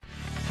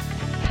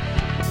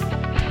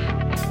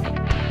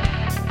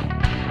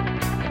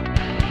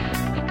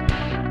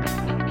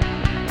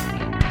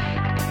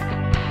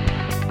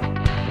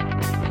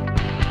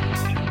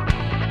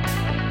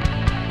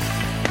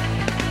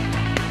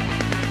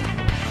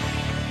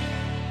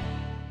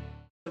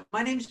So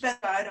my name's Beth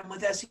Hyde. I'm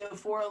with SEO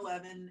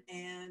 411,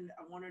 and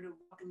I wanted to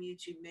welcome you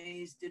to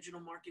May's Digital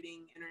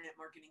Marketing Internet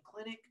Marketing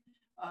Clinic.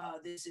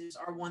 This is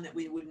our one that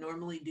we would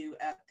normally do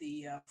at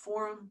the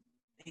forum,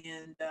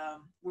 and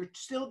we're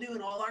still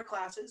doing all our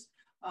classes.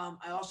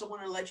 I also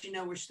want to let you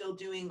know we're still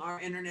doing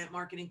our Internet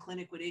Marketing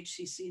Clinic with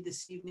HCC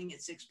this evening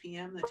at 6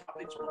 p.m. The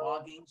topic's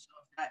blogging, so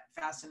if that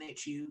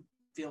fascinates you,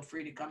 feel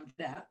free to come to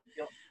that.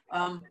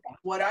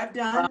 What I've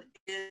done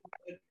is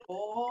put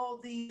all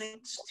the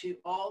links to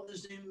all the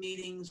Zoom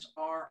meetings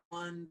are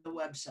on the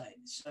website.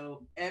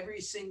 So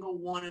every single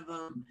one of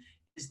them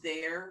is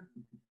there.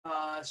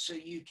 So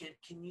you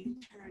can you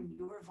turn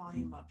your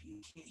volume up?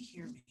 You can't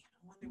hear me.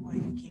 I wonder why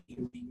you can't hear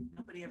me.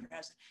 Nobody ever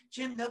has that.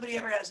 Jim, nobody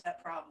ever has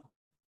that problem.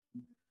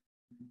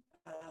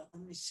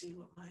 Let me see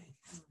what my,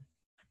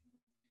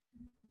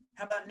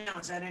 how about now?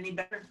 Is that any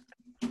better?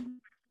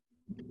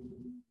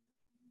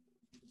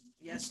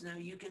 Yes, no,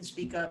 you can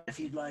speak up if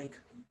you'd like.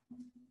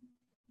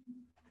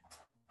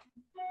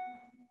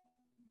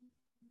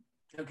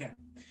 Okay.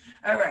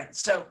 All right.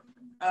 So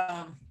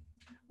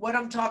what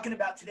I'm talking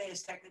about today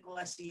is technical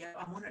SEO.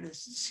 I wanted to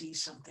see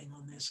something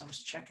on this. I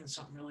was checking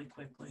something really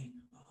quickly.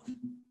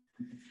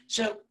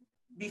 So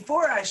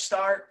before I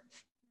start,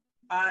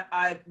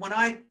 when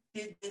I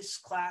did this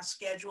class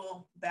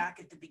schedule back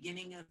at the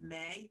beginning of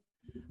May,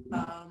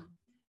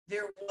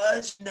 there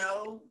was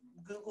no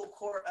Google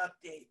Core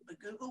update, but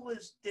Google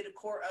did a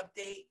core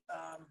update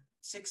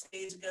 7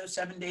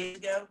 days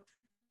ago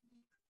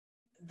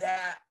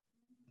that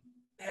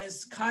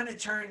has kind of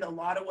turned a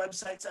lot of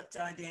websites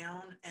upside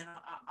down. And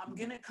I'm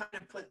going to kind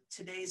of put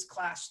today's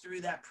class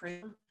through that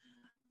prism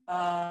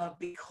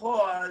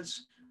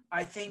because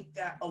I think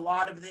that a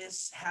lot of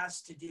this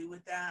has to do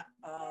with that.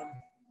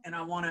 And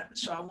I'm going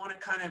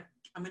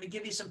to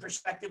give you some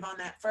perspective on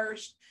that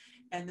first.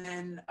 And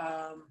then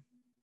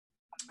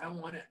I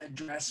want to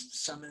address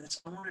some of this.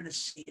 I wanted to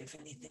see if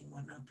anything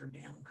went up or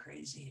down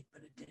crazy,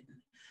 but it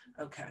didn't.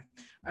 Okay.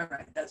 All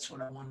right. That's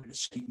what I wanted to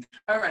see.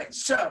 All right.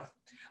 So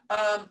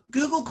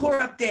Google Core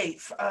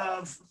Update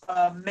of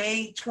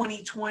May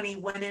 2020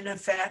 went in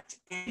effect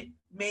and it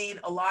made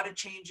a lot of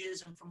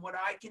changes. And from what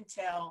I can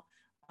tell,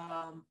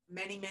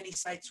 many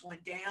sites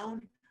went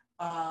down.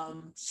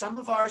 Some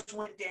of ours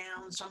went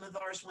down, some of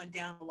ours went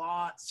down a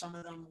lot, some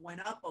of them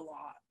went up a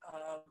lot.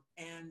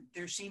 And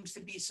there seems to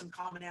be some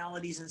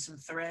commonalities and some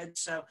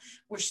threads. So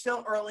we're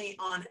still early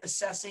on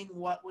assessing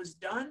what was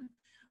done.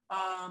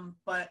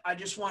 But I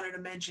just wanted to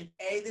mention,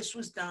 A, this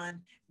was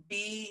done.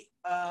 B,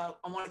 I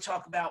want to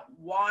talk about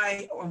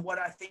why or what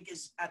I think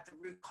is at the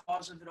root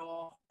cause of it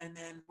all. And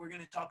then we're going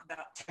to talk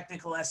about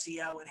technical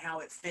SEO and how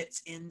it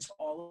fits into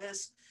all of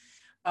this,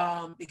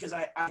 because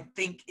I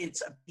think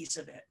it's a piece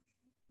of it.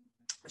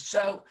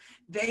 So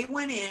they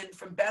went in,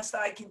 from best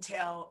I can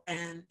tell,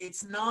 and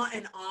it's not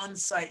an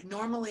on-site.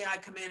 Normally I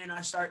come in and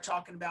I start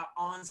talking about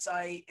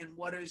on-site and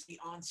what is the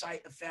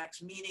on-site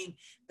effects, meaning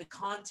the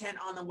content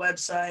on the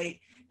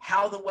website,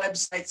 how the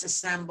website's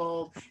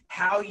assembled,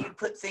 how you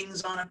put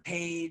things on a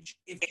page,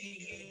 if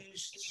you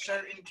use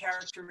certain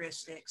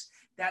characteristics.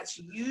 That's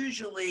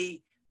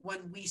usually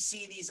when we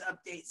see these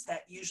updates,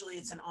 that usually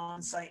it's an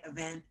on-site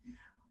event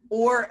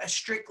or a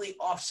strictly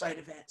offsite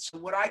event. So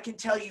what I can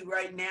tell you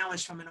right now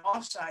is from an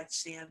offsite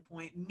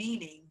standpoint,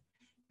 meaning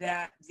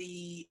that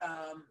the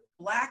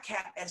Black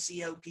Hat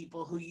SEO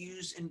people who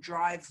use and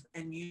drive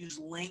and use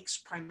links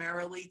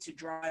primarily to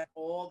drive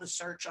all the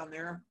search on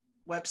their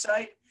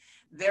website,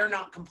 they're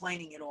not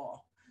complaining at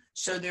all.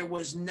 So there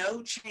was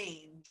no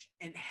change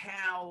in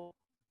how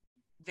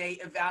they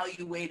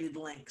evaluated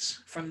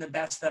links from the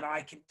best that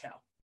I can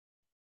tell.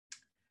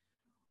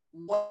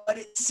 What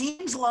it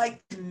seems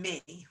like to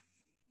me,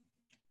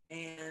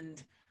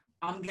 and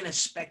I'm going to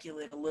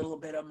speculate a little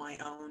bit on my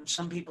own.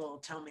 Some people will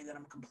tell me that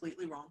I'm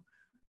completely wrong.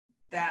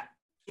 That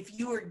if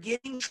you were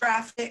getting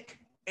traffic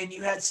and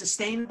you had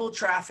sustainable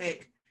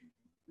traffic,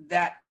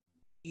 that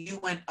you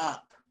went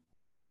up.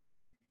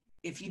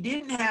 If you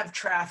didn't have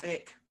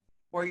traffic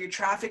or your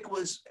traffic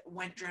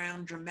went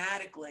down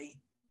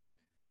dramatically,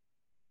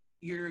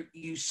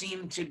 you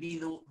seem to be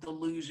the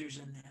losers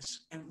in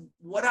this. And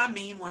what I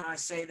mean when I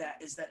say that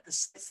is that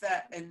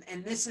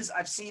and this is,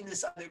 I've seen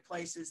this other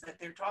places, that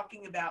they're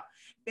talking about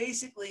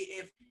basically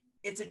if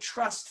it's a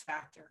trust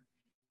factor.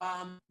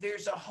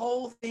 There's a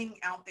whole thing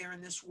out there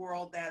in this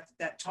world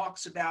that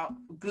talks about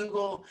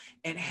Google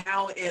and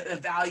how it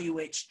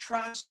evaluates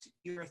trust,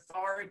 your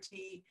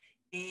authority,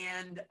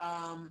 and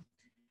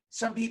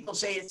some people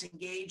say it's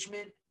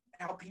engagement,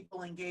 how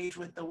people engage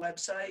with the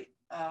website.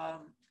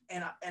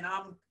 And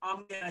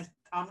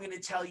I'm gonna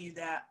tell you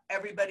that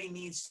everybody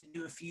needs to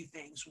do a few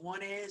things.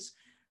 One is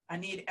I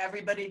need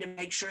everybody to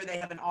make sure they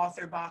have an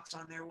author box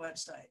on their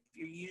website. If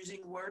you're using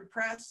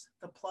WordPress,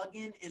 the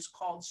plugin is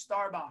called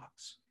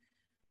Starbox.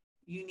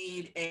 You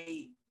need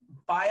a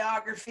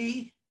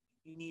biography,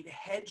 you need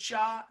a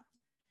headshot,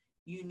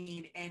 you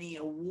need any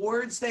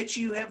awards that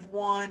you have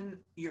won,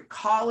 your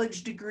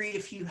college degree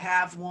if you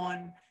have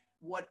one,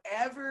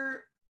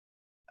 whatever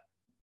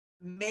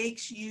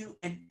makes you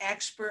an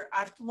expert?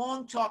 I've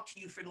long talked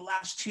to you for the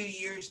last 2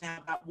 years now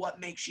about what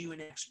makes you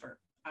an expert.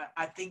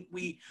 I think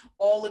we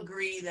all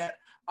agree that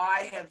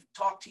I have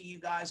talked to you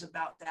guys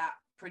about that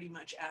pretty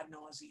much ad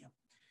nauseum.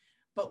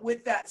 But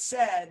with that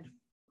said,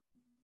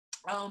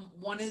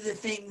 one of the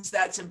things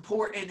that's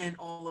important in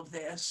all of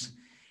this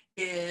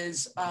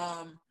is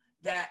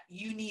that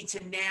you need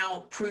to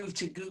now prove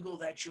to Google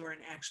that you're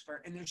an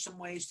expert. And there's some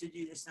ways to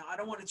do this. Now, I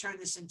don't want to turn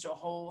this into a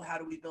whole how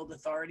do we build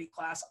authority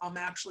class. I'm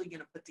actually going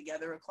to put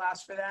together a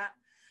class for that.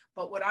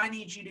 But what I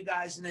need you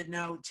guys to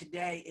know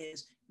today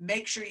is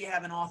make sure you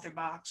have an author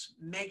box.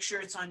 Make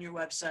sure it's on your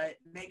website.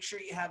 Make sure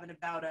you have an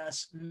about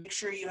us. Make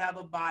sure you have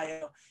a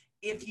bio.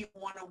 If you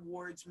won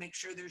awards, make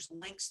sure there's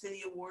links to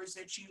the awards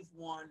that you've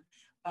won.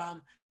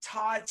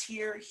 Todd's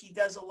here. He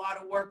does a lot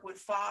of work with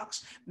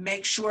Fox.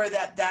 Make sure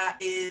that that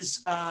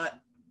is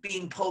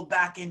being pulled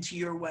back into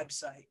your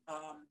website.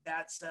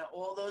 That's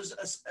all those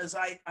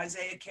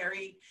Isaiah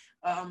Carey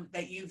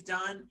that you've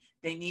done.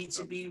 They need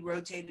to be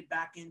rotated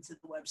back into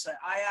the website.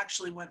 I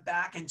actually went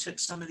back and took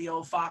some of the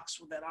old Fox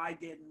that I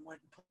did and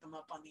went and put them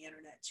up on the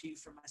internet too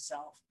for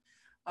myself.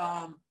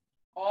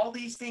 All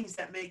these things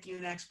that make you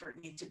an expert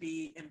need to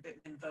be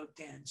invoked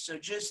in. So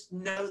just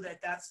know that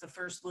that's the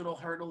first little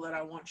hurdle that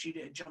I want you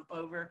to jump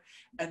over,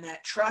 and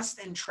that trust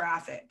and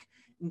traffic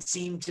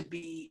seem to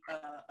be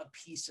a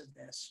piece of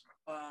this,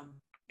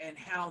 and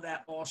how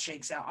that all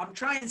shakes out. I'm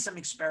trying some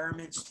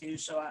experiments too,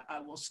 so I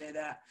will say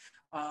that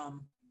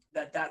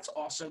that's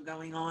also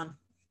going on.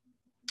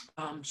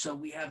 So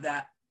we have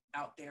that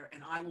out there,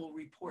 and I will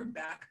report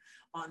back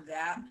on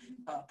that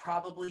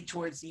probably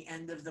towards the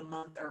end of the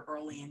month or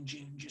early in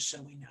June, just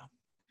so we know.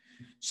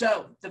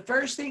 So the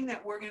first thing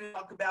that we're going to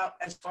talk about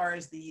as far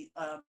as the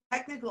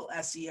technical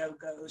SEO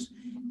goes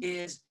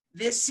is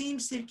this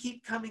seems to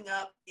keep coming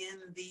up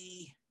in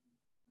the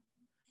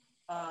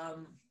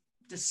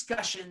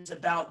discussions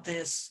about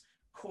this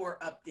core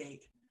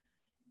update.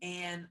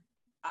 And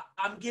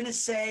I'm going to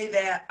say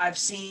that I've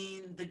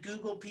seen the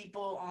Google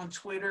people on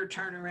Twitter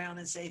turn around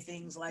and say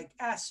things like,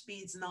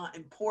 speed's not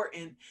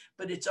important,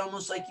 but it's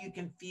almost like you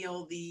can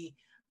feel the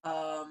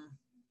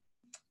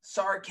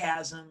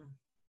sarcasm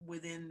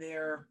within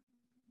their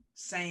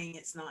saying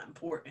it's not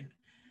important.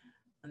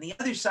 On the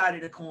other side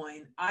of the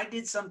coin, I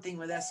did something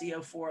with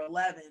SEO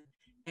 411,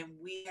 and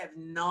we have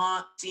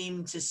not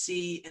seemed to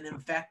see an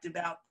effect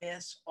about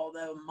this,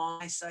 although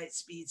my site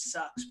speed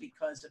sucks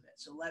because of it.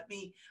 So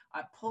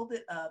I pulled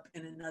it up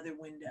in another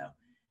window.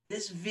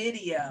 This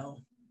video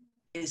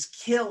is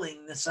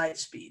killing the site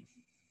speed.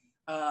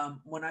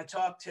 When I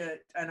talk to,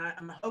 and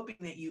I'm hoping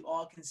that you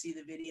all can see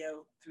the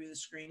video through the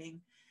screening,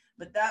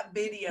 but that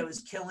video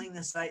is killing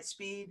the site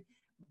speed,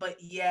 but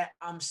yet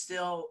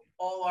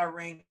all our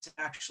ranks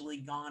actually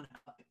gone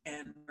up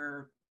and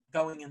we're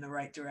going in the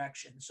right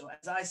direction. So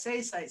as I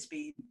say site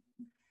speed,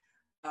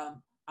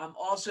 I'm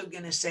also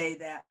going to say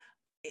that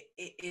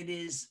it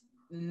is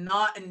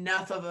not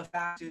enough of a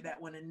factor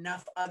that when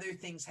enough other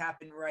things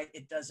happen right,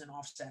 it doesn't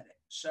offset it.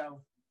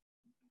 So,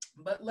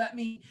 but let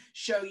me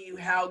show you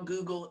how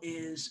Google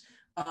is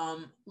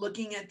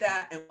looking at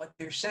that and what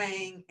they're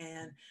saying.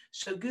 And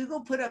so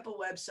Google put up a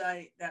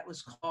website that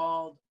was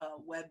called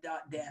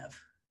web.dev.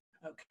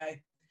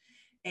 Okay.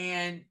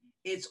 And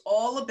it's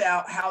all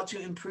about how to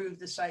improve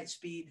the site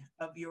speed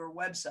of your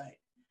website.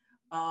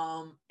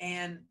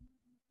 And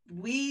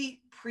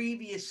we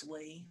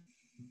previously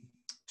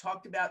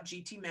talked about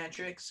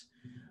GTmetrix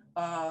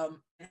and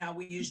how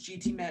we use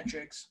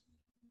GTmetrix.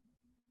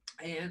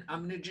 And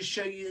I'm going to just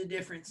show you the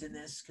difference in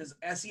this because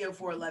SEO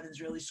 411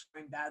 is really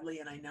scoring badly,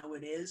 and I know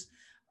it is.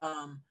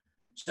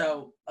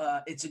 So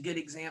it's a good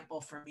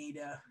example for me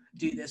to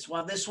do this.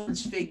 While this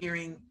one's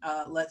figuring,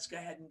 let's go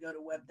ahead and go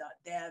to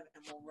web.dev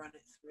and we'll run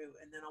it through.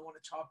 And then I want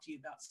to talk to you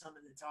about some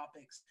of the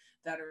topics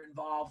that are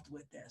involved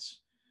with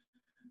this.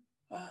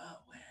 Web.dev.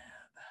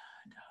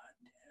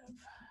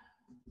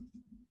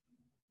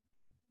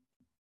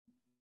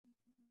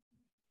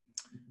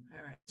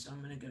 All right, so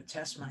I'm going to go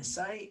test my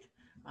site.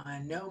 I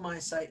know my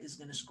site is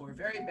going to score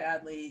very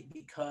badly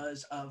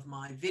because of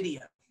my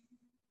video.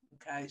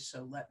 Okay,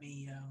 so let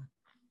me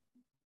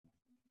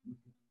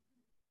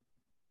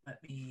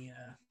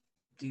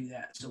do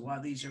that. So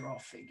while these are all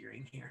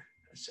figuring here,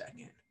 a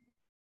second.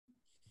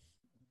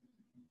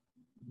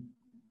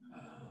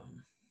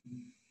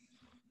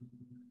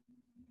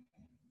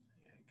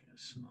 Go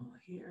small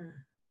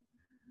here.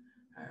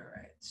 All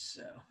right,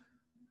 so.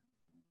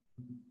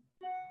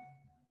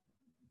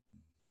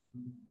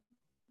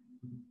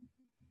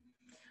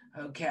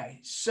 Okay,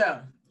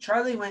 so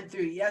Charlie went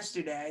through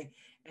yesterday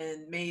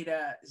and made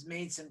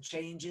some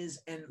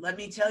changes. And let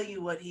me tell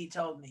you what he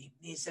told me.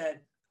 He said,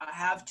 I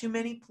have too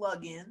many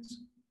plugins.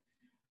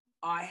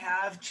 I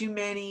have too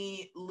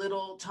many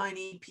little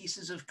tiny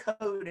pieces of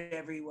code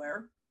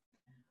everywhere.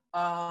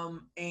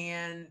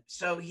 And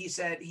so he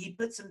said he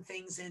put some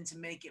things in to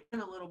make it a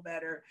little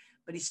better.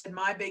 But he said,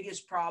 my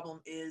biggest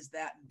problem is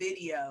that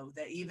video,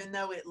 that even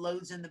though it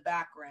loads in the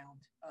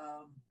background,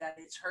 that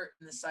it's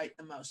hurting the site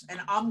the most.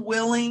 And I'm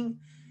willing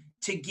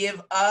to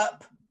give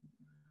up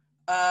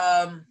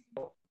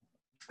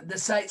The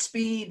site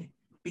speed,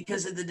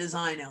 because of the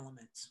design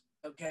elements.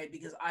 Okay.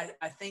 Because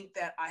I think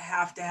that I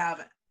have to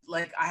have,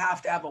 like, I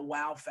have to have a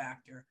wow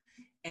factor.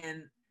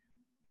 And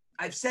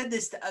I've said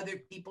this to other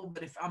people,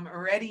 but if I'm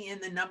already in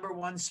the number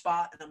one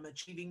spot and I'm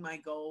achieving my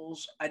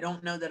goals, I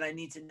don't know that I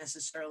need to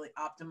necessarily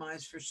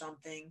optimize for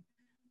something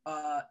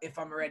if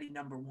I'm already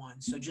number one.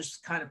 So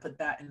just kind of put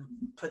that in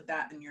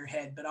your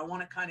head. But I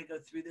want to kind of go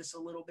through this a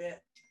little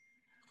bit.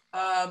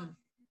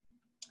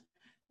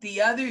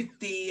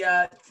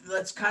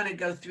 Let's kind of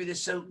go through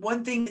this. So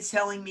one thing it's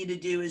telling me to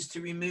do is to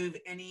remove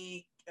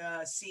any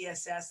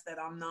CSS that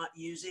I'm not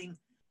using.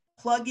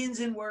 Plugins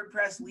in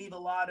WordPress leave a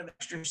lot of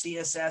extra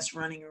CSS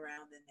running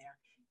around in there.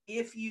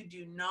 If you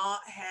do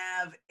not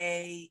have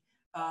a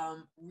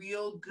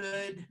real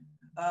good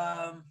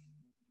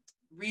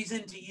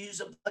reason to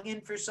use a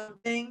plugin for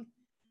something,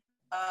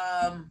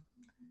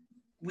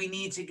 we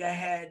need to go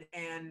ahead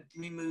and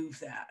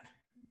remove that.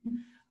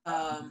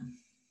 Hold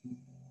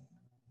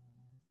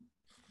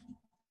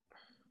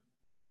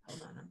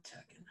on, I'm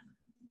checking.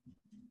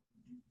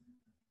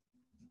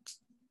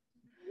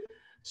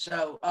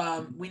 So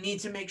we need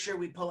to make sure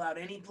we pull out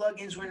any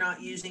plugins we're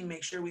not using,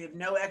 make sure we have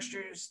no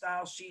extra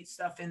style sheet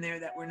stuff in there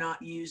that we're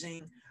not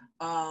using,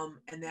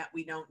 and that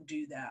we don't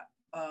do that.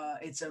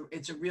 It's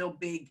a real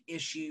big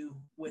issue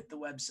with the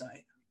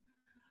website.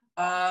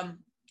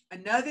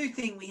 Another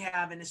thing we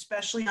have, and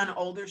especially on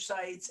older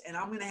sites, and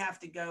I'm going to have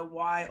to go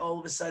why all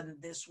of a sudden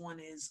this one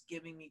is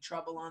giving me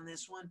trouble on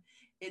this one.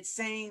 It's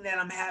saying that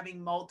I'm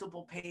having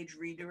multiple page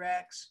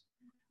redirects.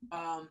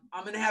 I'm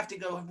going to have to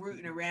go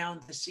rooting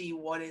around to see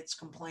what it's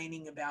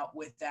complaining about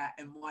with that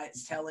and why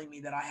it's telling me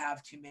that I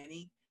have too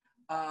many.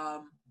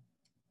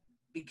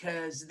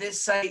 Because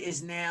this site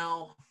is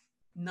now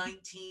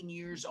 19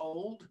 years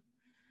old.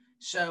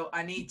 So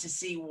I need to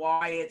see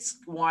why it's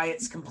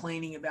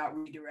complaining about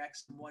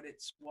redirects and why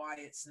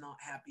it's not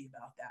happy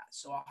about that.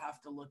 So I'll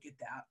have to look at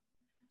that.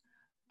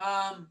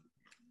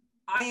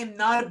 I am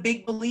not a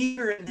big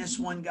believer in this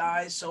one,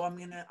 guys. So I'm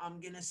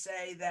gonna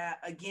say that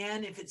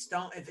again. If it's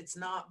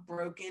not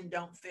broken,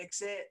 don't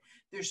fix it.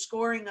 They're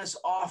scoring us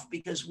off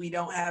because we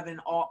don't have an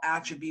alt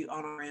attribute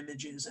on our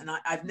images, and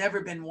I've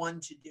never been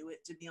one to do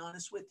it, to be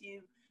honest with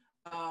you.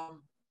 But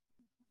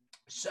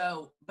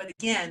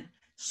again,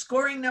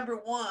 scoring number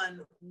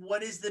one,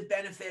 what is the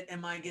benefit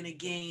am I going to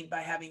gain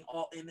by having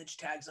all image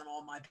tags on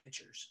all my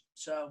pictures?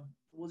 So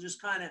we'll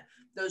just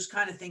those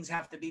kind of things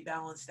have to be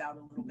balanced out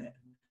a little bit.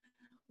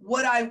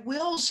 What I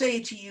will say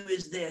to you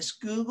is this: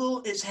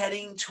 Google is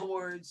heading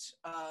towards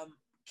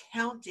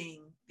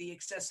counting the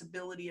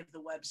accessibility of the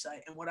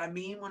website. And what I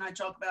mean when I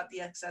talk about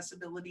the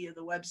accessibility of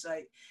the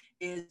website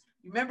is,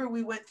 remember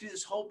we went through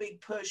this whole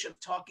big push of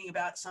talking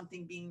about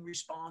something being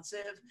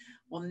responsive.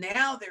 Well,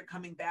 now they're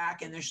coming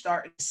back and they're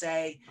starting to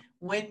say,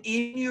 when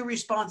in your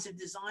responsive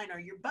design, are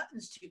your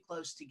buttons too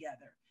close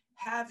together?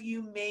 Have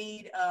you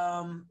made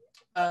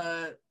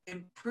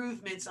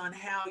improvements on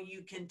how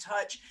you can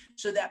touch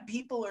so that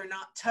people are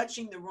not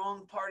touching the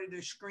wrong part of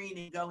their screen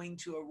and going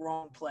to a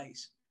wrong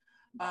place?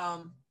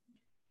 I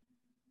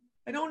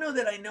don't know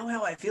that I know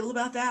how I feel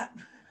about that,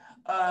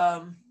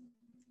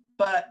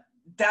 but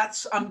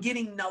I'm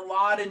getting a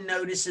lot of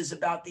notices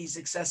about these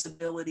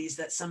accessibilities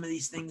that some of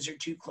these things are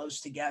too close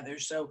together.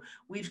 So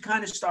we've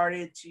kind of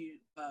started to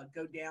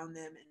go down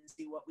them and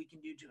see what we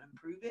can do to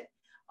improve it.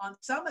 On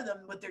some of them,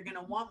 what they're going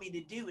to want me to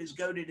do is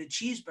go to the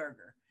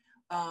cheeseburger.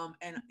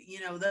 And,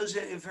 you know, those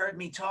that have heard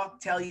me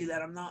tell you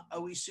that I'm not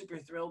always super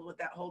thrilled with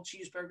that whole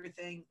cheeseburger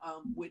thing,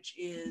 which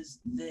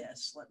is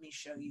this. Let me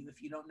show you. If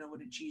you don't know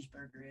what a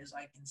cheeseburger is,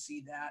 I can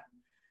see that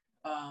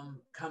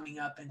coming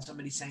up and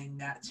somebody saying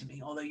that to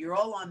me. Although you're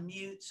all on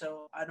mute,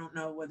 so I don't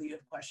know whether you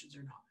have questions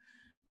or not.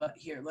 But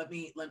here, let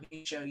me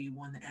show you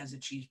one that has a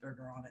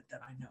cheeseburger on it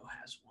that I know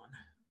has one,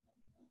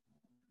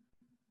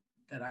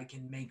 that I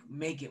can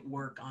make it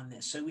work on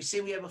this. So we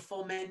see we have a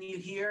full menu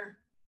here.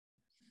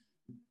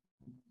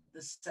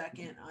 The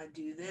second I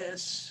do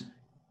this,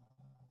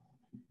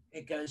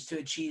 it goes to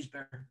a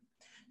cheeseburger.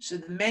 So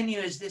the menu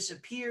has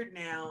disappeared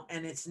now,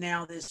 and it's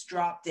now this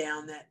drop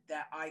down that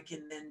I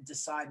can then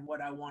decide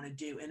what I want to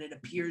do, and it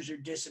appears or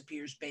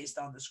disappears based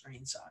on the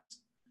screen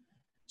size.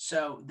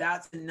 So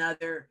that's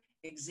another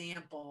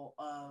example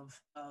of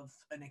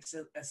an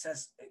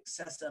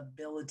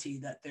accessibility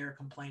that they're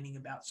complaining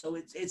about. So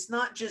it's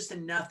not just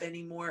enough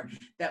anymore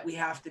that we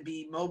have to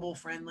be mobile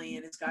friendly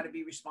and it's got to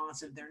be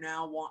responsive. They're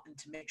now wanting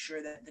to make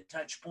sure that the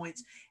touch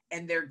points,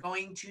 and they're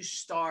going to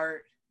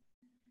start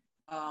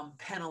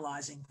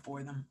penalizing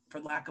for them, for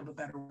lack of a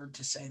better word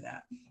to say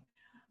that.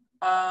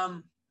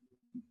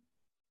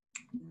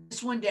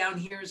 This one down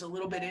here is a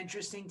little bit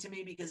interesting to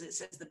me because it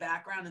says the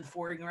background and the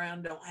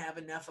foreground don't have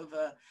enough of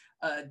a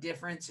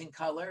difference in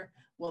color.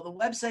 Well, the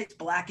website's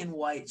black and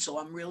white, so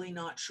I'm really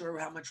not sure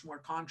how much more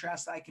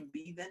contrast I can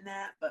be than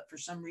that. But for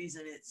some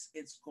reason, it's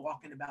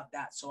talking about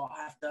that, so I'll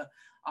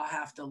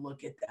have to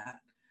look at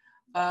that.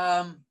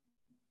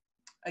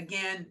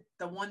 Again,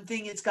 the one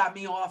thing it's got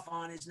me off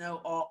on is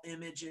no alt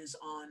images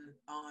or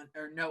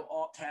no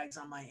alt tags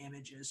on my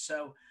images.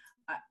 So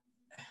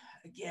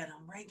again,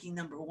 I'm ranking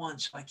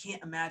 #1, so I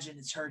can't imagine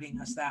it's hurting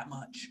us that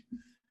much.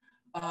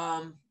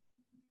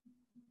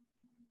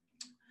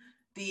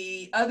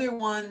 The other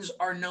ones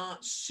are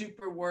not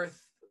super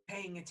worth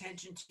paying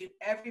attention to.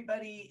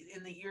 Everybody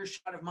in the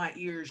earshot of my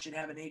ears should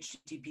have an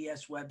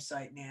HTTPS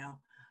website now.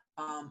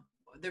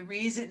 The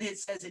reason it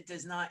says it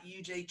does not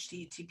use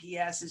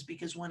HTTPS is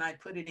because when I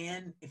put it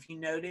in, if you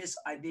notice,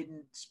 I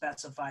didn't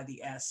specify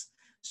the S.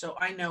 So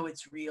I know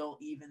it's real,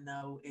 even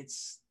though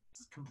it's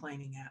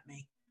complaining at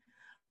me.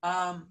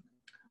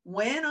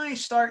 When I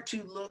start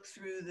to look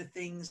through the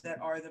things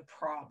that are the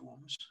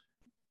problems,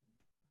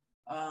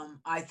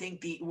 I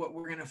think what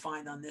we're going to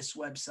find on this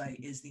website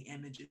is the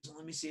images.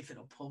 Let me see if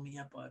it'll pull me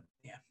up.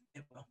 Yeah,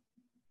 it will.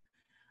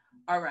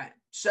 All right.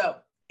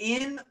 So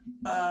in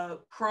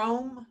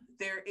Chrome,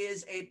 there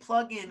is a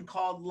plugin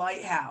called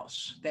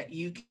Lighthouse that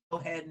you can go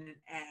ahead and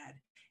add.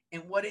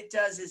 And what it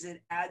does is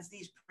it adds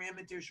these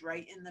parameters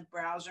right in the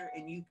browser,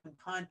 and you can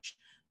punch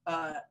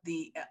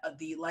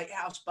the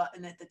Lighthouse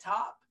button at the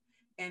top,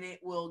 and it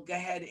will go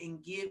ahead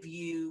and give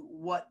you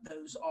what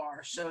those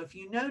are. So if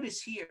you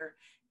notice here,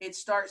 it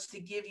starts to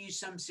give you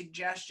some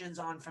suggestions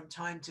on from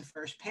time to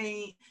first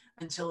paint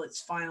until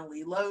it's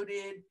finally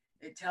loaded.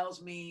 It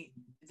tells me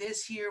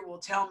this here will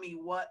tell me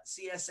what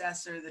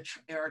CSS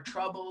are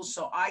troubles.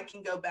 So I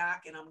can go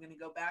back, and I'm going to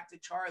go back to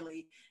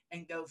Charlie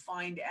and go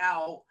find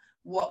out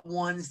what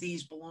ones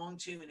these belong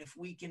to, and if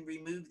we can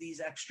remove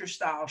these extra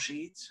style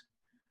sheets.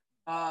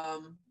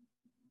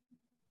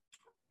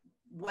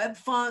 Web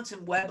fonts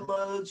and web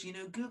loads,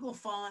 Google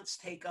Fonts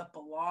take up a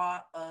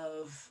lot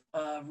of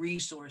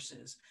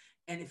resources.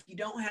 And if you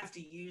don't have to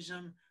use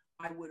them,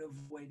 I would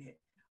avoid it.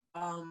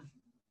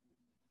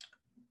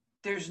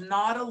 There's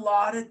not a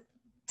lot of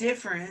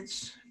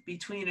difference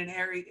between an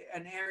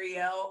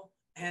Arial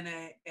and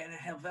a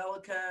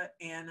Helvetica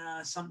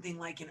and something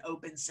like an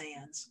Open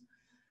Sans.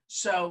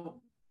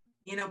 So,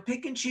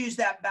 pick and choose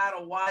that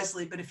battle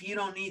wisely. But if you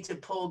don't need to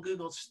pull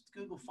Google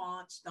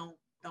Fonts, don't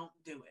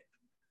do it.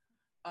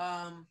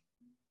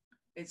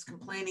 It's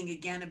complaining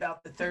again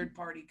about the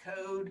third-party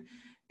code.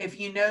 If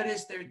you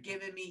notice, they're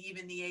giving me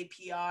even the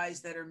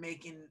APIs that are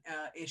making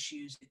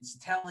issues. It's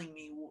telling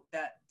me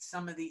that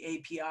some of the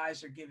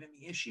APIs are giving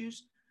me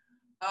issues.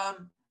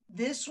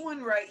 This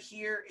one right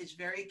here is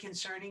very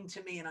concerning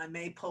to me, and I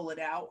may pull it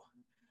out.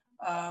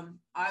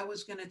 I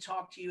was going to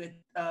talk to you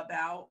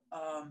about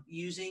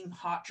using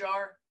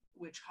Hotjar,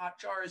 which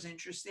Hotjar is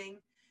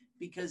interesting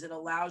because it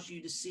allows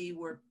you to see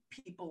where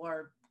people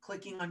are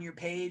clicking on your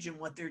page and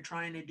what they're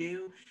trying to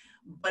do,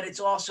 but it's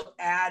also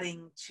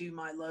adding to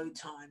my load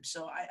time.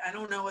 So I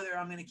don't know whether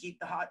I'm going to keep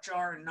the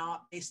Hotjar or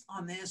not based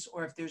on this,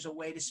 or if there's a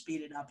way to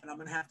speed it up, and I'm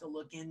going to have to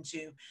look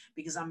into,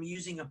 because I'm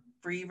using a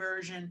free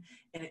version,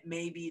 and it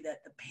may be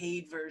that the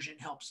paid version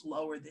helps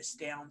lower this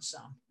down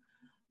some.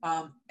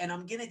 And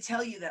I'm going to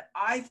tell you that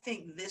I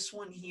think this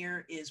one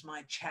here is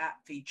my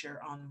chat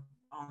feature on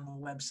the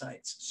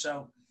websites.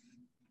 So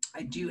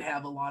I do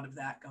have a lot of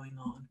that going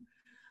on.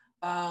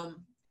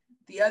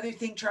 The other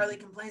thing Charlie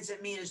complains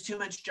at me is too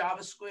much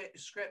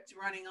JavaScript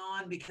running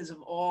on because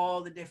of all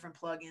the different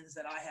plugins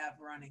that I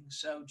have running.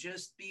 So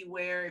just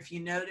beware. If you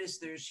notice,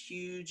 there's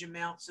huge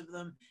amounts of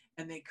them,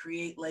 and they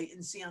create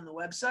latency on the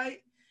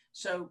website.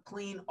 So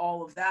clean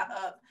all of that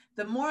up.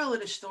 The moral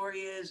of the story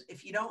is,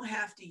 if you don't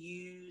have to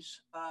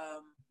use a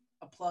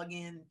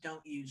plugin,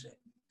 don't use it.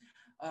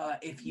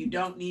 If you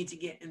don't need to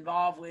get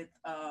involved with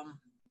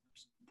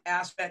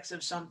aspects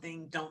of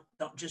something,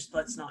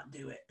 let's not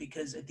do it,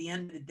 because at the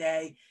end of the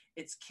day,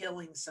 it's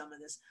killing some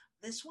of this.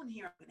 This one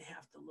here, I'm going to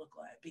have to look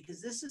at,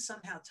 because this is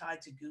somehow tied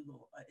to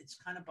Google. It's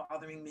kind of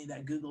bothering me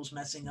that Google's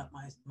messing up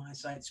my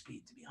site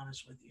speed, to be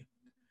honest with you.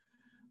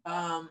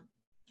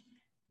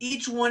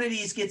 Each one of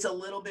these gets a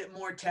little bit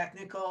more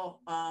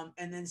technical,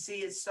 and then see,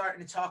 it's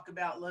starting to talk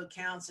about load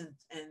counts and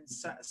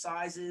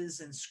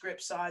sizes and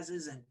script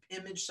sizes and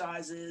image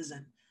sizes,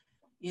 and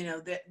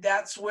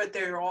that's what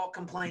they're all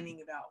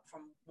complaining about,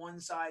 from one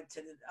side to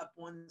up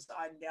one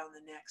side and down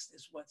the next,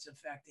 is what's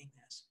affecting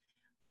this.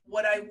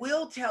 What I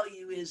will tell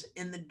you is,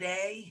 in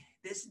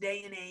this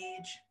day and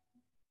age,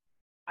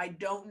 I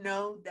don't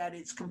know that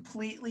it's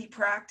completely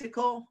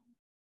practical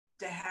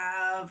to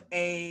have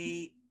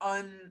a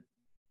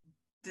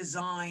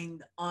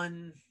undesigned,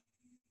 I'm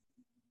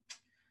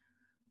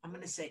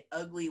going to say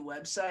ugly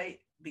website,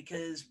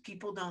 because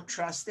people don't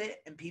trust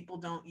it and people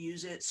don't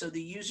use it. So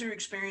the user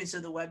experience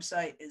of the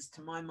website is,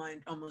 to my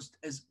mind, almost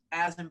as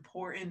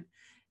important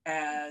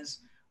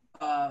as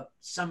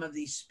some of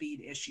these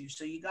speed issues.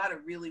 So you got to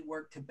really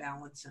work to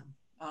balance them.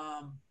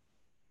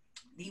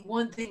 The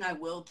one thing I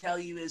will tell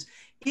you is,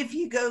 if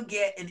you go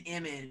get an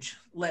image,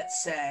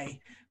 let's say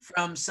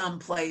from some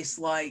place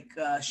like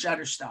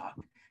Shutterstock,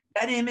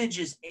 that image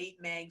is 8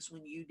 megs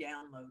when you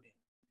download it.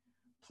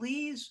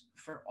 Please,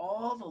 for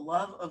all the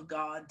love of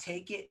God,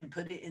 take it and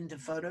put it into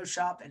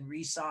Photoshop and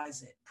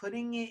resize it.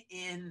 Putting it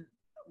in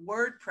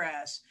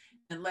WordPress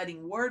and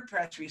letting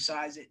WordPress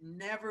resize it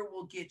never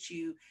will get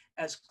you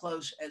as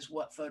close as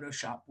what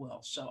Photoshop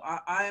will. So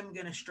I'm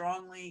going to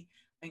strongly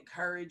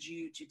encourage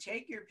you to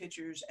take your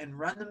pictures and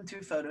run them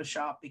through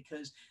Photoshop,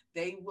 because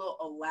they will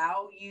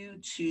allow you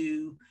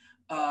to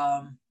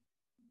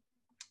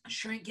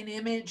shrink an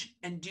image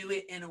and do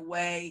it in a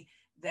way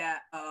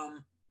that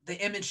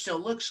the image still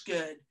looks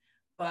good,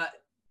 but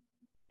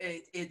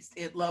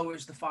it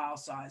lowers the file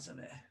size of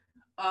it.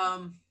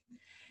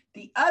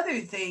 The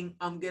other thing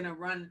I'm going to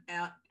run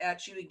out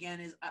at you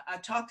again is I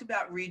talked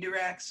about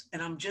redirects,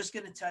 and I'm just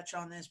going to touch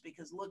on this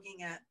because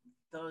looking at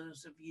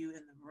those of you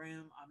in the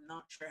room, I'm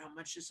not sure how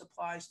much this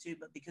applies to,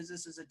 but because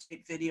this is a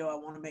tape video, I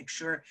want to make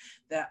sure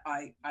that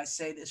I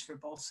say this for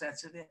both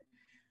sets of it.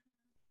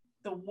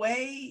 The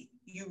way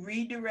you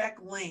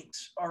redirect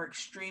links are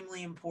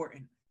extremely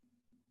important.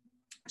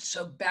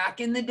 So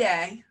back in the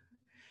day,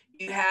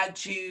 you had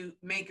to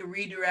make a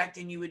redirect,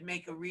 and you would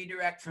make a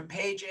redirect from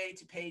page A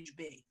to page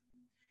B.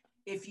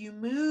 If you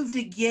moved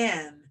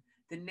again,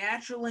 the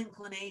natural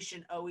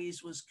inclination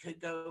always could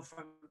go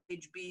from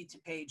page B to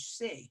page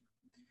C.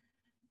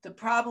 The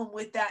problem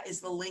with that is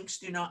the links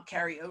do not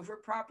carry over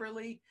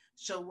properly.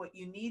 So what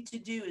you need to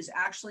do is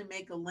actually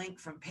make a link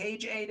from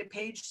page A to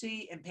page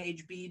C and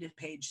page B to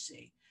page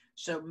C.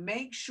 So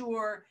make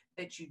sure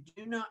that you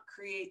do not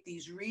create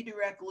these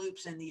redirect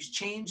loops and these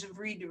chains of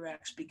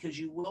redirects, because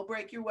you will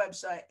break your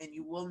website and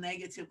you will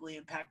negatively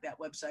impact that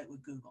website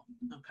with Google.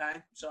 Okay.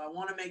 So I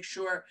want to make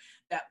sure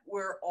that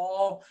we're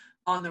all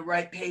on the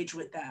right page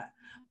with that.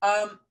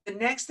 The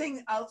next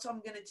thing else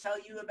I'm going to tell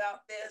you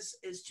about this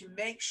is to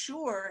make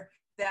sure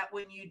that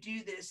when you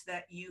do this,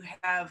 that you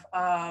have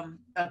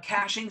a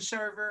caching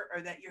server,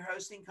 or that your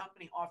hosting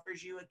company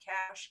offers you a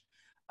cache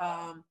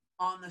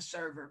on the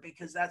server,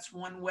 because that's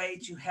one way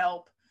to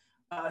help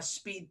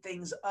speed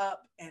things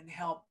up and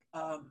help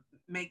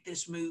make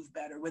this move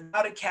better.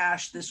 Without a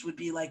cache, this would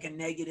be like a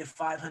negative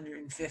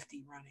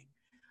 550 running.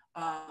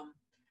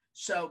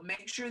 So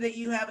make sure that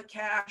you have a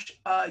cache.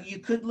 You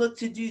could look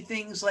to do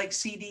things like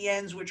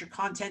CDNs, which are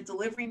content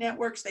delivery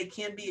networks. They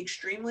can be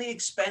extremely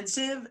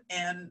expensive,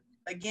 and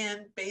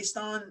again, based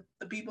on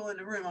the people in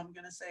the room, I'm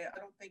going to say I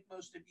don't think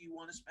most of you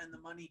want to spend the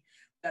money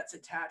that's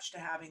attached to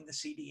having the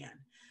CDN.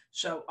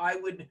 So I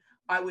would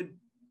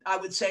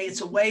say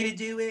it's a way to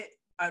do it.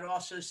 I'd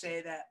also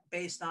say that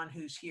based on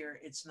who's here,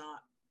 it's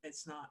not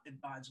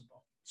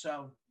advisable.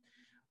 So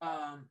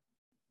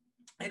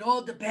it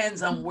all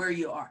depends on where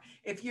you are.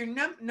 If you're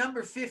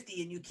number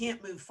 50 and you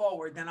can't move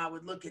forward, then I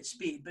would look at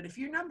speed. But if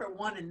you're number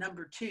 1 and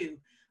number 2,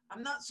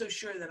 I'm not so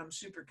sure that I'm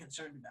super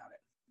concerned about it.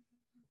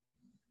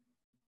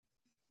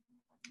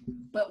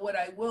 But what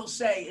I will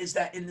say is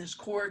that in this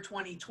Core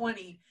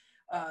 2020,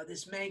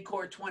 this May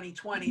Core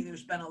 2020,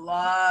 there's been a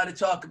lot of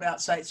talk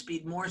about site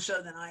speed, more so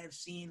than I have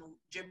seen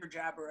jibber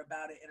jabber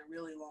about it in a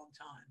really long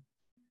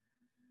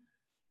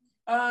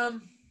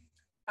time.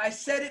 I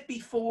said it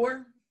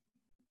before,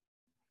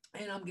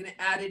 and I'm going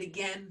to add it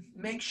again.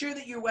 Make sure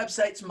that your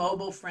website's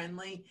mobile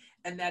friendly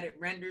and that it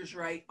renders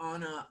right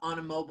on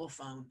a mobile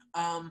phone.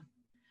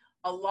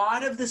 A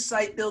lot of the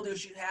site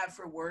builders you have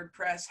for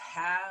WordPress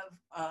have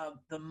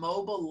the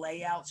mobile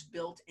layouts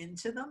built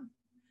into them.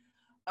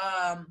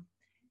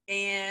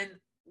 And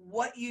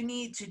what you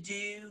need to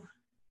do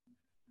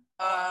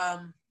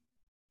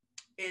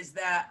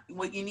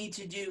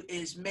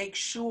is make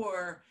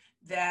sure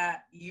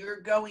that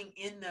you're going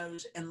in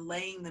those and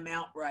laying them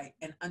out right,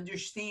 and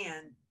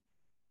understand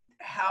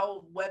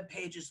how web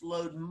pages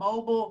load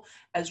mobile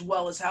as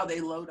well as how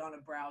they load on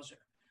a browser.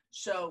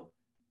 So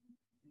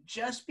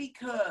just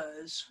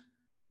because,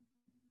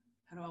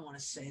 how do I want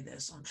to say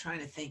this? I'm trying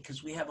to think,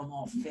 because we have them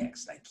all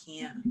fixed. I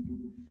can't.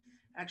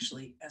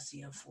 Actually,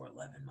 SEO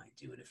 411 might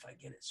do it if I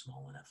get it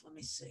small enough. Let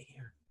me see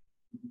here.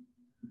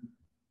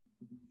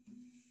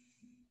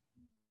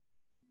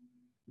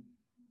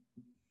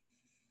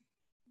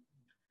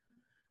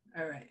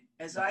 All right.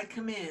 As I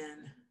come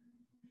in,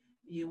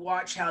 you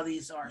watch how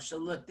these are. So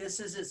look, this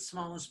is its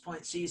smallest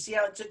point. So you see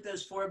how it took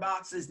those 4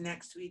 boxes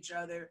next to each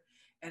other,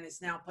 and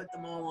it's now put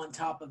them all on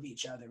top of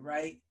each other,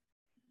 right?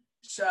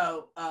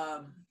 So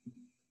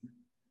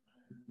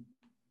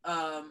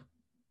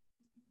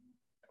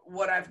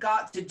what I've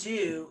got to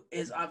do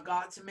is I've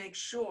got to make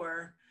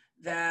sure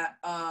that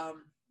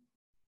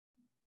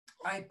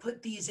I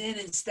put these in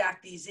and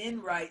stack these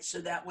in right, so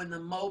that when the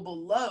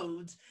mobile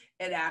loads,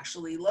 it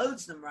actually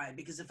loads them right.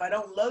 Because if I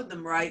don't load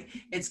them right,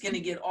 it's going to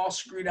get all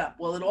screwed up.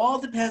 Well, it all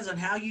depends on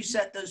how you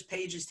set those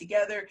pages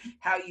together,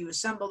 how you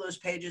assemble those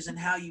pages, and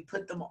how you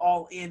put them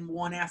all in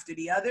one after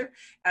the other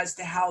as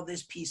to how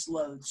this piece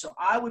loads. So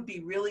I would be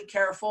really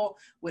careful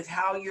with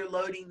how you're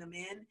loading them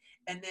in,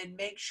 and then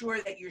make sure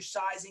that you're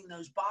sizing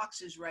those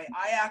boxes right.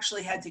 I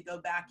actually had to go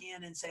back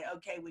in and say,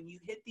 okay, when you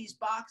hit these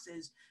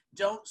boxes,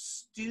 don't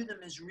do them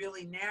as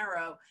really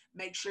narrow.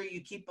 Make sure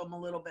you keep them a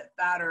little bit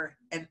fatter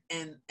and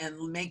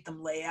make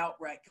them lay out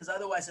right, because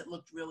otherwise it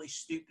looked really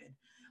stupid.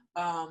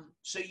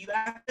 So you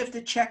have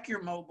to check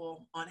your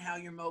mobile on how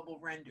your mobile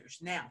renders.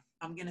 Now,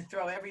 I'm going to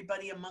throw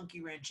everybody a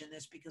monkey wrench in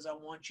this, because I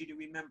want you to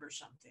remember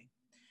something.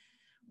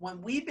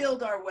 When we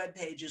build our web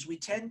pages, we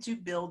tend to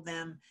build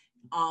them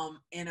on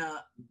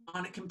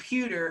a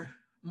computer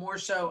More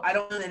so, I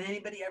don't know that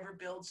anybody ever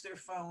builds their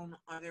phone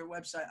on their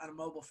website on a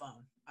mobile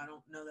phone. I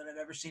don't know that I've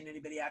ever seen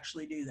anybody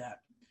actually do that.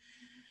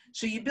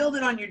 So you build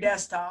it on your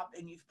desktop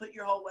and you've put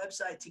your whole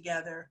website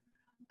together.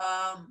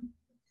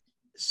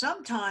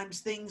 Sometimes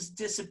things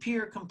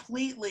disappear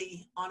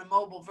completely on a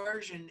mobile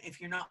version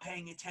if you're not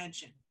paying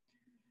attention.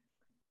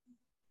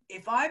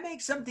 If I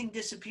make something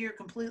disappear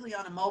completely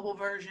on a mobile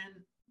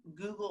version,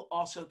 Google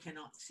also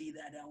cannot see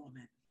that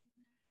element.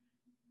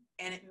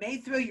 And it may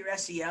throw your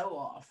SEO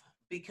off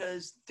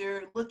because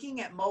they're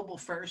looking at mobile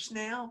first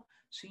now.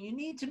 So you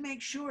need to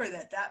make sure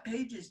that that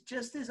page is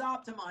just as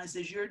optimized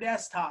as your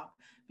desktop,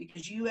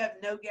 because you have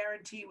no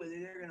guarantee whether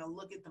they're going to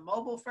look at the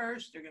mobile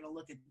first, they're going to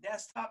look at the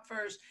desktop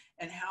first,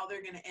 and how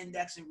they're going to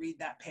index and read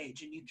that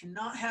page. And you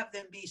cannot have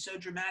them be so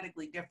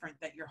dramatically different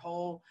that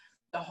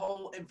the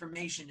whole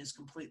information is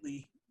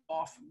completely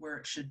off where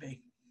it should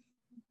be.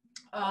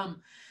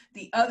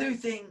 The other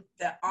thing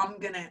that I'm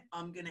gonna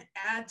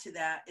add to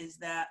that is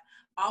that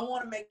I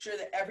want to make sure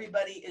that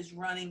everybody is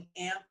running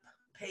AMP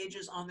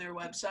pages on their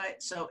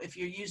website. So if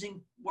you're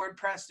using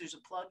WordPress, there's a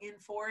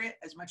plugin for it.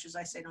 As much as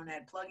I say don't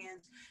add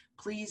plugins,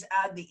 please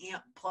add the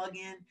AMP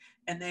plugin,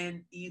 and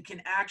then you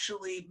can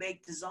actually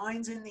make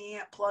designs in the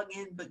AMP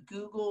plugin, but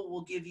Google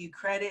will give you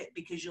credit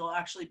because you'll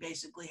actually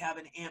basically have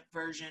an AMP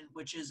version,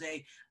 which is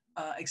a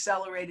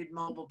accelerated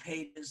mobile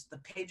pages. The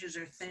pages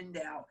are thinned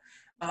out.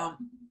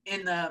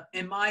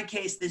 In my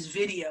case, this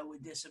video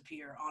would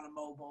disappear on a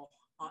mobile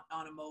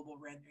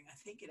rendering. I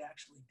think it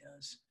actually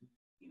does.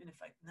 Even if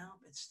no,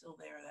 it's still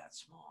there that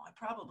small. I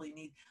probably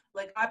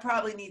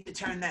need to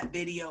turn that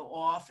video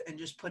off and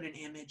just put an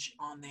image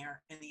on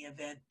there in the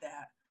event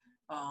that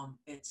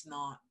it's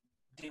not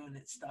doing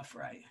its stuff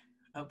right.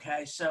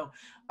 Okay, so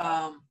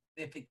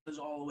if it goes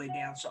all the way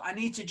down, so I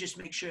need to just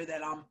make sure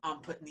that I'm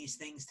putting these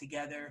things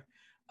together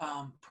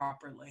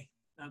properly.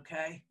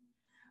 Okay.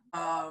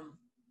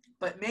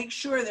 But make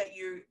sure that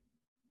you're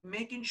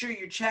making sure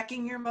you're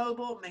checking your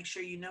mobile. Make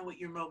sure you know what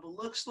your mobile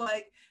looks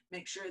like.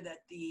 Make sure that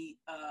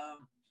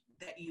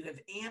that you have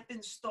AMP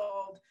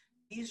installed.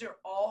 These are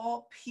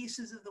all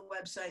pieces of the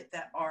website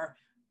that are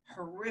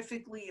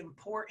horrifically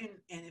important,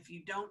 and if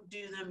you don't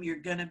do them, you're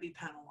going to be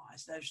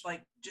penalized. That's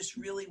like just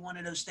really one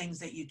of those things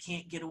that you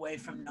can't get away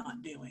from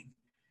not doing.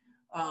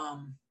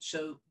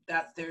 So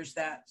there's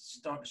that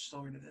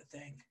sort of a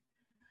thing.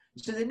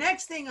 So the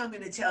next thing I'm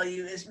going to tell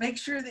you is make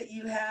sure that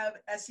you have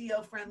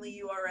SEO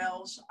friendly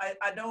URLs.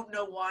 I don't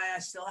know why I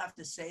still have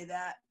to say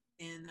that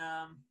in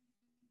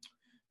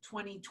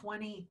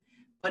 2020,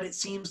 but it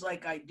seems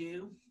like I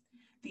do.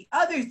 The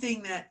other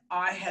thing that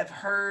I have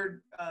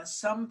heard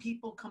some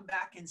people come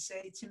back and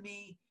say to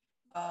me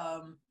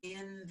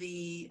in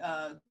the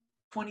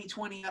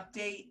 2020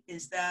 update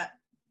is that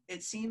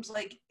it seems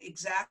like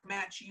exact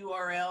match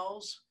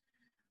URLs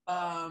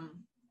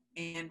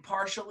and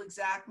partial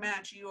exact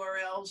match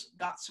URLs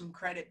got some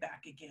credit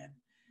back again.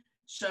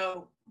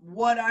 So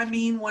what I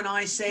mean when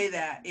I say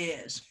that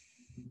is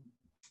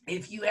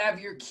if you have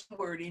your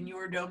keyword in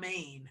your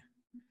domain,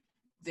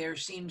 there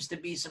seems to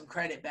be some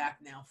credit back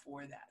now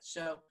for that.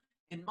 So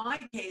in my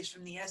case,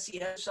 from the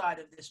SEO side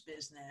of this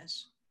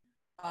business,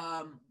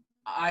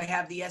 I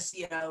have the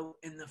SEO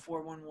in the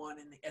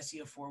 411 and the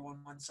SEO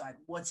 411 side.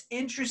 What's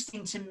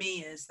interesting to me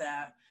is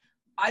that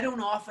I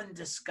don't often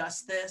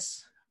discuss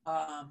this.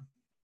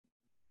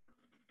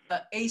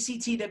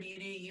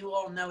 ACTWD, you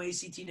all know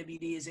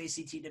ACTWD is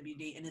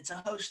ACTWD, and it's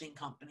a hosting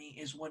company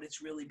is what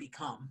it's really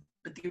become.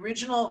 But the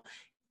original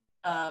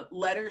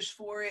letters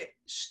for it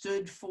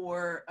stood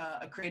for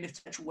a Creative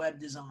Touch web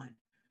design.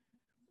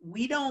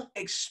 We don't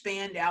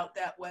expand out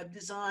that web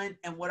design,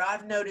 and what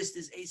I've noticed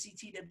is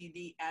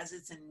ACTWD as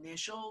its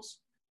initials,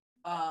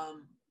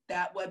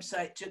 that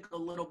website took a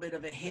little bit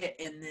of a hit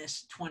in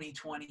this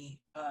 2020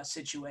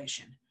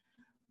 situation.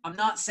 I'm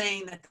not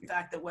saying that the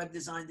fact that web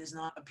design does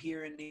not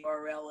appear in the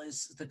URL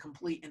is the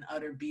complete and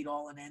utter beat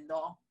all and end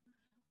all.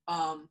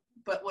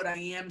 But what I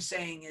am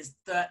saying is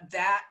that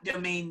that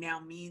domain now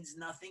means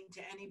nothing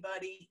to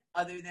anybody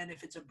other than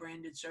if it's a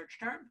branded search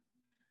term.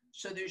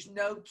 So there's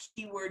no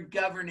keyword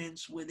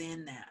governance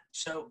within that.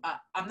 So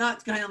I'm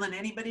not telling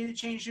anybody to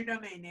change their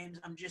domain names.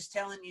 I'm just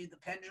telling you the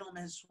pendulum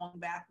has swung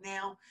back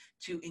now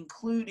to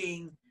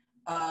including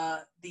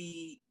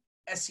the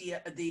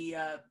SEO, the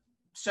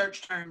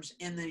search terms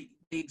in the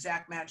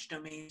exact match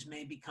domains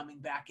may be coming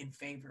back in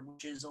favor,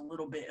 which is a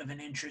little bit of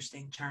an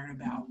interesting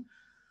turnabout.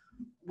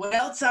 What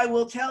else I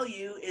will tell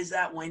you is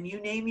that when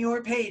you name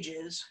your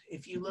pages,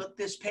 if you look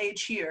this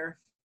page here,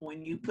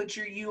 when you put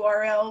your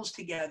URLs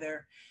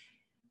together,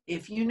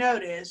 if you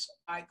notice,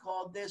 I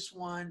called this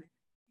one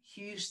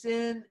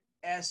Houston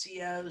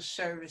SEO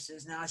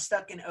Services. Now I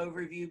stuck an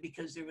overview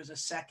because there was a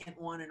second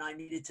one and I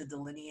needed to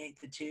delineate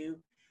the two,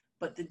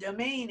 but the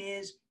domain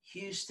is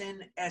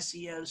Houston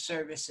SEO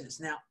Services.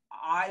 Now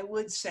I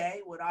would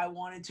say what I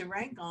wanted to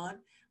rank on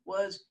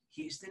was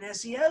Houston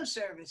SEO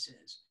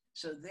Services.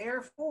 So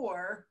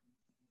therefore,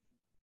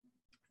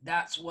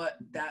 that's what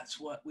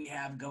we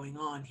have going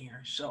on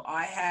here. So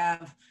I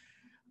have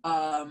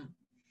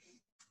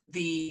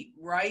the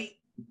right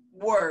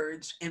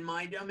words in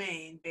my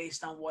domain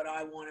based on what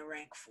I want to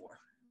rank for.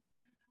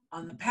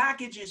 On the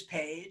packages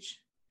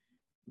page,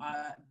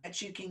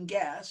 bet you can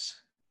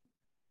guess.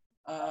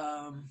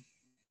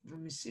 Let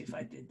me see if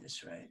I did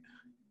this right.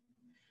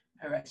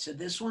 All right, so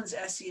this one's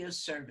SEO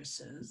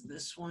services.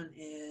 This one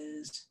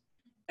is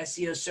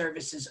SEO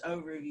services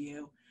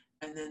overview.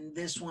 And then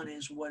this one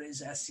is what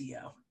is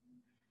SEO.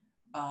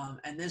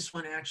 And this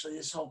one, actually,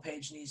 this whole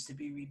page needs to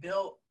be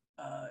rebuilt.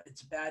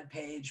 It's a bad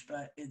page,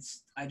 but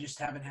I just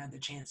haven't had the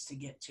chance to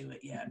get to it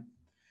yet.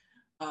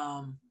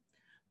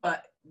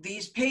 But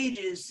these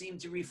pages seem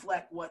to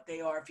reflect what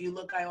they are. If you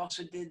look, I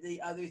also did the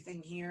other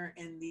thing here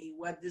in the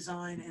web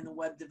design and the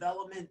web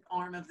development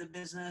arm of the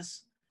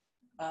business.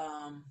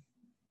 I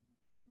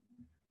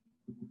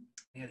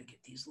gotta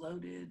get these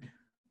loaded.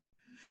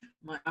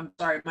 I'm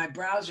sorry, my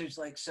browser's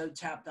like so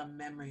tapped on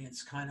memory,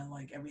 it's kind of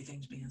like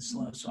everything's being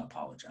slow, so I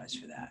apologize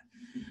for that.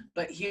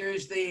 But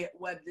here's the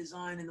web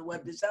design and the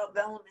web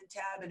development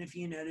tab, and if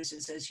you notice,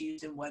 it says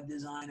used in web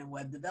design and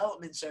web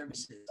development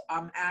services.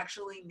 I'm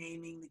actually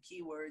naming the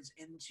keywords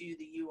into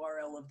the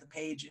URL of the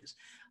pages.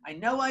 I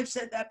know I've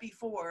said that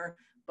before,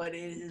 but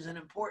it is an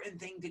important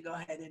thing to go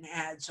ahead and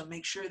add, so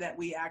make sure that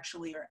we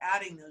actually are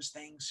adding those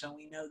things so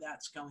we know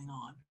that's going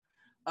on.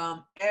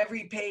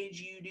 Every page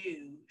you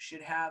do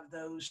should have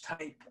those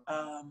type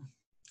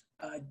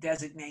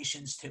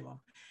designations to them.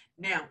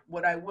 Now,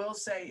 what I will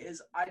say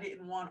is I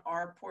didn't want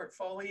our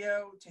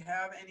portfolio to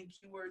have any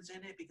keywords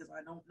in it because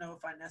I don't know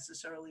if I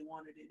necessarily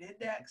wanted it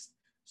indexed.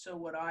 So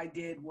what I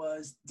did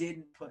was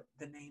didn't put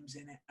the names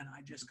in it, and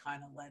I just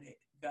kind of let it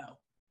go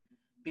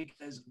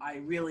because I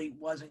really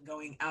wasn't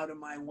going out of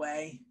my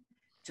way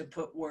to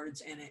put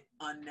words in it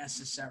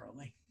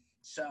unnecessarily.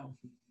 So,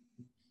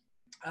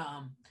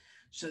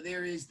 so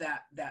there is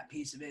that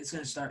piece of it. It's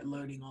going to start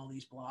loading all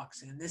these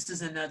blocks in. This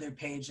is another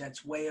page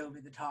that's way over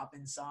the top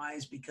in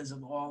size because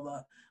of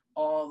all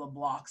the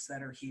blocks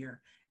that are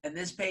here. And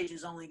this page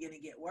is only going to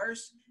get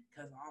worse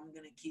because I'm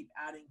going to keep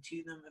adding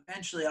to them.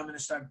 Eventually, I'm going to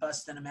start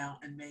busting them out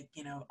and make,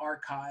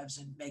 archives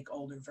and make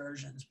older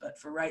versions. But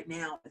for right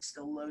now, it's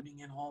still loading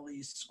in all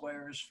these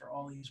squares for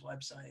all these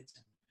websites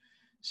and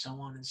so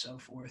on and so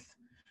forth.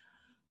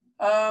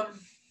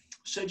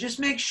 So just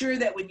make sure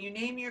that when you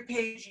name your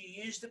page,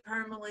 you use the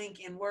permalink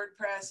in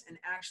WordPress and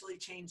actually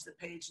change the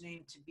page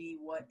name to be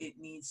what it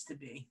needs to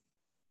be.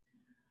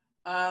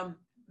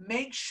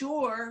 Make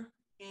sure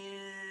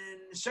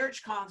in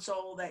Search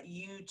Console that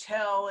you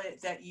tell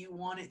it that you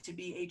want it to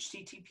be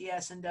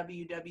HTTPS and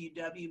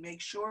www.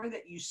 Make sure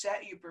that you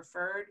set your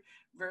preferred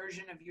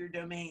version of your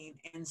domain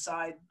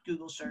inside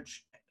Google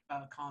Search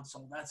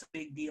Console. That's a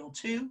big deal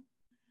too.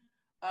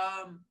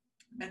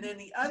 And then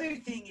the other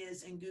thing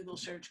is in Google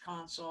Search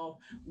Console,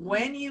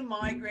 when you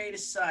migrate a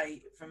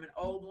site from an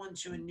old one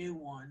to a new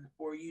one,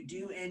 or you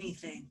do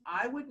anything,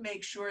 I would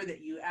make sure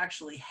that you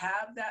actually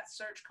have that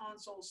Search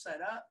Console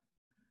set up.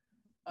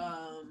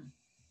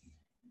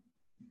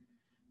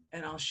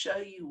 And I'll show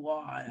you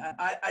why.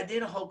 I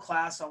did a whole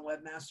class on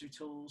Webmaster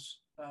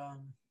Tools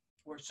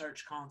or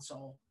Search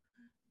Console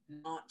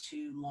not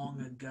too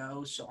long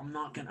ago, so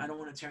I don't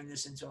want to turn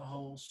this into a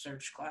whole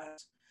search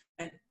class.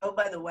 And oh,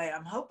 by the way,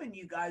 I'm hoping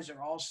you guys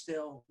are all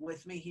still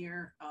with me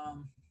here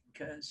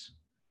because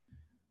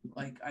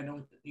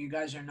you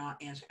guys are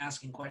not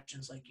asking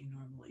questions like you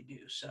normally do.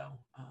 So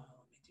let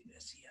me do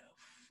SEO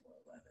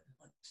 411.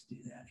 Let's do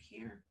that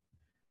here.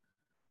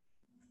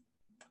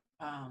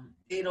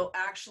 It'll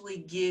actually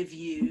give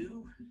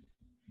you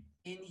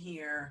in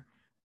here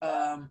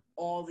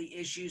all the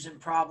issues and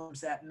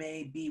problems that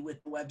may be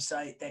with the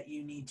website that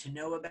you need to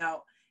know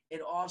about. It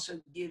also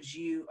gives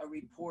you a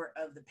report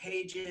of the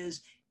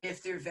pages,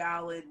 if they're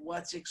valid,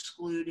 what's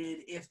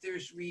excluded, if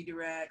there's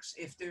redirects,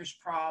 if there's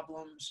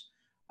problems.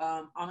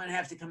 I'm going to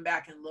have to come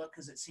back and look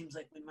because it seems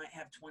like we might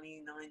have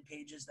 29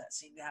 pages that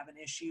seem to have an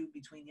issue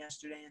between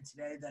yesterday and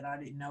today that I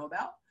didn't know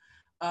about.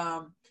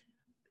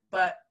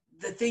 But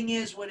the thing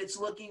is, what it's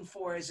looking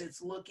for is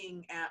it's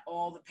looking at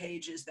all the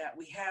pages that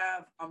we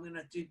have. I'm going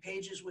to do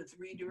pages with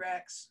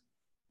redirects.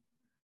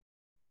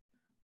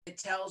 It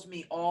tells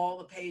me all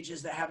the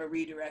pages that have a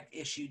redirect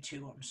issue to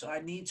them. So I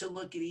need to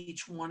look at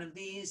each one of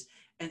these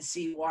and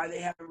see why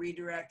they have a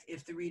redirect,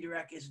 if the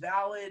redirect is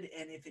valid,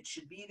 and if it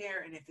should be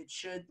there, and if it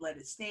should, let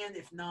it stand.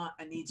 If not,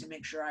 I need to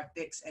make sure I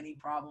fix any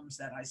problems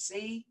that I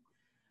see.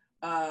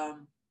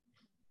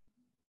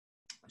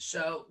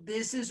 So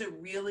this is a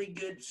really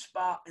good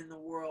spot in the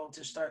world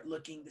to start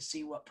looking to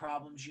see what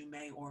problems you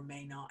may or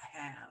may not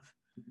have.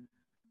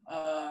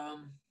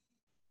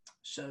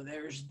 So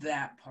there's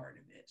that part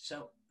of it.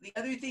 So the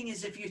other thing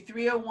is if your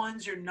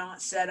 301s are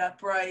not set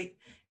up right,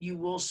 you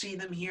will see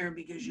them here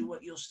because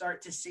what you'll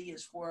start to see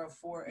is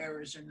 404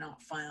 errors are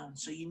not found.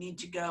 So you need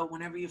to go,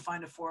 whenever you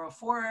find a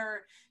 404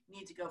 error, you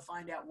need to go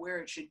find out where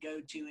it should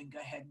go to and go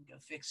ahead and go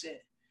fix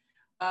it.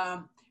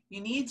 You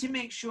need to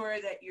make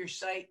sure that your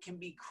site can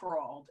be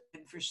crawled.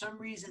 And for some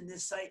reason,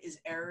 this site is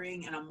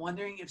erroring, and I'm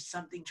wondering if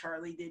something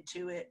Charlie did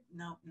to it.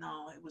 No,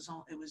 it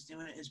was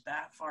doing it as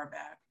far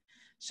back.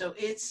 So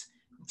it's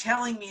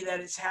telling me that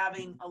it's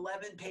having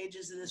 11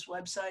 pages of this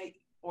website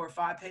or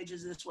 5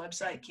 pages of this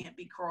website can't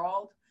be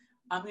crawled,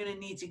 I'm going to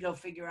need to go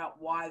figure out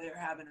why they're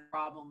having a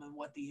problem and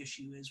what the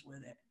issue is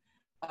with it.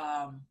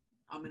 I'm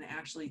going to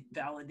actually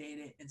validate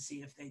it and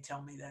see if they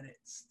tell me that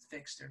it's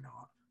fixed or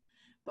not.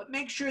 But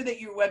make sure that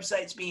your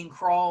website's being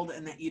crawled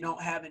and that you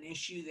don't have an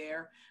issue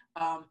there.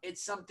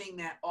 It's something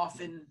that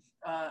often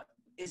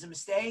is a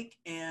mistake,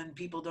 and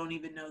people don't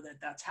even know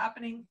that that's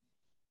happening.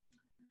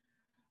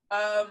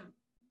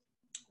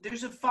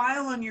 There's a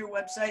file on your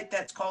website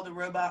that's called a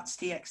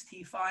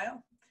robots.txt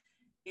file.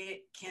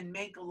 It can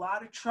make a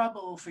lot of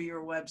trouble for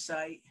your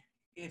website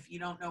if you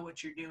don't know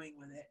what you're doing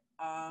with it.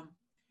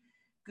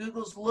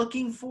 Google's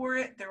looking for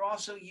it. They're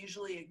also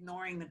usually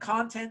ignoring the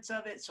contents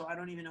of it, so I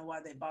don't even know why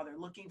they bother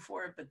looking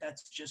for it, but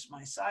that's just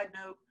my side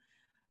note.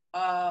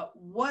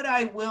 What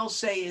I will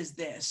say is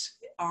this.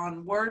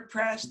 On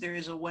WordPress, there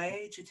is a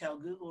way to tell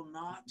Google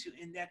not to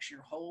index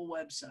your whole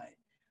website.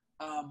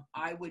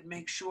 I would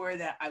make sure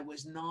that I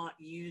was not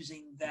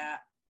using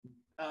that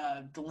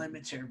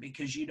delimiter,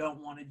 because you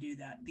don't want to do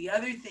that. The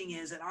other thing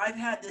is, and I've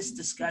had this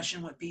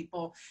discussion with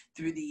people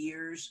through the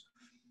years,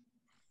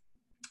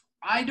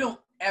 I don't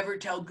ever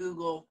tell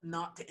Google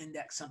not to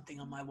index something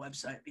on my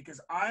website,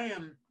 because I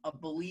am a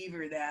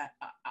believer that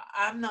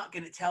I'm not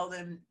going to tell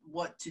them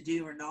what to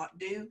do or not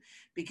do,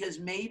 because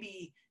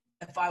maybe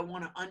if I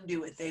want to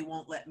undo it, they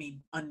won't let me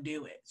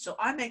undo it. So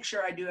I make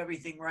sure I do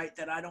everything right,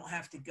 that I don't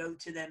have to go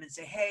to them and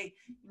say, hey,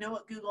 you know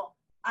what, Google,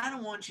 I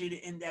don't want you to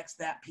index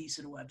that piece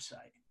of the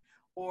website.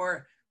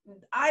 Or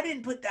I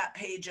didn't put that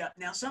page up.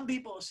 Now, some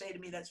people will say to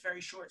me that's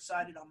very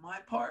short-sighted on my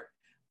part.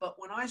 But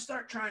when I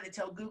start trying to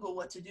tell Google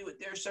what to do with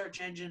their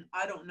search engine,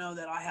 I don't know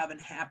that I have a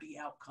happy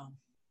outcome.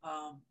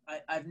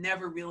 I've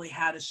never really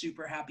had a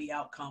super happy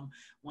outcome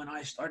when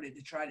I started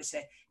to try to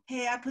say,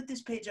 hey, I put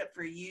this page up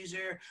for a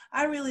user.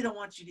 I really don't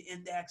want you to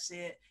index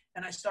it.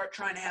 And I start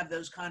trying to have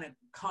those kind of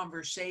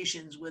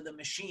conversations with a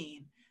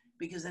machine,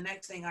 because the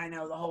next thing I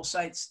know, the whole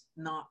site's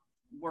not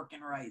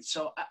working right.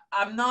 So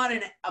I'm not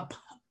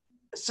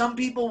some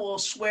people will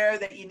swear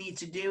that you need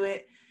to do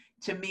it.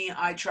 To me,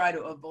 I try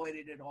to avoid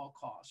it at all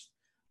costs.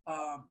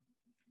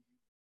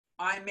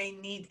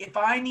 If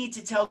I need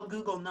to tell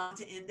Google not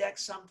to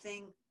index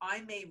something,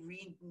 I may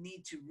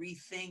need to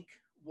rethink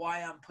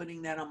why I'm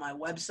putting that on my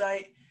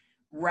website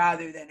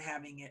rather than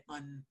having it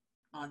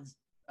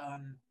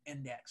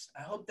indexed.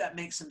 I hope that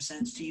makes some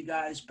sense to you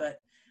guys,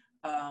 but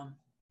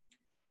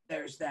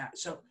there's that.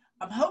 So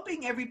I'm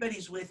hoping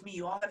everybody's with me.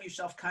 You all have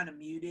yourself kind of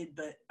muted,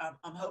 but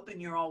I'm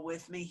hoping you're all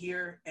with me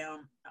here.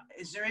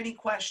 Is there any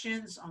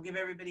questions? I'll give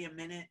everybody a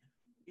minute.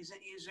 Is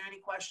there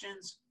any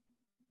questions?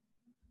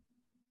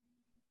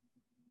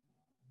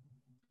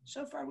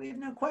 So far, we have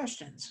no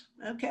questions.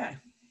 Okay.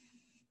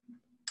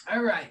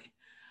 All right.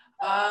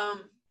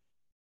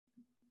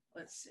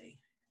 Let's see.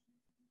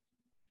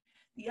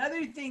 The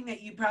other thing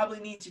that you probably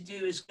need to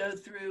do is go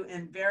through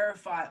and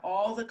verify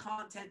all the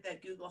content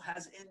that Google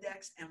has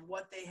indexed and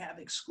what they have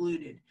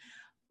excluded.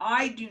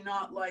 I do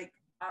not like,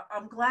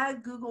 I'm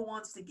glad Google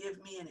wants to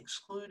give me an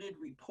excluded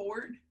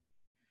report.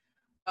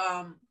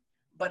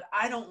 But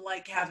I don't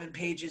like having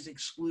pages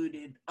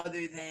excluded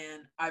other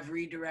than I've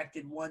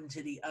redirected one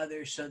to the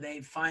other, so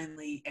they've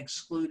finally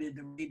excluded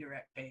the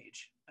redirect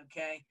page,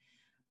 okay?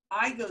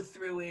 I go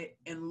through it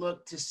and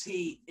look to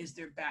see, is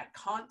there bad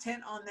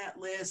content on that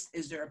list?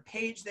 Is there a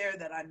page there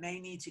that I may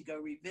need to go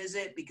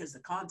revisit because the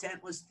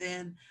content was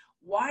thin?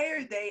 Why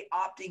are they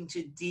opting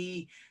to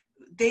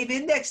they've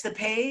indexed the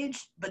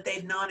page, but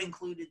they've not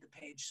included the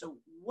page. So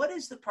what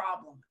is the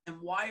problem and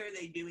why are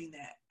they doing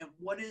that? And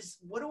what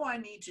do I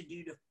need to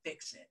do to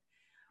fix it?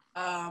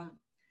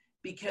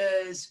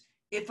 Because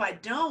if I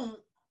don't,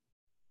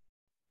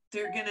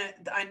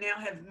 I now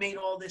have made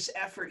all this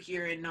effort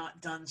here and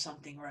not done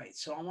something right.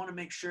 So I want to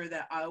make sure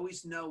that I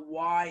always know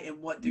why and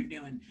what they're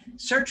doing.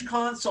 Search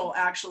Console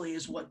actually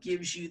is what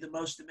gives you the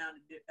most amount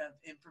of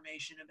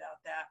information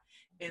about that.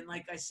 And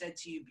like I said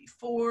to you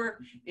before,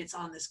 it's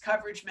on this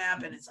coverage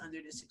map and it's under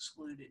this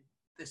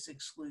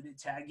excluded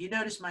tag. You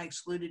notice my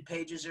excluded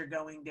pages are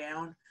going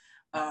down.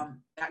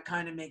 That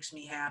kind of makes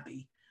me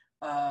happy.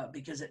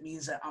 Because it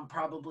means that I'm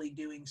probably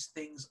doing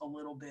things a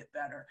little bit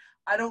better.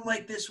 I don't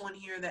like this one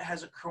here that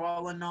has a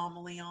crawl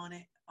anomaly on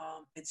it.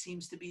 It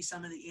seems to be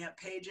some of the AMP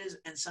pages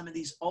and some of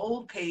these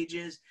old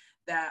pages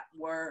that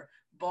were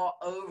bought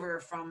over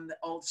from the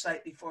old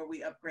site before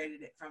we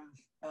upgraded it from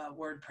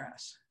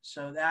WordPress.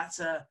 So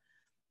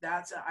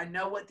I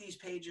know what these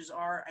pages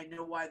are. I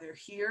know why they're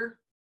here.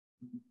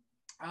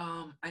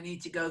 I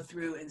need to go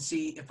through and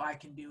see if I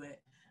can do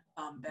it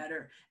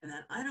better. And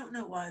then I don't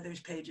know why there's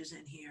pages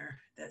in here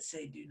that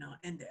say do not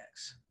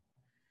index.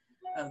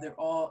 They're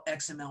all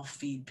XML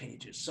feed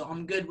pages. So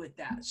I'm good with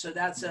that. So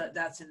that's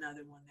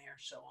another one there.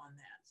 So on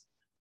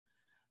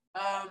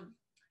that.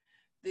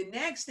 The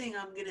next thing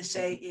I'm going to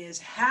say is,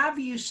 have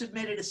you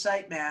submitted a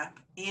sitemap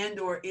and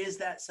or is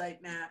that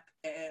sitemap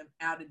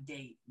out of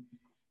date?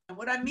 And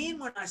what I mean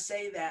when I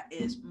say that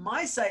is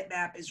my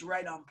sitemap is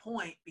right on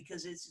point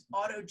because it's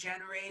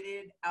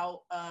auto-generated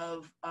out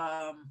of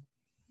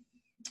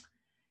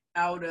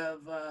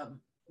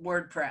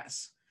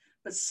WordPress.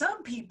 But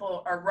some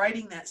people are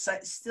writing that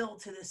site still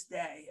to this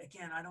day.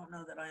 Again, I don't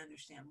know that I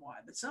understand why,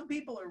 but some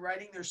people are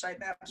writing their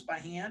sitemaps by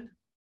hand,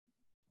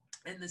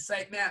 and the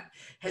sitemap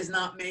has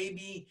not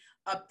maybe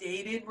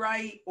updated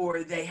right,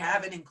 or they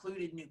haven't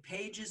included new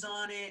pages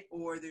on it,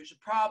 or there's a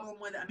problem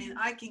with it. I mean,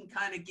 I can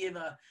kind of give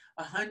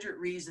 100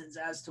 reasons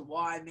as to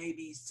why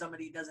maybe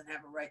somebody doesn't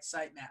have a right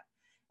sitemap,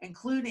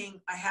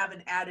 including I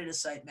haven't added a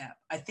sitemap.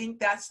 I think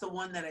that's the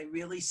one that I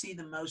really see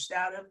the most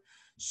out of.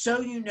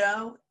 So, you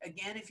know,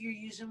 again, if you're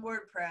using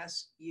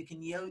WordPress, you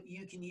can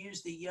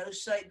use the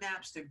Yoast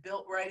sitemaps. They're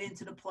built right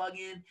into the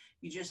plugin.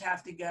 You just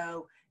have to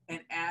go and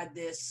add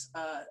this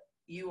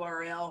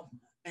URL,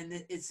 and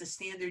it's a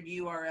standard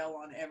URL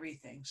on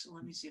everything. So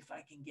let me see if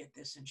I can get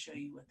this and show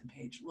you what the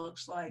page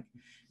looks like,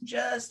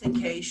 just in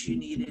case you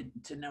needed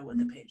to know what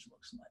the page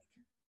looks like.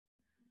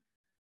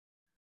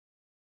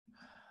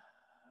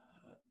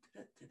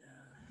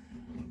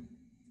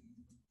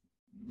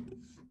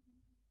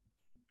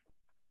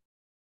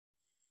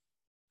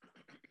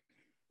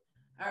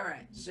 All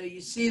right, so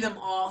you see them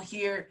all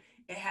here.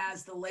 It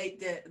has the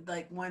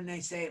like when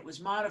they say it was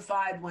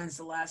modified, when's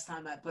the last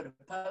time I put a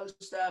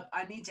post up.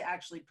 I need to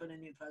actually put a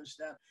new post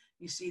up.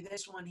 You see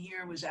this one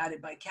here was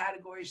added by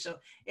category. So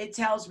it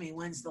tells me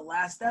when's the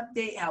last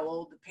update, how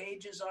old the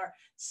pages are.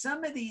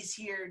 Some of these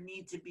here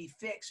need to be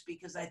fixed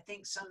because I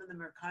think some of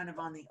them are kind of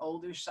on the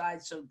older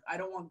side. So I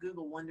don't want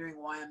Google wondering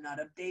why I'm not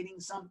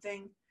updating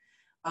something.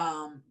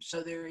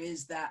 So there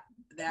is that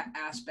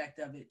aspect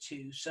of it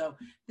too. So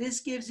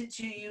this gives it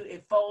to you.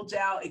 It folds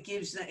out. It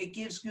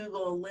gives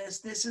Google a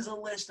list. This is a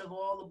list of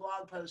all the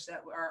blog posts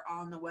that are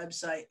on the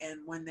website and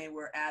when they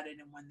were added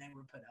and when they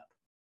were put up.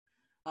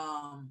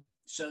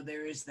 So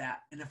there is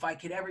that. And if I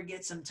could ever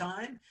get some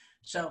time.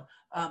 So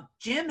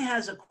Jim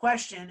has a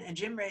question, and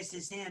Jim raised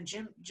his hand.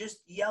 Jim, just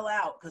yell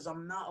out because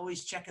I'm not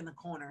always checking the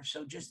corner.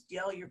 So just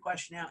yell your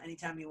question out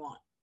anytime you want.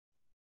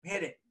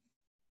 Hit it.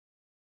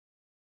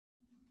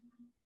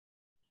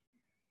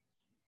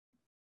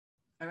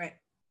 All right.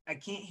 I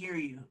can't hear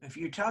you. If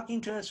you're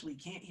talking to us, we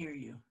can't hear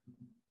you.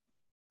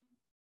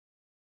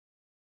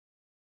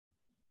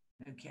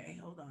 Okay,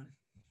 hold on.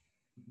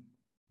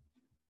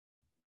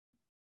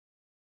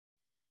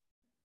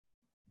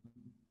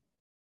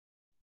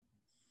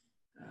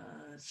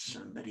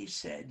 Somebody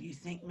said, you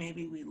think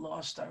maybe we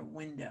lost our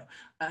window?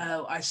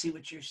 Oh, I see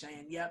what you're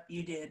saying. Yep,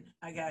 you did.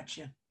 I got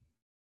you.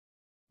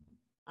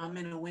 I'm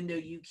in a window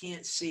you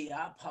can't see.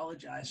 I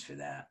apologize for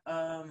that.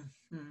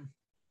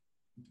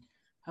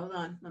 Hold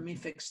on, let me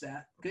fix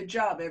that. Good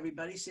job,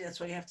 everybody. See, that's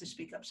why you have to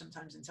speak up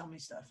sometimes and tell me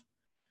stuff.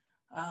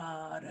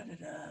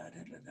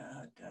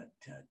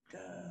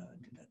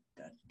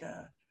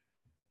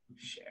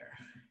 Share.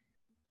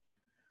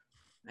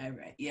 All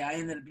right. Yeah, I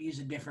ended up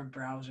using a different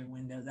browser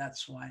window.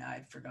 That's why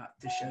I forgot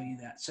to show you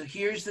that. So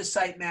here's the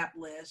sitemap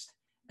list.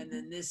 And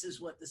then this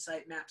is what the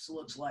sitemaps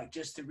looks like,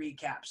 just to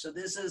recap. So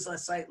this is a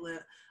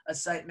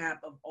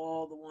sitemap of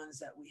all the ones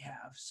that we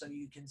have. So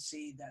you can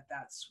see that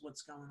that's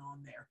what's going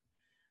on there.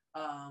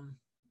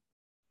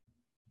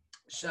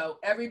 So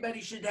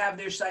everybody should have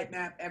their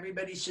sitemap.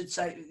 Everybody should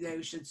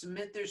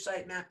submit their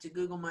sitemap to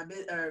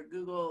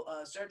Google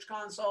Search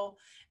Console,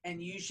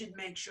 and you should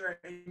make sure.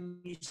 And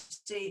you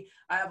see,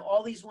 I have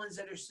all these ones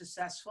that are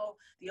successful.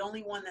 The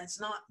only one that's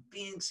not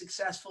being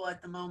successful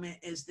at the moment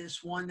is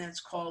this one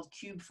that's called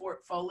Cube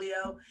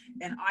Portfolio,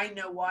 and I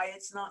know why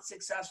it's not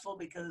successful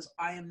because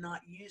I am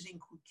not using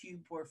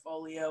Cube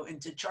Portfolio. And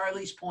to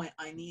Charlie's point,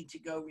 I need to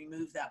go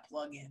remove that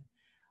plugin.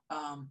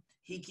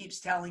 He keeps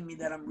telling me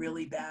that I'm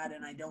really bad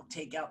and I don't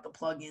take out the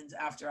plugins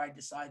after I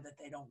decide that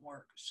they don't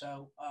work.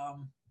 So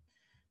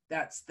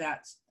that's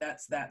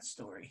that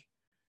story.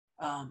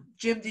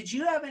 Jim, did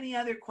you have any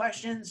other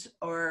questions,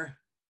 or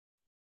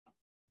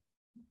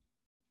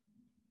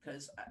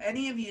because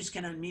any of you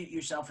can unmute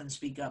yourself and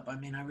speak up? I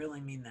mean, I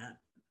really mean that.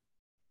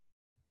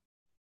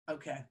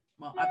 Okay.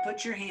 Well, I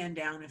put your hand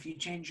down. If you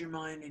change your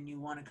mind and you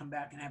want to come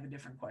back and have a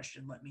different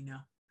question, let me know.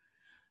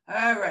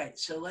 All right,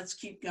 so let's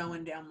keep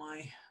going down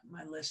my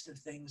list of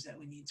things that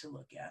we need to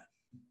look at.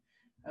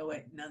 Oh,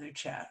 wait, another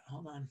chat.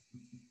 Hold on.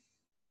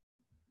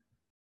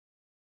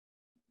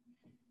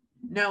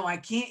 No, I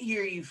can't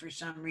hear you for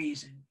some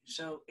reason.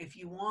 So if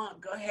you want,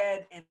 go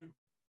ahead and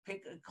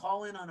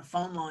call in on a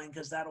phone line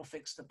because that'll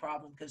fix the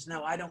problem. Because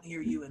no, I don't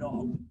hear you at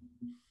all.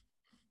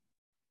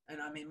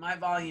 And I mean, my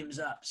volume's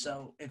up.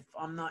 So if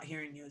I'm not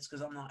hearing you, it's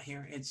because I'm not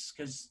hearing. It's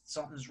because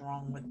something's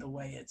wrong with the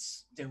way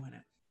it's doing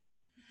it.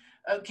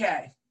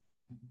 Okay.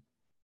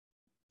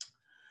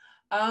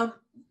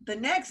 The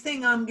next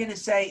thing I'm going to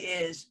say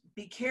is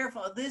be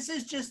careful. This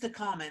is just a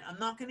comment. I'm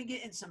not going to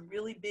get in some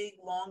really big,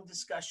 long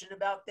discussion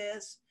about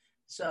this.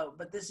 So,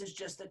 but this is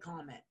just a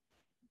comment.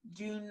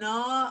 Do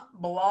not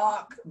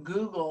block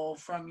Google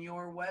from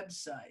your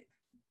website.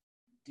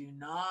 Do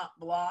not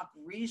block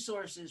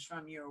resources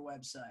from your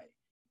website.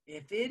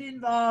 If it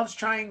involves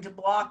trying to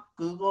block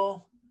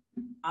Google,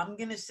 I'm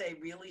going to say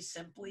really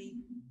simply,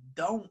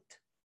 don't.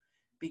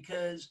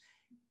 Because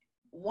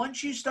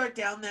once you start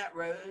down that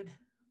road,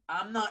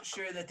 I'm not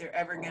sure that they're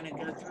ever going to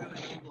go through and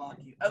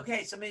unblock you.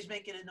 Okay, somebody's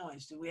making a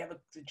noise. Do we have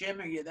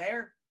Jim, are you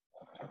there?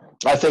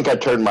 I think I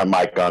turned my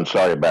mic on.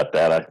 Sorry about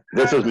that.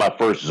 This is my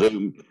first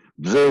Zoom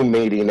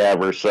meeting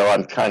ever, so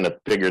I'm kind of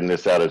figuring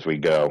this out as we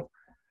go.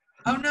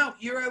 Oh, no,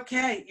 you're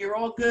okay. You're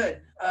all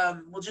good.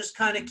 We'll just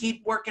kind of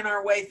keep working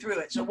our way through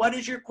it. So what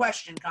is your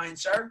question, kind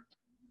sir?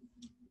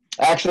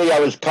 Actually, I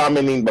was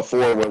commenting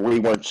before where we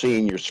weren't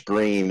seeing your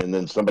screen, and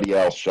then somebody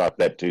else shot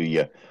that to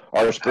you.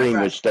 Our screen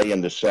was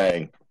staying the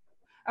same.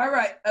 All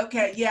right.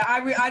 Okay. Yeah,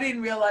 I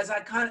didn't realize.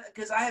 I kind of,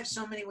 because I have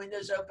so many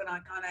windows open, I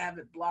kind of have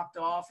it blocked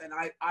off, and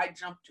I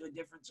jumped to a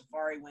different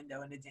Safari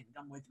window and it didn't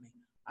come with me.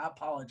 I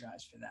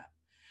apologize for that.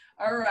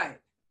 All right.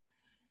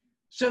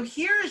 So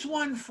here's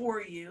one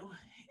for you,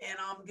 and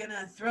I'm going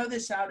to throw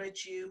this out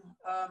at you.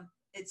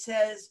 It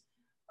says,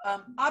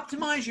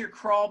 optimize your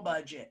crawl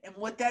budget. And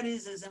what that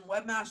is in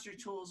Webmaster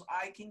Tools,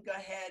 I can go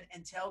ahead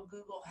and tell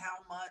Google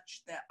how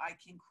much that I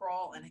can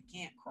crawl and I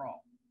can't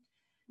crawl.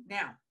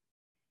 Now,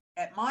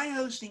 at my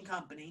hosting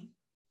company,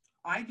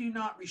 I do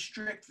not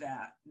restrict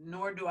that,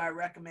 nor do I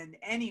recommend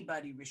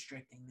anybody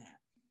restricting that.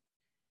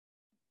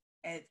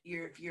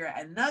 If you're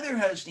at another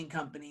hosting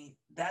company,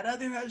 that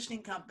other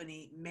hosting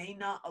company may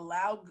not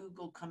allow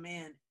Google come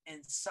in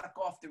and suck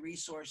off the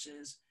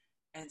resources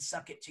and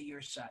suck it to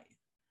your site.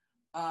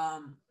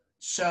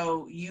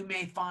 So you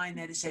may find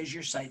that it says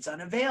your site's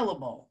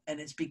unavailable,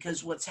 and it's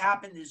because what's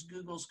happened is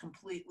Google's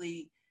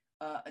completely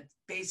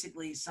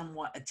basically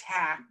somewhat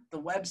attacked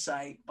the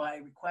website by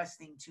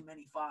requesting too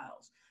many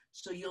files.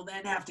 So you'll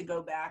then have to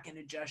go back and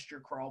adjust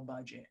your crawl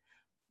budget.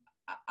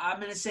 I'm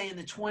going to say in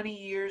the 20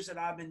 years that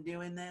I've been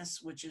doing this,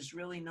 which is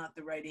really not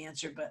the right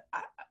answer, but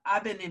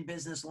I've been in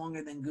business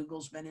longer than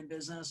Google's been in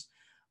business.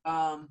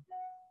 I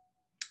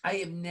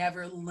have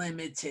never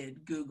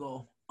limited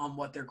Google on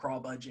what their crawl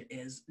budget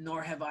is,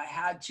 nor have I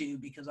had to,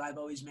 because I've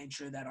always made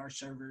sure that our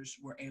servers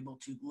were able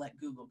to let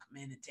Google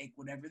come in and take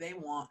whatever they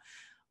want.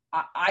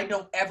 I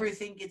don't ever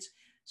think it's,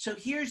 so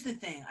here's the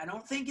thing. I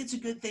don't think it's a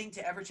good thing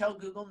to ever tell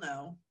Google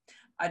no.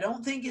 I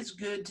don't think it's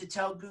good to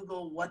tell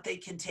Google what they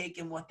can take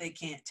and what they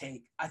can't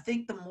take. I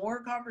think the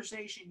more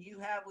conversation you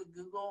have with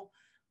Google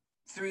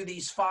through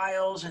these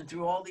files and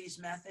through all these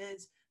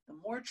methods, the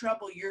more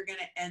trouble you're going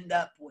to end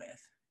up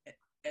with.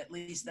 At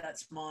least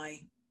that's my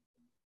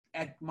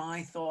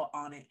thought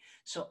on it.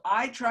 So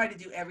I try to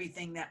do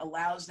everything that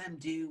allows them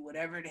to do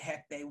whatever the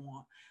heck they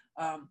want.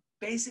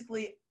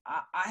 Basically,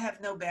 I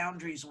have no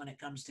boundaries when it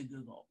comes to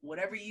Google.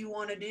 Whatever you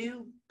want to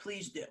do,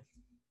 please do.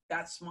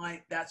 That's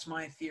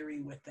my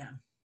theory with them.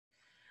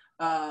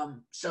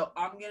 So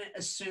I'm going to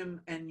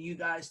assume, and you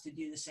guys to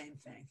do the same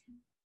thing.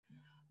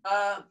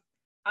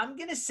 I'm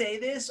going to say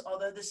this,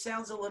 although this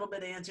sounds a little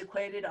bit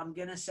antiquated. I'm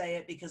going to say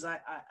it because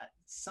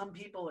some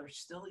people are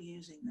still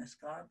using this.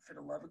 God, for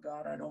the love of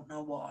God, I don't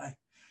know why.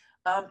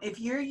 If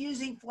you're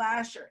using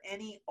Flash or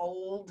any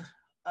old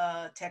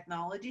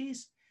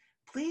technologies,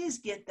 please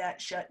get that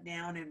shut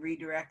down and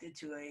redirected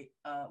to a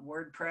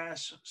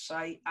WordPress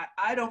site.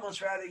 I'd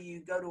almost rather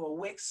you go to a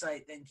Wix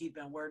site than keep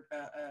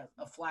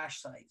a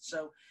Flash site.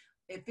 So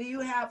if you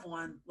have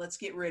one, let's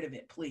get rid of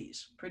it,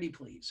 please. Pretty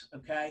please,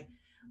 okay?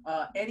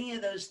 Any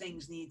of those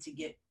things need to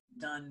get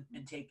done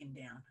and taken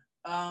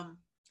down.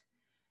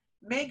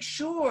 Make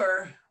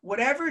sure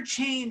whatever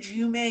change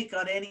you make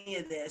on any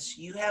of this,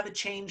 you have a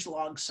change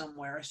log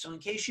somewhere. So in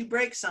case you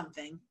break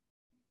something,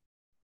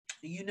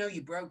 you know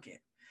you broke it,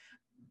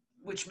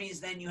 which means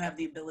then you have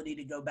the ability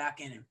to go back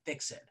in and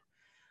fix it.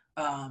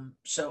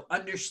 So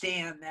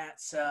understand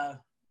that's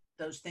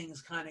those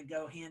things kind of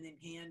go hand in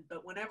hand.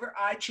 But whenever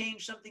I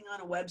change something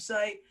on a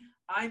website,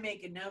 I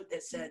make a note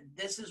that said,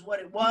 this is what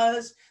it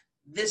was,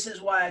 this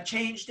is why I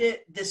changed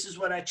it, this is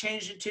what I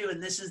changed it to,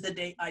 and this is the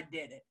date I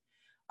did it.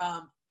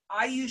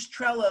 I use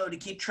Trello to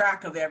keep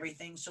track of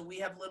everything. So we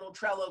have little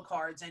Trello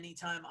cards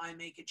anytime I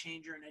make a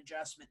change or an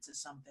adjustment to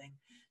something.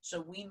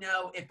 So we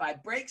know if I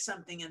break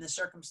something and the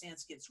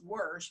circumstance gets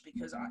worse,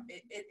 because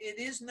it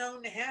is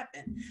known to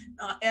happen.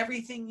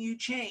 Everything you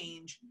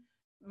change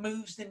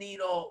moves the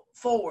needle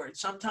forward.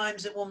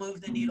 Sometimes it will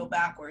move the needle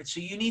backwards. So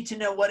you need to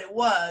know what it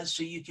was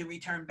so you can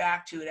return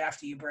back to it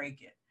after you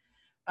break it.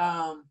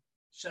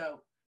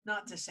 So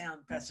not to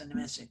sound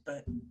pessimistic,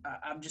 but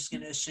I'm just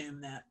going to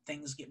assume that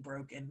things get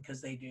broken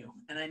because they do.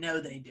 And I know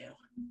they do.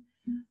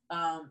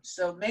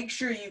 So make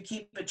sure you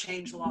keep a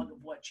change log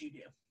of what you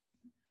do.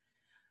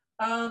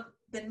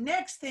 The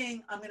next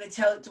thing I'm going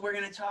to we're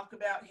going to talk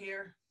about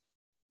here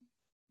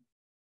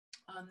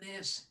on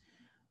this,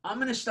 I'm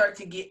going to start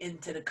to get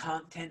into the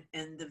content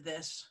end of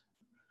this.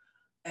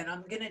 And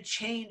I'm going to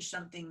change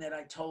something that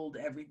I told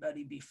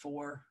everybody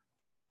before,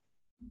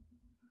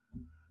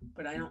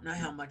 but I don't know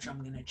how much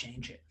I'm going to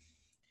change it.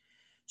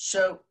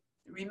 So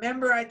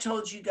remember I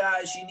told you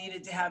guys you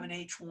needed to have an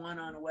H1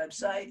 on a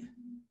website?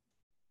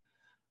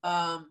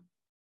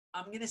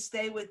 I'm going to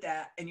stay with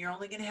that, and you're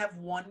only going to have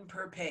one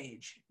per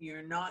page.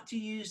 You're not to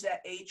use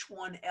that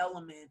H1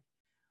 element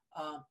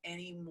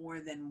any more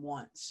than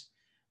once.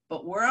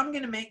 But where I'm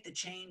going to make the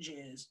change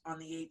is on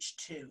the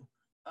H2.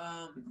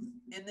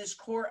 In this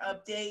core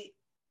update,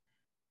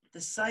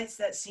 The sites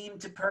that seem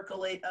to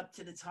percolate up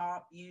to the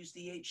top use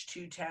the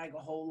H2 tag a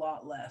whole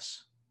lot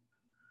less.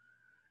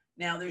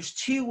 Now there's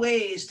two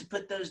ways to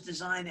put those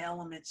design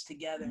elements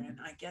together. And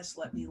I guess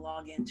let me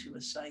log into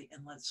a site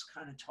and let's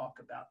kind of talk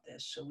about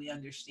this so we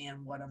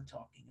understand what I'm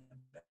talking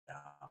about.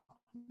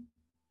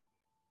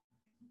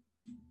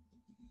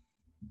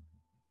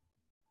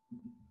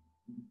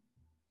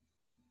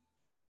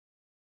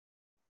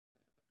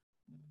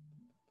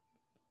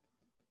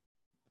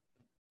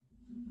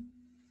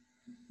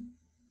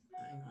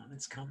 Hang on,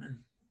 it's coming.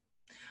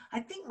 I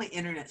think my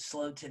internet's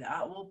slow today.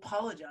 I will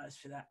apologize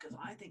for that because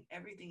I think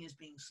everything is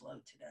being slow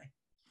today.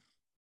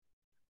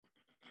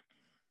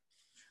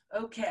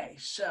 Okay,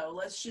 so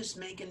let's just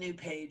make a new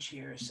page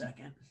here a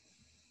second.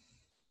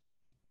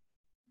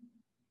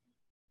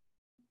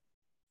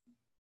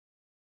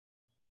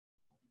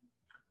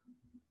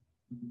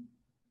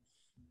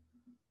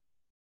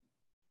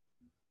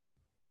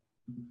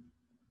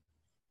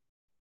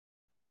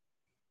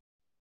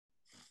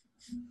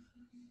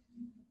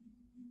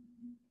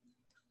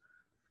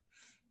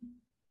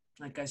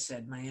 Like I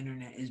said, my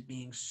internet is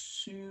being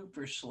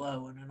super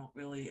slow and I don't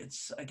really,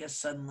 it's, I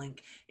guess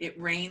Suddenlink, it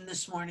rained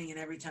this morning and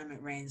every time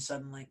it rains,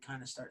 Suddenlink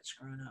kind of starts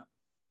screwing up.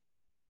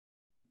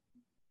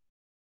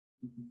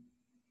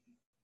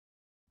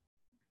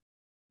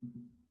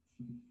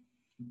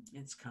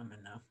 It's coming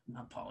though,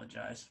 I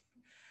apologize.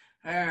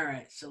 All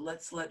right, so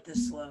let's let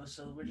this slow.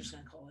 So we're just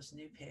gonna call this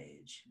new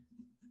page.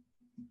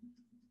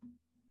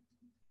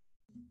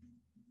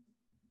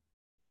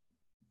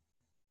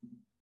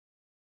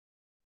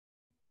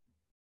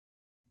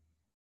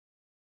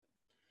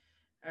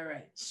 All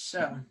right,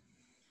 so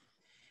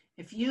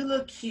if you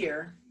look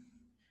here,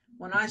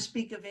 when I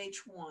speak of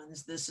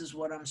H1s, this is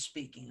what I'm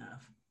speaking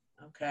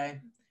of,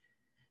 okay?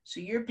 So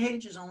your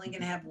page is only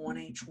gonna have one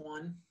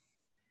H1.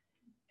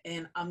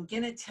 And I'm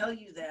gonna tell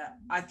you that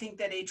I think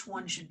that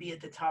H1 should be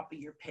at the top of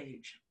your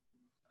page.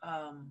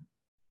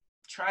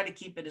 Try to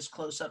keep it as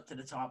close up to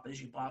the top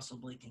as you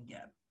possibly can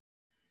get.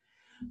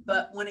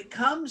 But when it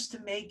comes to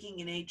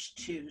making an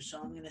H2, so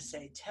I'm gonna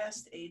say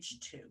test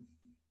H2,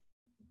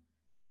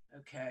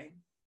 okay?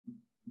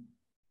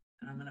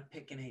 And I'm gonna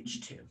pick an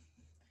H2.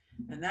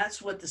 And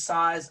that's what the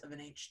size of an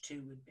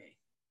H2 would be.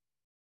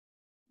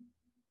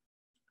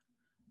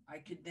 I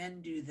could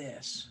then do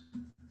this.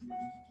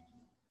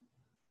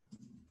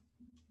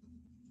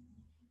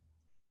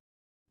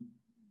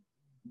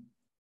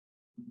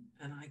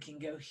 And I can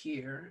go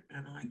here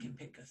and I can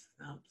pick a,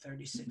 no,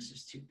 36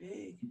 is too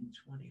big,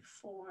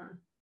 24,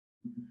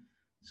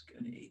 let's go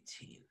to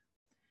 18.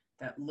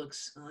 That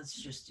looks, let's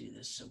just do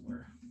this so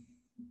we're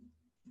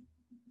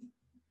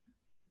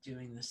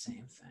doing the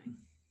same thing.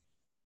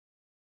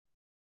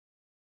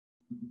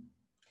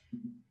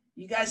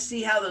 You guys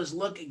see how those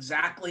look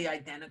exactly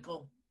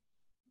identical?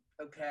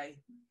 Okay.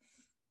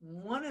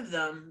 One of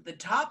them, the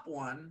top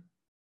one,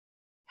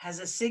 has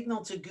a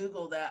signal to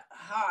Google that,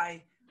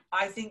 hi,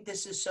 I think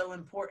this is so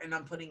important,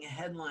 I'm putting a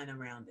headline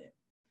around it.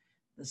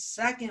 The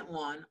second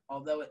one,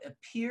 although it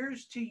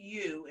appears to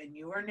you in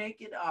your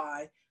naked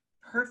eye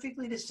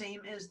perfectly the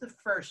same as the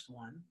first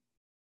one,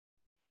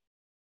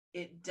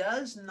 it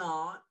does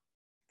not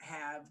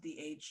have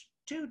the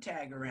H2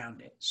 tag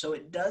around it. So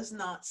it does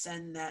not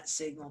send that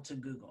signal to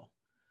Google.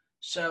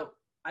 So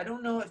I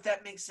don't know if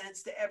that makes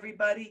sense to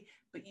everybody,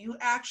 but you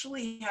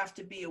actually have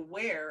to be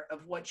aware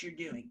of what you're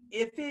doing.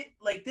 If it,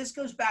 like this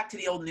goes back to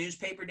the old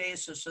newspaper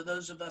days. So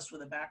those of us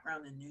with a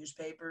background in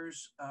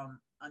newspapers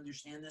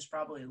understand this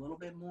probably a little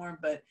bit more,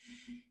 but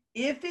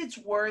if it's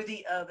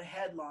worthy of a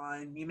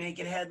headline, you make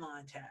it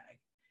headline tag.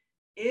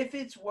 If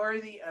it's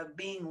worthy of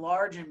being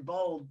large and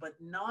bold, but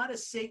not a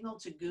signal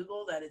to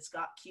Google that it's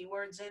got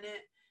keywords in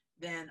it,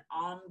 then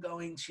I'm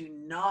going to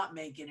not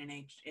make it an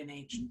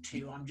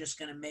H2. I'm just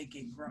going to make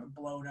it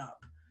blown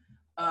up.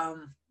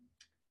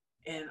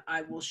 And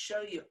I will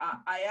show you,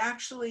 I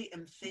actually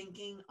am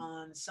thinking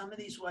on some of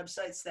these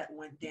websites that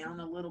went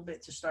down a little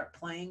bit to start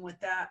playing with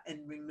that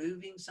and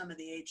removing some of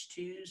the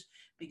H2s,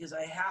 because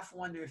I half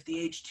wonder if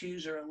the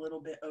H2s are a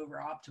little bit over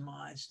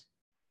optimized.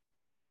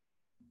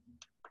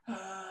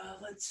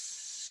 Let's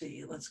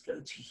see, let's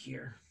go to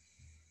here.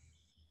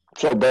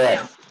 So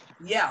Beth,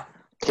 yeah.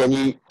 Can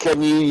you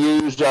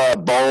use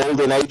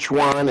bold in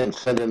H1 and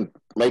send and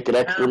make an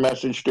extra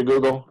message to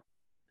Google?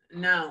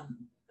 No.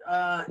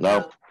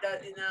 No.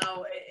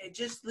 No,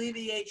 just leave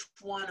the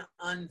H1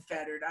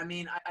 unfettered. I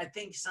mean, I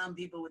think some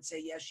people would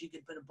say, yes, you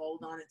could put a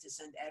bold on it to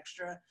send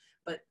extra,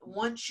 but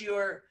once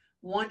your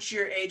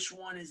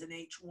H1 is an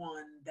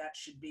H1, that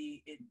should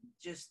be, it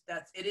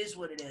is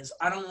what it is.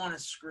 I don't want to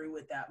screw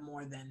with that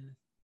more than,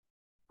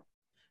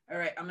 all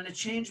right, I'm going to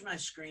change my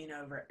screen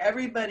over.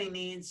 Everybody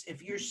needs,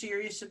 if you're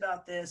serious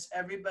about this,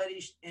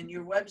 everybody, and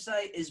your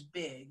website is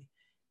big,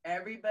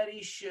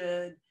 everybody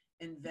should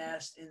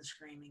invest in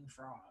Screaming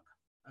Frog.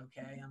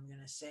 Okay, I'm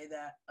going to say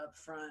that up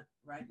front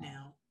right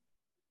now.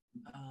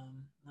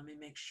 Let me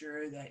make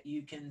sure that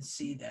you can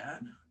see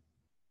that.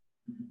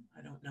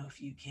 I don't know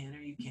if you can or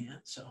you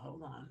can't, so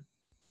hold on.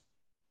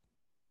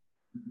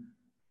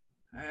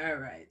 All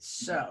right,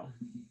 so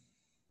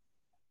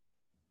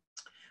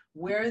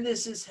Where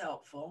this is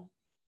helpful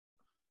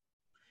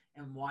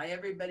and why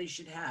everybody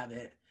should have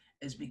it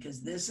is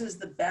because this is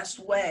the best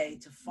way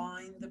to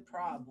find the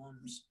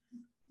problems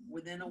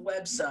within a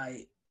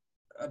website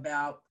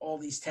about all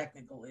these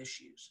technical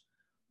issues.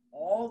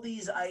 All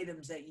these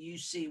items that you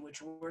see,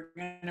 which we're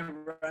going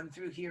to run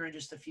through here in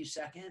just a few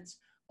seconds,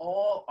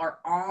 all are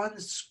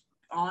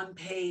on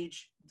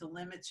page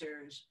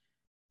delimiters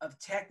of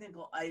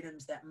technical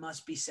items that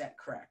must be set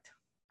correct.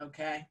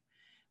 Okay.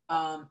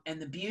 And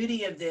the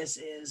beauty of this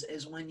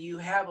is when you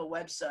have a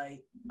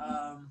website,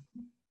 I'm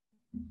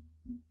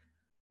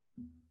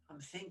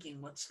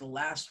thinking, what's the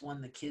last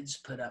one the kids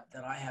put up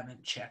that I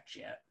haven't checked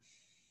yet?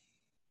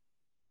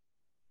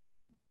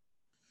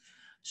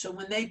 So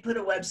when they put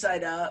a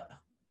website up,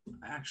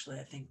 actually,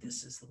 I think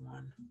this is the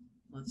one.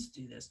 Let's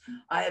do this.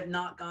 I have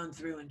not gone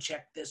through and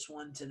checked this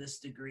one to this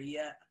degree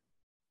yet.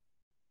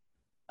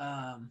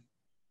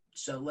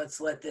 So let's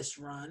let this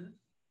run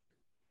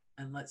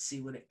and let's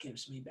see what it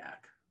gives me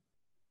back.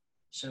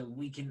 So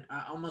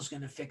I'm almost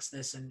going to fix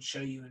this and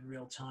show you in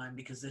real time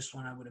because this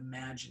one I would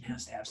imagine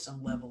has to have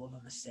some level of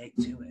a mistake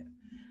to it.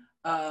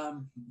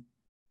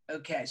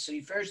 Okay, so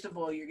first of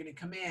all, you're going to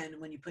come in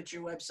when you put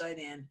your website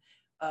in.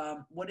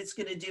 What it's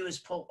going to do is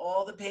pull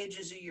all the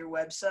pages of your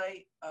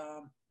website.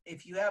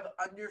 If you have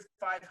under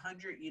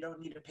 500, you don't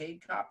need a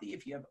paid copy.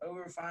 If you have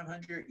over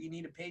 500, you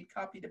need a paid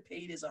copy. The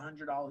paid is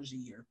 $100 a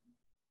year.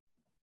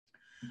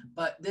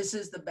 But this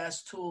is the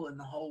best tool in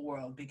the whole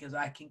world because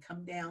I can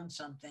come down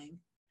something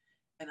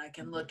and I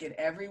can look at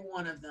every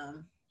one of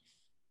them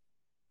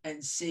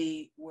and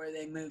see where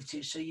they move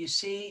to. So you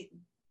see,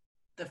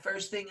 the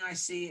first thing I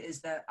see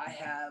is that I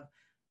have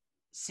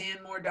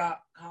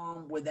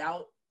sandmore.com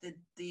without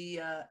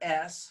the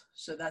S.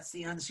 So that's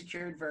the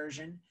unsecured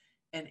version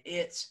and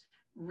it's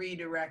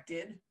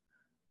redirected.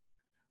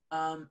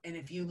 And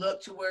if you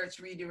look to where it's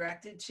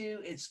redirected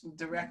to, it's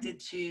directed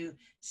to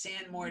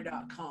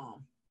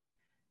sandmore.com.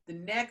 The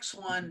next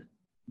one,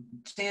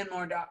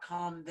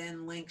 sandmore.com,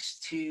 then links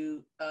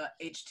to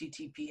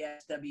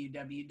https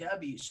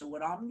www. So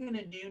what I'm going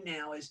to do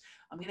now is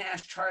I'm going to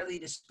ask Charlie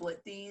to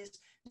split these.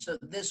 So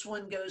this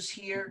one goes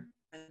here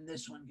and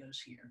this one goes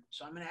here.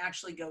 So I'm going to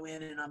actually go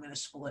in and I'm going to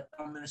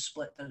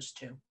split those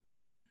two.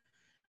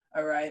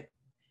 All right.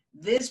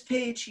 This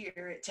page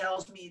here, it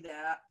tells me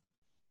that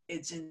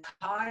its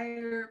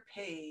entire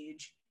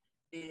page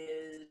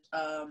is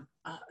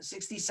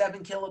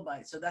 67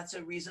 kilobytes. So that's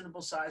a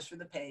reasonable size for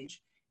the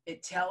page.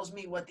 It tells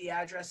me what the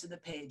address of the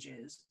page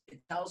is.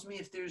 It tells me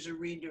if there's a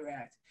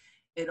redirect.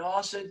 It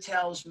also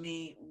tells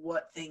me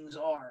what things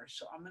are.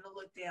 So I'm going to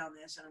look down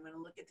this and I'm going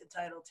to look at the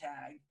title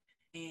tag.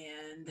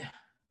 And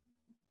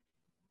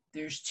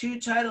there's two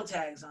title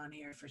tags on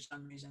here for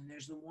some reason.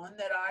 There's the one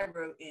that I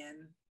wrote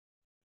in,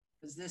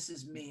 because this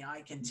is me.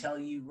 I can tell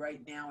you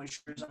right now, as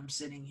sure as I'm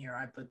sitting here,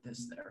 I put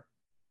this there.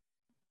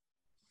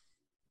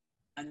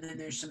 And then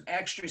there's some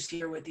extras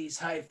here with these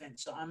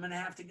hyphens. So I'm going to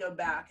have to go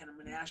back and I'm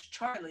going to ask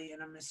Charlie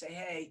and I'm going to say,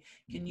 hey,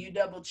 can you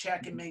double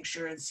check and make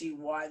sure and see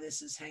why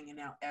this is hanging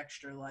out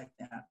extra like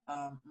that?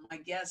 My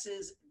guess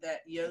is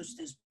that Yoast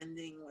is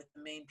bending with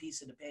the main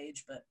piece of the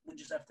page, but we'll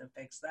just have to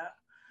fix that.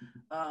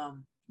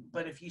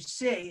 But if you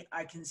see,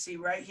 I can see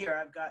right here,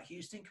 I've got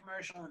Houston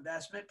Commercial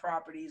Investment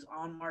Properties,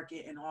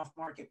 on-market and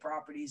off-market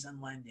properties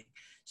and lending.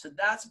 So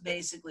that's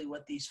basically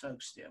what these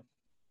folks do.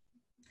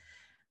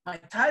 My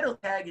title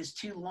tag is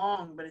too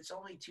long, but it's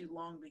only too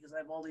long because I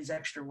have all these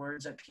extra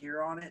words up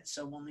here on it.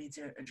 So we'll need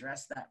to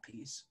address that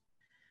piece.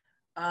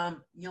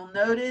 You'll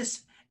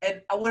notice,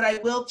 and what I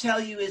will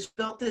tell you is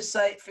built this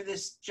site for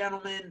this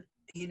gentleman.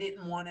 He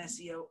didn't want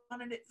SEO,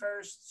 wanted it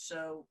first.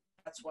 So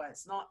that's why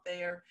it's not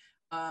there.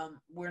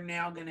 We're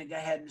now going to go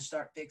ahead and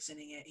start fixing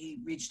it. He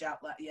reached out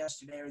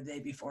yesterday or the day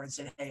before and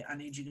said, hey, I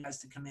need you guys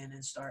to come in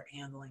and start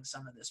handling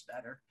some of this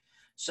better.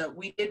 So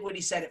we did what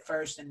he said at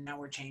first, and now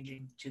we're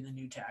changing to the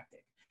new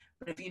tactic.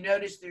 But if you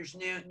notice, there's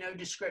no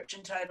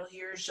description title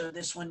here, so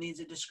this one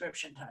needs a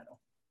description title.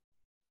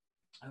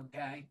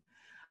 Okay.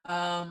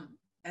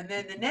 And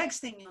then the next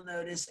thing you'll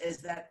notice is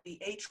that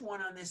the H1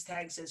 on this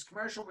tag says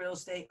commercial real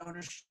estate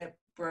ownership,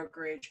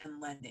 brokerage,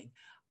 and lending.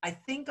 I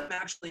think I'm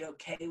actually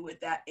okay with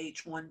that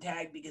H1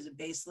 tag because it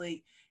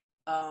basically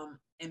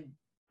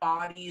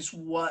embodies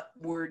what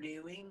we're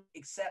doing,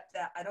 except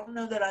that I don't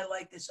know that I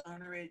like this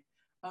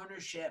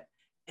ownership.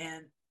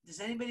 And does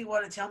anybody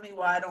want to tell me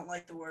why I don't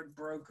like the word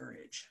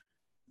brokerage?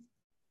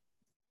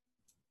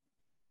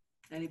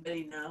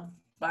 Anybody know?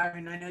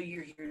 Byron, I know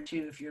you're here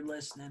too if you're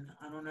listening.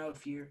 I don't know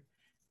if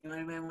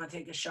anybody want to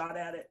take a shot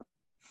at it?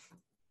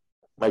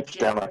 Might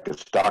sound like a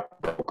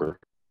stockbroker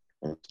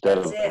instead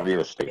of a real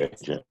estate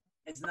agent.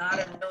 It's not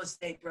a real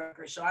estate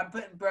broker. So I'm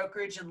putting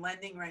brokerage and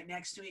lending right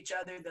next to each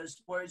other.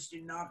 Those words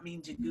do not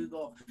mean to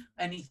Google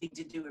anything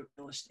to do with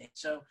real estate.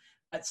 So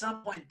at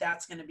some point,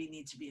 that's going to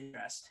need to be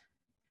addressed.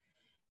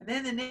 And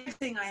then the next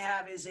thing I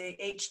have is a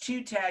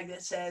H2 tag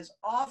that says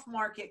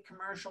off-market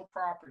commercial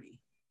property.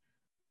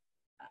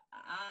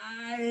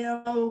 I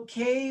am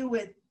okay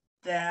with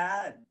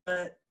that,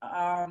 but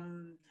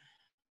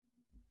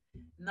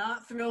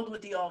not thrilled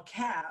with the all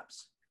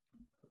caps.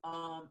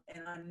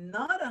 And I'm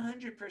not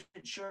 100%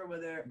 sure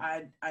whether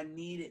I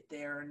need it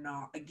there or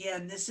not.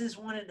 Again, this is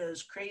one of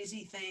those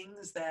crazy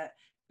things that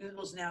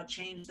Google's now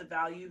changed the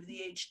value of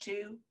the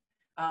H2.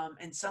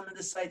 And some of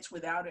the sites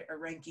without it are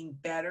ranking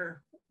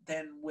better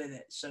than with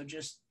it. So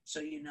just so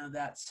you know,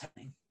 that's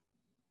happening.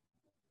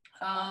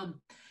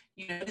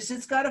 You notice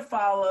it's got a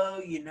follow.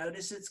 You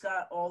notice it's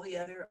got all the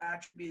other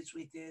attributes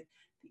we did.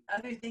 The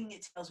other thing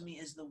it tells me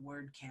is the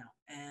word count.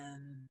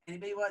 And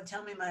anybody want to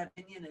tell me my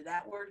opinion of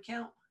that word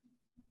count?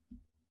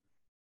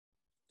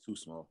 Too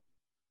small.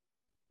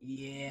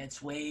 Yeah,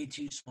 it's way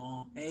too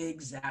small.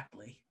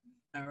 Exactly.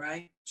 All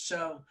right.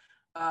 So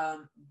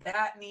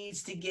that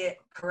needs to get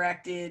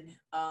corrected.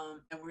 And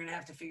we're going to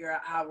have to figure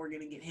out how we're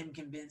going to get him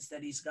convinced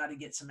that he's got to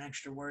get some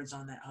extra words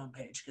on that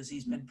homepage, because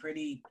he's been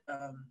pretty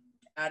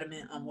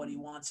adamant on what he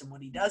wants and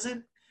what he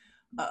doesn't.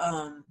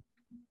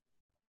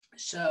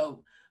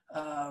 So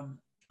I'm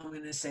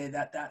going to say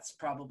that that's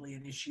probably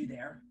an issue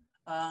there.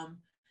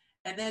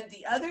 And then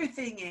the other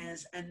thing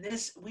is, and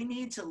this, we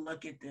need to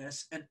look at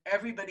this, and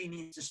everybody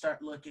needs to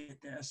start looking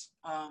at this.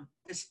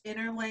 This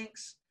inner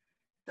links,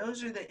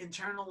 those are the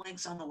internal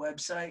links on the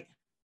website.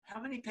 How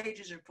many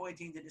pages are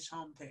pointing to this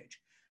home page?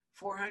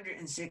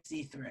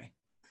 463.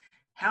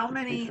 How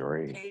many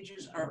 63.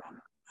 pages are,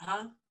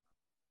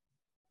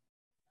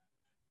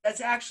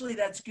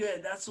 That's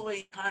good. That's the way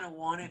you kind of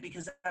want it,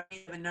 because that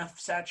means you have enough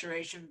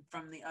saturation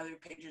from the other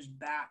pages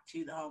back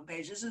to the home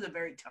page. This is a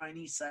very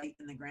tiny site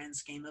in the grand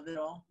scheme of it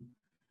all.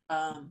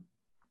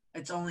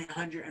 It's only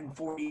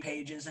 140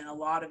 pages, and a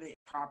lot of it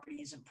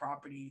properties and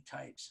property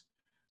types.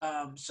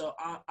 So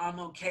I'm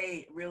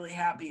okay, really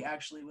happy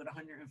actually with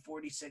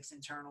 146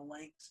 internal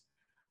links.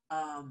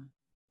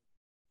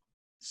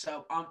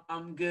 So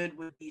I'm good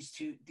with these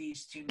two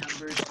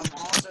numbers. I'm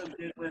also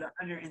good with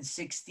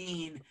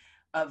 116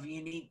 of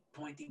unique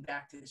pointing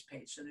back to this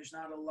page. So there's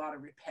not a lot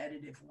of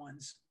repetitive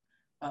ones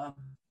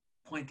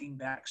pointing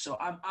back. So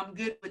I'm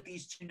good with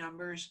these two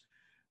numbers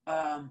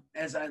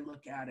as I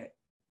look at it.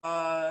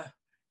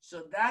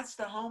 So that's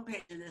the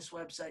homepage of this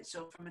website.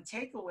 So from a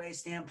takeaway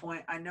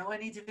standpoint, I know I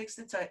need to fix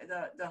the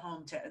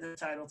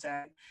title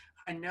tag.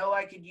 I know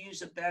I could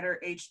use a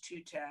better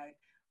H2 tag.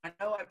 I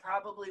know I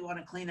probably want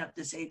to clean up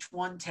this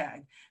H1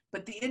 tag.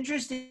 But the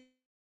interesting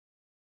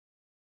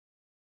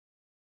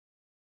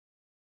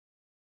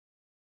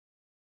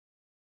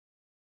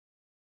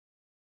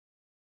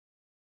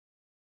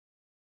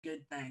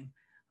good thing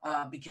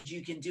because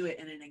you can do it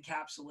in an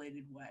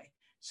encapsulated way.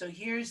 So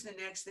here's the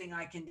next thing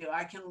I can do.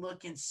 I can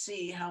look and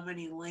see how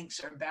many links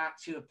are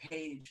back to a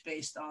page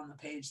based on the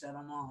page that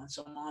I'm on.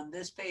 So I'm on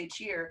this page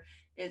here.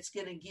 It's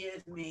going to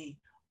give me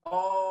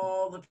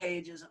all the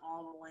pages and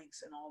all the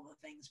links and all the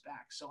things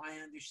back, so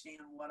I understand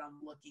what I'm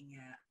looking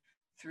at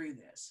through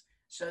this.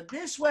 So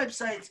this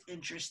website's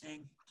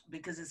interesting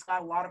because it's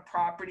got a lot of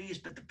properties,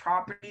 but the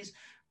properties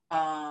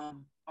are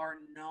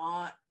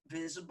not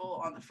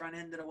visible on the front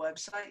end of the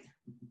website.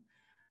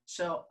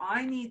 So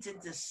I need to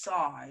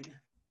decide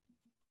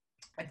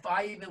if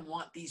I even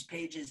want these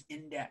pages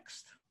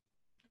indexed.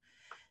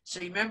 So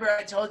you remember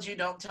I told you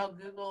don't tell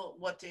Google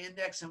what to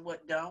index and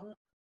what don't?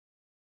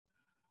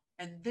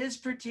 In this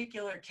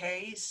particular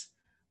case,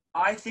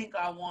 I think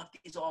I want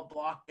these all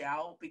blocked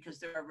out because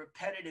they're a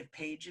repetitive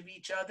page of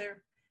each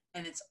other.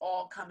 And it's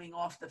all coming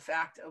off the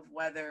fact of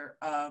whether,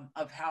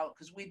 of how,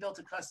 because we built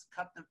a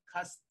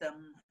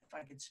custom, if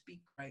I could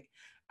speak right,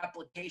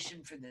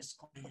 application for this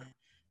client.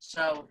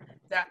 So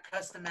that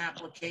custom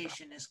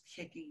application is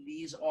kicking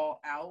these all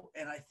out.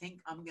 And I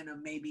think I'm going to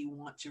maybe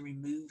want to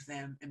remove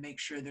them and make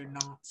sure they're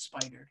not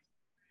spidered,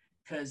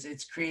 because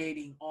it's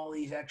creating all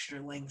these extra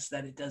links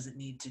that it doesn't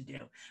need to do.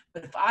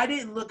 But if I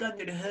didn't look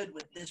under the hood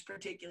with this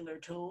particular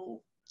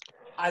tool,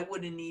 I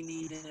wouldn't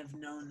even have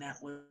known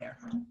that was there.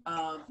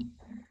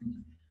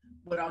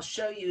 What I'll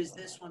show you is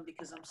this one,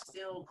 because I'm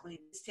still cleaning.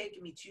 It's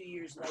taken me 2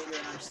 years later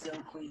and I'm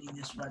still cleaning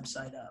this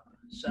website up.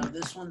 So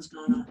this one's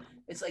gonna,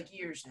 it's like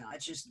years now.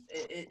 It's just,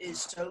 it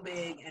is so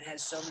big and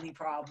has so many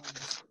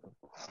problems.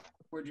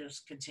 We're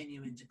just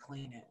continuing to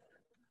clean it.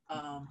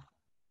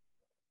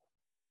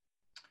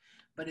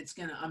 But it's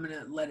gonna, I'm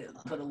gonna let it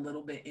put a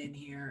little bit in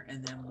here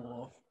and then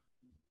we'll.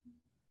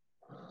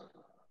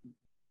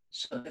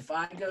 So if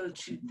I go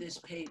to this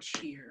page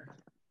here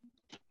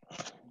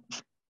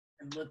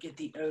and look at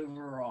the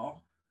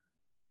overall,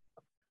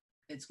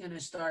 it's going to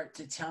start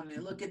to tell me,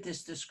 look at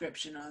this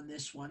description on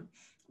this one,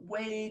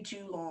 way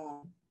too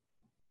long.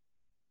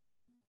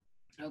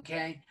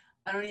 Okay,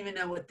 I don't even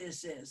know what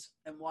this is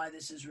and why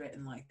this is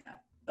written like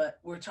that, but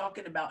we're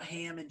talking about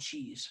ham and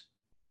cheese.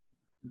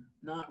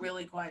 Not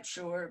really quite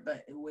sure,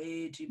 but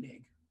way too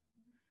big.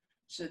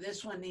 So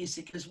this one needs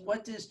to, because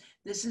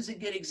this is a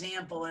good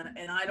example,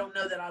 and I don't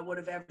know that I would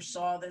have ever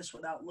saw this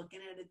without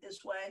looking at it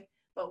this way,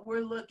 but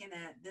we're looking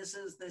at, this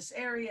is this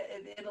area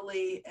of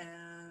Italy,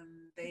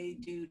 and they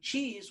do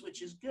cheese,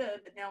 which is good,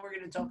 but now we're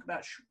going to talk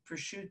about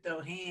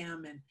prosciutto,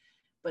 ham,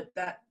 but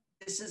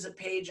this is a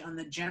page on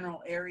the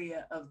general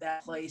area of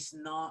that place,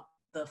 not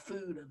the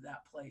food of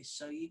that place.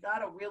 So you got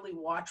to really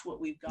watch what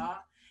we've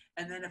got.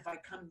 And then if I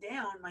come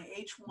down, my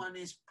H1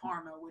 is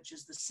Parma, which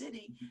is the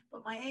city,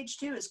 but my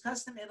H2 is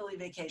Custom Italy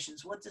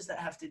Vacations. What does that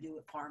have to do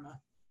with Parma?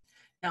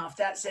 Now, if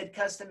that said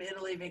Custom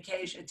Italy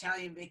Vacation,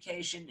 Italian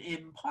Vacation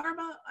in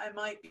Parma, I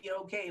might be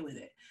okay with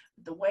it.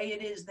 But the way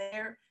it is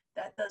there,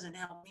 that doesn't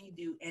help me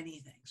do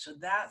anything. So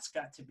that's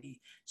got to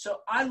be.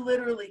 So I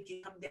literally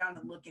can come down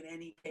and look at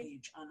any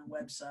page on the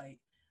website.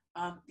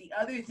 The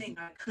other thing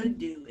I could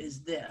do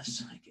is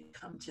this. I can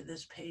come to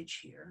this page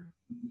here,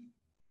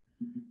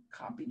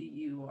 copy the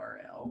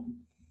URL.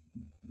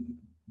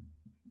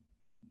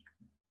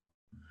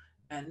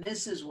 And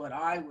this is what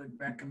I would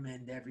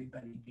recommend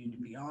everybody do, to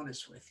be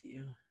honest with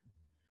you,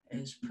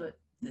 is put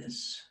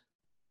this.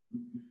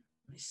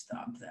 Let me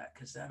stop that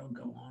because that'll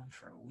go on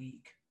for a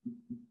week.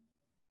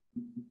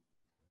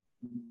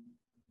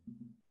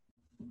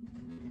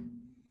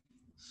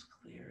 Let's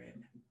clear it.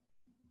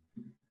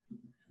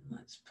 And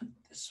let's put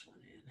this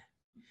one in.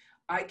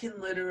 I can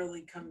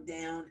literally come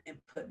down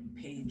and put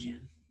page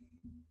in.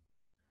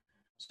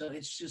 So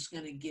it's just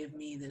going to give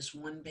me this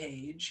one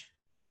page.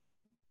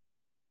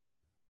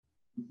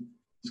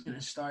 It's going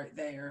to start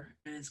there,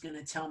 and it's going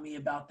to tell me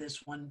about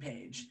this one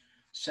page.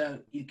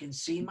 So you can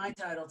see my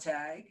title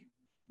tag.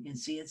 You can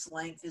see its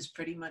length is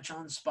pretty much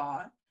on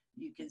spot.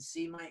 You can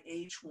see my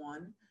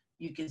H1.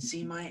 You can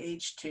see my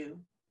H2.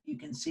 You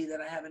can see that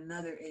I have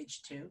another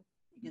H2. You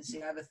can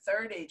see I have a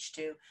third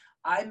H2.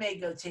 I may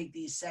go take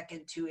these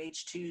second two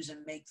H2s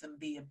and make them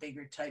be a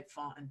bigger type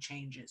font and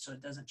change it. So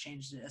it doesn't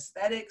change the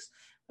aesthetics,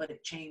 but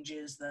it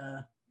changes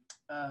the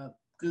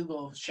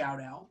Google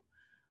shout out.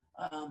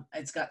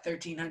 It's got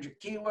 1,300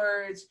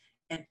 keywords,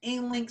 and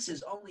A-links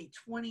is only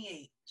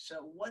 28.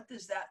 So what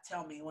does that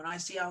tell me? When I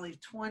see I leave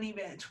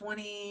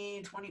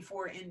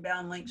 24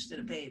 inbound links to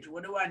the page,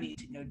 what do I need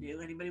to go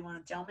do? Anybody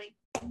want to tell me?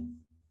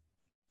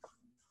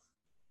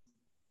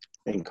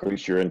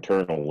 Increase your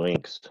internal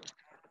links.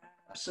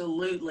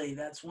 Absolutely.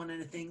 That's one of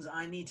the things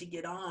I need to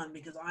get on,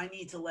 because I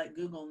need to let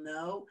Google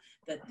know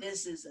that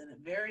this is a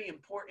very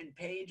important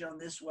page on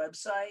this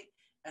website,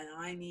 and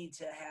I need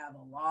to have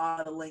a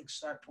lot of links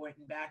start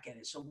pointing back at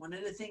it. So one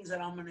of the things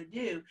that I'm going to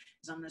do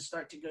is I'm going to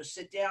start to go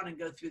sit down and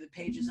go through the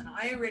pages. And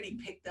I already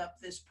picked up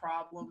this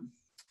problem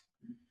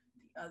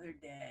the other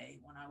day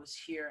when I was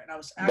here, and I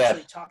was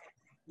actually talking.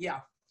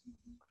 Yeah.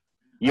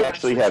 You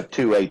actually have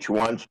two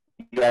H1s.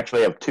 You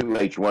actually have two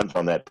H1s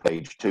on that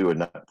page too, and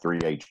not three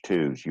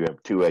H2s. You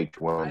have two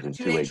H1s and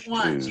two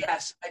H2s.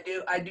 Yes, I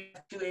do. I do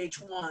have two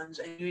H1s,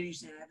 and you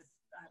saying I have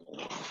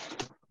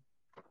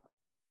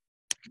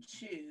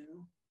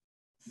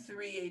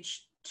three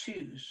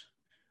H2s.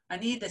 I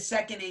need the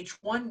second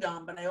H1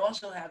 gone, but I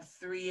also have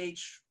three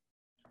H.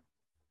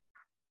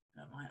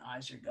 Oh, my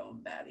eyes are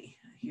going batty.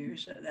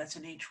 That's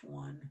an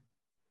H1.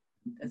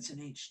 That's an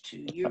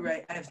H2. You're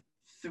right. I have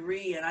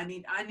three, and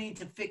I need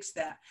to fix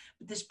that.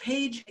 But this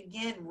page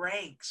again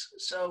ranks.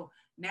 So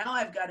now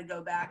I've got to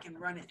go back and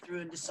run it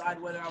through and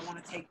decide whether I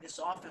want to take this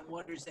off and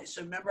what is that.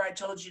 So remember I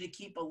told you to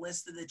keep a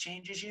list of the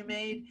changes you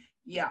made?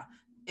 Yeah.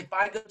 If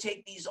I go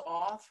take these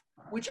off,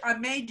 which I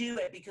may do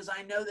it because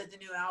I know that the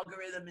new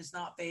algorithm is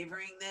not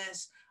favoring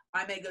this,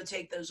 I may go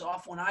take those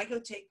off. When I go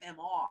take them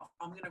off,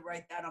 I'm going to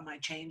write that on my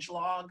change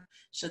log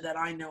so that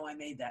I know I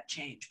made that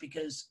change.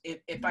 Because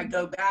if I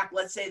go back,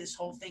 let's say this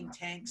whole thing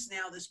tanks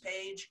now, this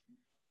page.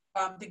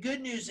 The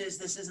good news is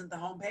this isn't the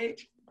home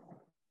page.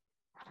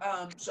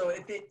 So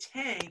if it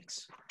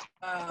tanks,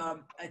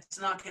 it's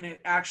not going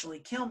to actually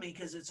kill me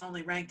because it's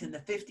only ranked in the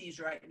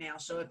 50s right now.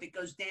 So if it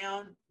goes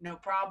down, no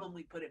problem,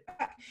 we put it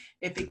back.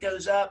 If it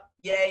goes up,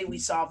 yay, we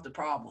solved the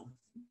problem.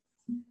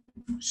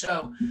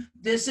 So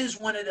this is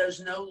one of those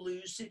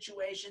no-lose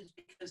situations,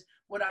 because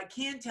what I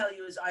can tell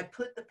you is I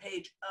put the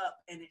page up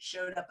and it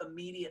showed up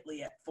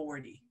immediately at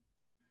 40.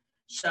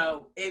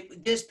 So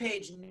this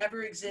page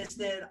never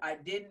existed. I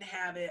didn't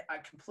have it. I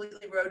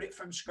completely wrote it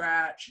from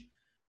scratch.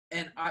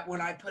 And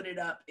when I put it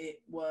up,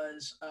 it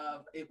was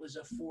a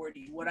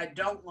 40. What I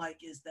don't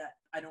like is that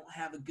I don't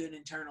have a good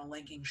internal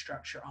linking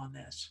structure on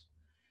this.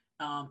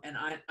 And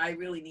I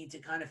really need to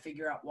kind of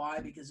figure out why,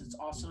 because it's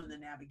also in the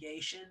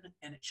navigation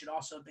and it should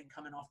also have been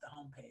coming off the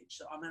homepage.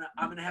 So I'm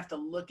gonna have to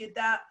look at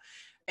that,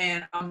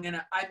 and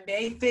I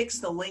may fix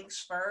the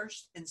links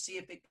first and see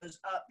if it goes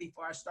up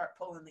before I start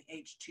pulling the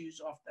H2s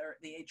off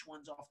the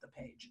H1s off the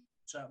page.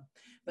 So,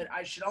 but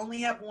I should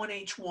only have one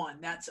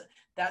H1.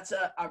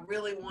 I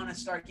really want to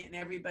start getting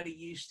everybody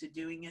used to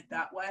doing it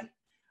that way,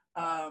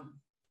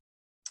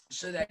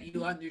 so that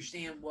you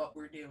understand what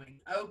we're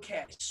doing.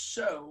 Okay,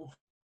 so.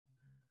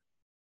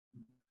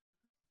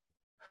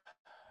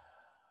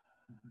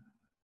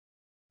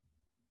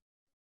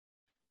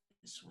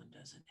 This one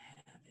doesn't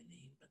have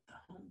any, but the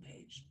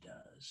homepage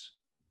does.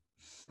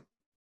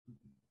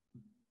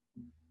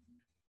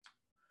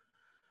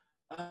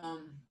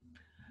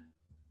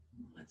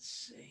 Let's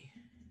see.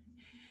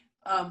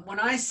 When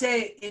I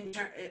say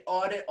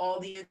audit all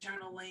the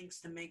internal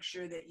links to make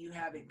sure that you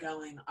have it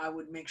going, I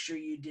would make sure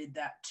you did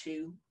that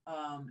too,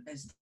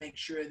 as to make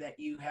sure that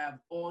you have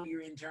all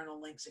your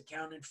internal links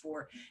accounted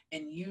for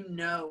and you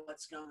know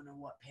what's going to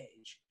what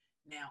page.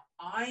 Now,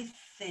 I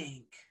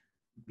think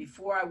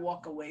before I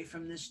walk away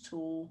from this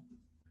tool,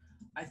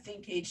 I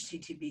think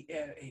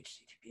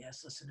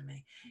HTTPS, listen to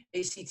me,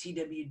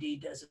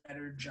 ACTWD does a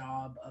better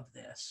job of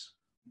this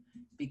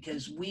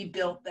because we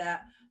built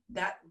that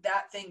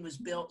thing was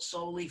built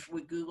solely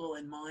with Google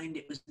in mind.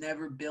 It was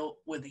never built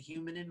with a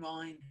human in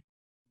mind.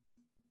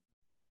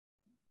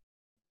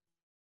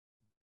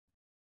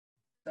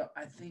 So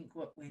I think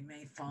what we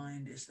may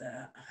find is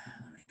that,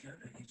 let me go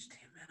to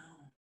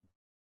HTML.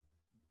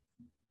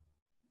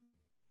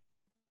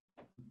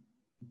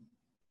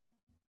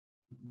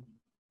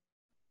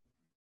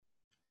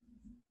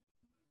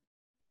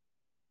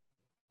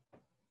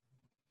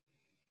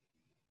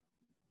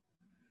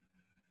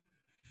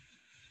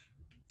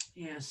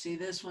 Yeah, see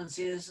this one,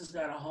 this has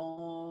got a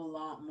whole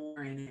lot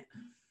more in it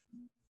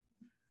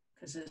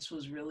because this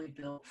was really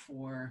built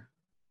for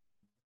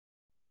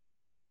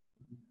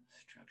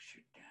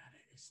structured data.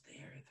 Is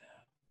there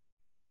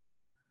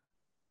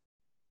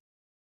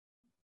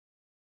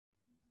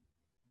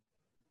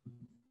though?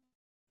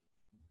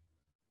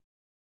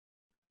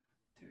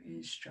 There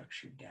is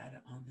structured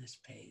data on this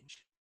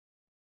page.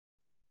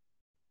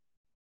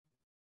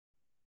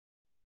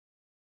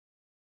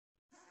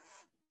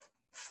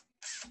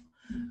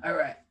 All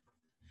right.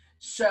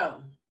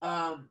 So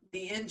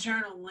the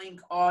internal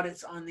link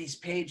audits on these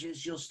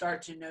pages, you'll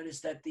start to notice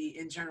that the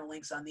internal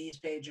links on these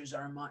pages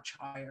are much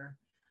higher.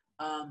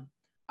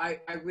 I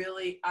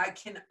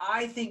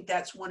think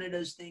that's one of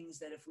those things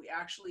that if we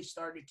actually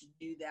started to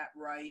do that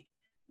right,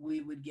 we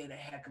would get a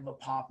heck of a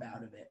pop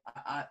out of it.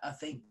 I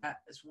think that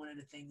is one of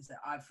the things that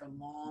I've for a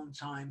long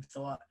time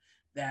thought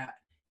that,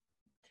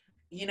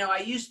 you know, I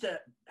used to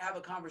have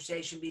a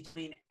conversation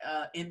between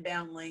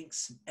inbound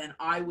links, and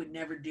I would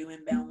never do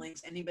inbound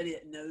links. Anybody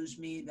that knows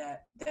me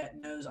that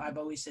knows I've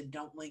always said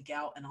don't link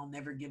out, and I'll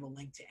never give a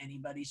link to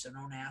anybody, so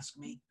don't ask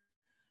me.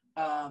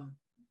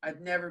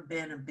 I've never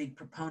been a big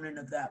proponent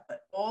of that,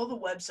 but all the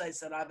websites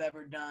that I've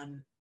ever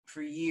done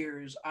for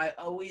years, I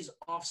always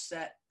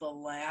offset the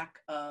lack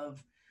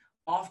of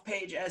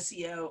off-page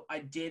SEO. I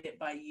did it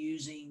by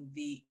using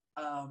the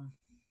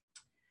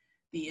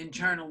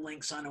internal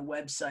links on a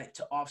website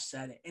to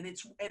offset it, and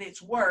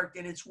it's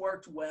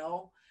worked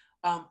well.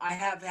 I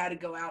have had to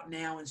go out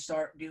now and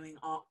start doing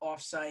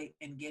offsite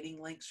and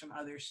getting links from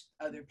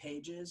other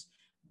pages.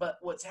 But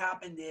what's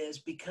happened is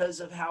because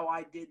of how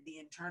I did the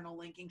internal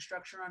linking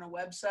structure on a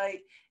website,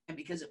 and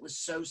because it was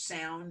so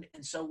sound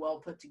and so well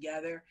put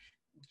together,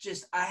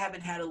 just I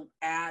haven't had to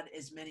add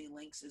as many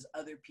links as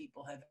other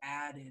people have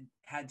had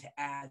to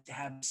add to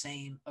have the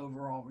same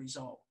overall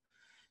result.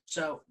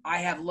 So I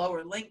have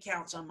lower link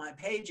counts on my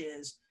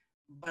pages,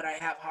 but I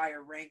have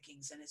higher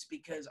rankings, and it's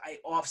because I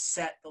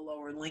offset the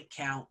lower link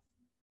count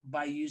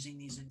by using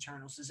these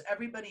internals. Does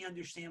everybody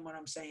understand what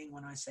I'm saying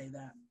when I say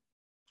that?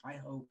 I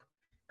hope,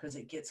 because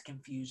it gets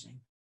confusing.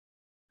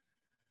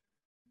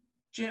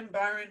 Jim,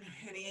 Byron,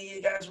 any of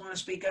you guys want to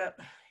speak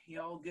up?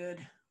 You all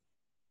good?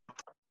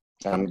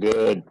 I'm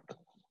good.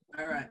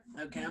 All right.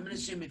 Okay. I'm going to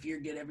assume if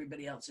you're good,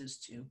 everybody else is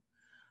too.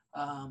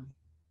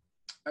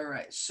 All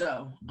right,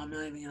 so I'm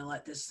not even going to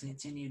let this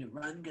continue to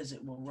run because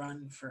it will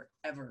run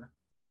forever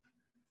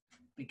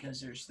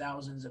because there's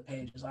thousands of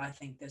pages. I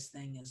think this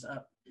thing is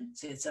up.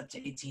 See, it's up to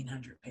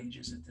 1,800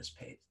 pages at this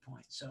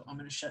point. So I'm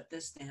going to shut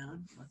this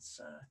down. Let's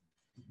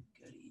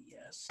go to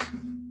yes. No,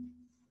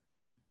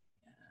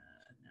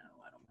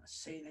 I don't want to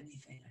save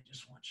anything. I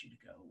just want you to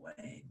go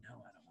away. No,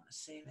 I don't want to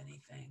save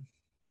anything.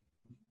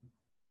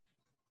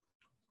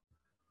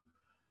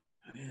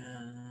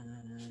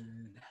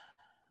 And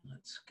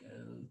let's go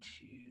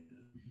to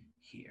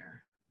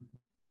here.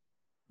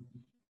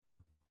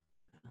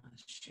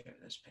 Let's share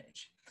this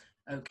page.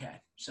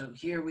 Okay, so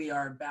here we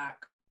are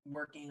back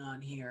working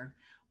on here.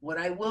 What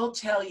I will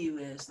tell you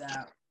is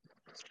that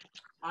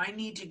I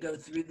need to go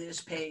through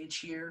this page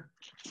here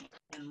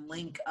and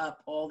link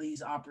up all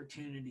these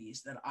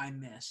opportunities that I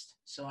missed.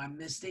 So I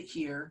missed it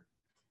here.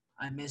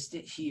 I missed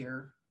it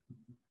here.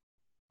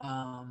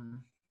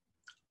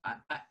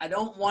 I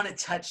don't want to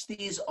touch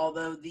these,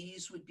 although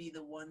these would be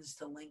the ones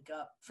to link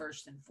up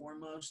first and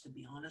foremost, to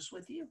be honest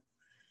with you.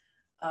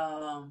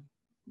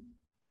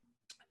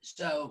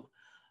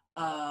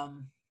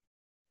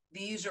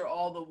 These are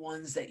all the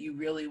ones that you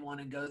really want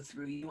to go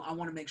through. I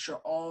want to make sure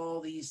all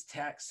these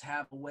texts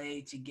have a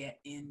way to get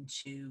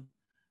into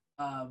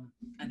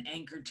an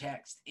anchor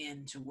text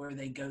into where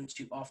they go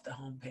to off the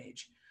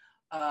homepage.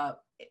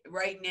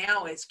 Right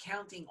now, it's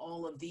counting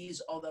all of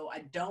these, although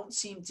I don't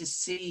seem to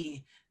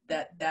see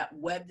that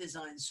web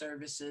design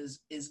services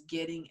is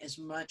getting as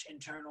much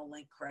internal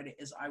link credit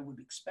as I would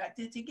expect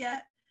it to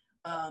get,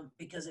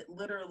 because it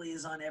literally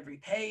is on every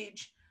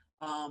page,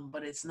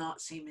 but it's not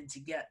seeming to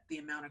get the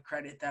amount of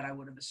credit that I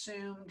would have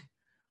assumed.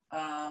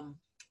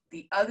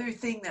 The other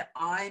thing that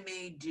I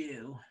may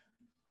do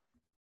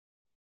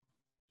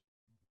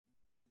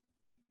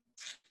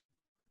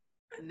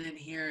And then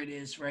here it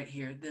is right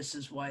here. This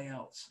is why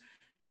else.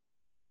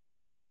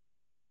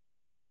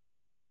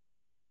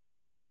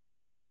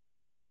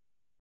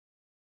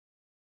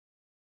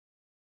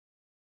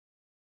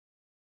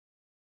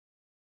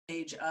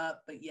 Page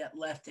up, but yet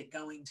left it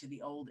going to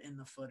the old in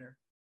the footer.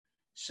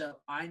 So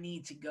I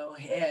need to go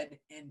ahead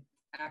and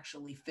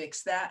actually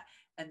fix that.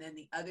 And then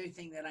the other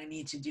thing that I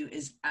need to do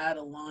is add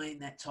a line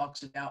that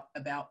talks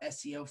about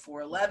SEO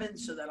 411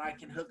 so that I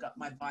can hook up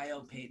my bio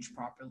page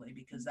properly,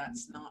 because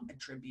that's not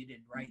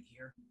attributed right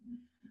here.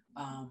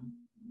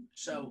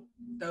 So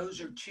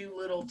those are two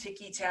little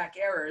ticky-tack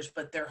errors,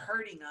 but they're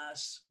hurting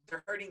us.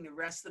 They're hurting the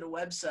rest of the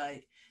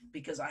website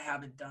because I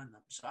haven't done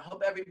them. So I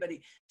hope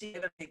everybody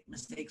didn't make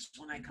mistakes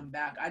when I come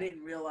back. I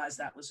didn't realize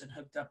that wasn't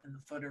hooked up in the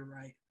footer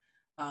right.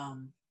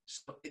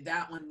 So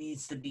that one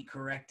needs to be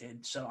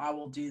corrected. So I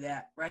will do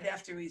that right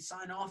after we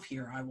sign off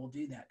here. I will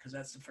do that because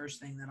that's the first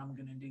thing that I'm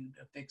going to do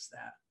to fix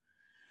that.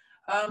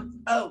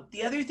 Oh,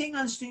 the other thing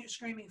on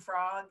Screaming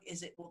Frog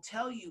is it will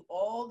tell you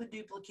all the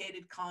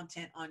duplicated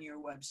content on your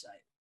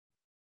website.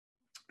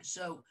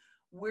 So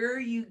where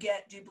you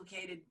get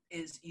duplicated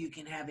is you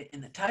can have it in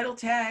the title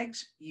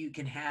tags, you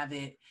can have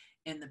it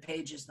in the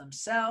pages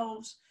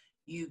themselves,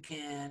 you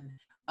can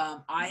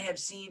I have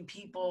seen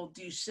people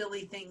do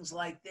silly things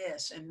like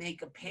this and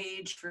make a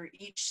page for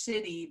each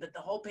city, but the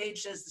whole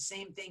page does the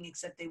same thing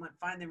except they went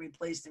find and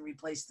replaced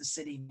the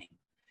city name.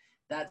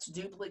 That's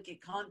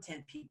duplicate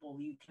content, people.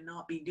 You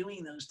cannot be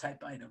doing those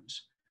type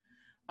items.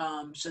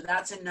 So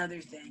that's another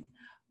thing.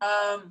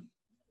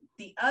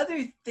 The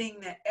other thing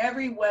that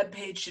every web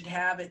page should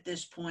have at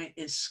this point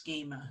is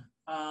schema.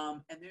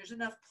 And there's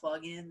enough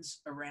plugins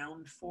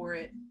around for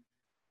it.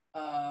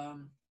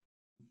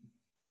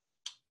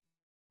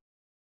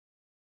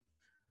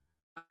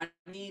 I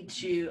need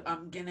to,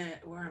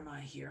 where am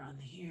I here on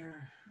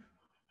here?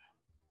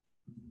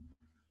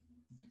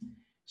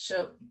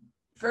 So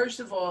first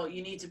of all,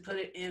 you need to put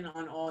it in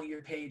on all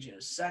your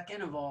pages.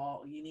 Second of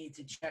all, you need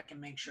to check and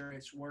make sure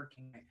it's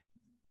working.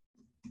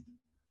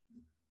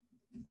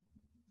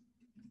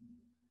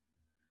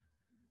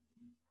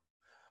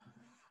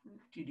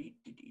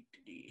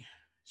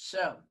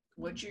 So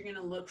what you're going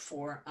to look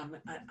for,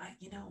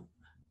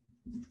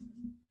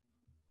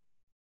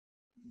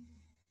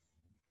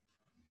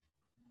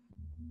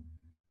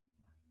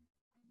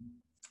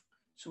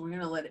 so we're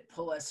going to let it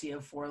pull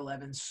SEO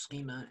 411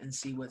 schema and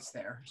see what's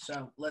there.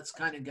 So let's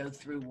kind of go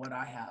through what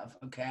I have,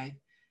 okay?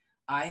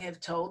 I have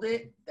told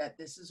it that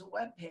this is a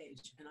web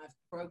page, and I've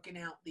broken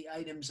out the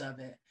items of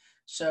it.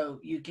 So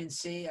you can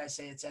see, I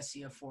say it's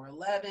SEO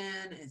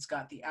 411. It's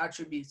got the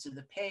attributes of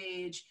the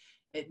page.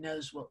 It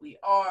knows what we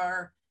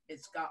are.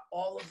 It's got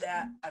all of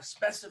that. I've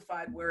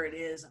specified where it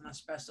is, and I've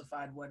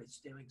specified what it's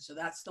doing. So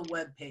that's the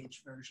web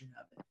page version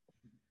of it.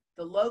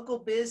 The local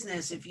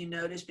business, if you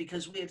notice,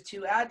 because we have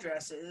two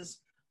addresses,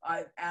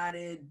 I've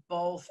added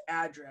both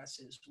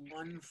addresses,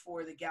 one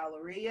for the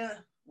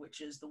Galleria,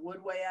 which is the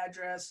Woodway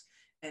address,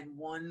 and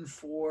one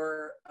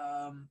for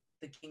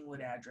the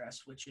Kingwood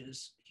address, which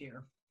is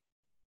here.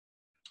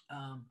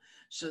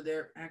 So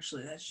they're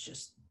actually, that's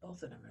just,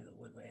 both of them are the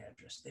Woodway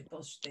address.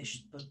 They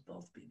should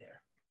both be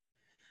there.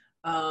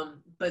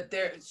 But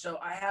there, so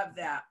I have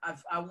that.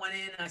 I went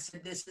in and I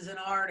said, this is an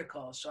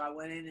article. So I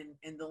went in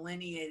and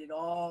delineated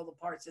all the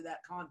parts of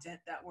that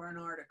content that were an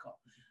article.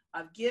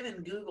 I've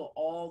given Google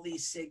all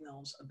these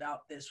signals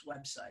about this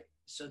website.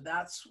 So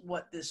that's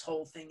what this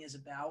whole thing is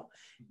about.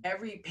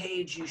 Every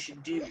page you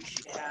should do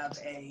should have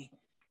a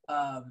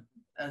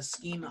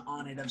schema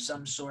on it of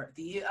some sort.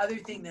 The other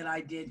thing that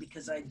I did,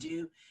 because I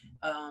do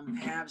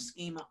have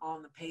schema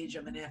on the page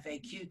of an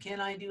FAQ,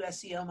 can I do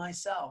SEO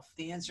myself?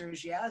 The answer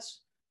is yes.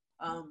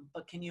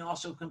 But can you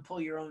also pull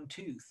your own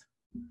tooth?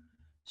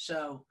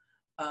 So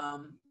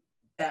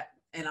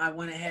and I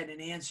went ahead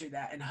and answered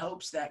that in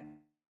hopes that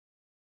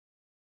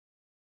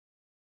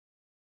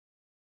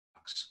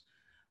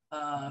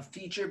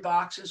feature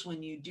boxes,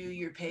 when you do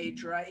your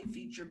page right,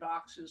 feature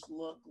boxes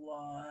look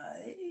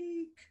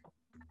like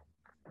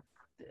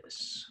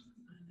this.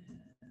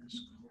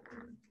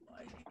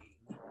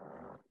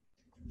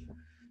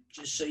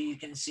 Just so you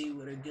can see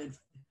what a good,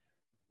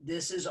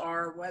 this is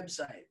our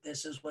website.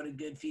 This is what a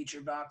good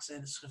feature box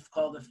is. It's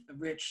called a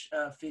rich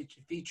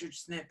featured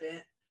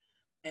snippet.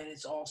 And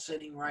it's all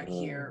sitting right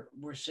here.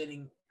 We're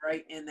sitting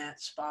right in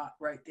that spot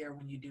right there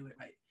when you do it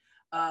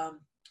right.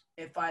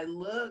 If I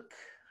look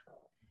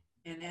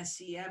in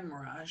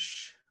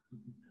SEMrush,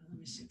 let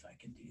me see if I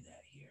can do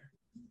that here.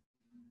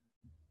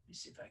 Let me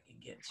see if I can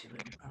get to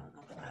it. I don't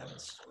know if I have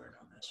it stored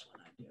on this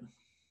one. I do.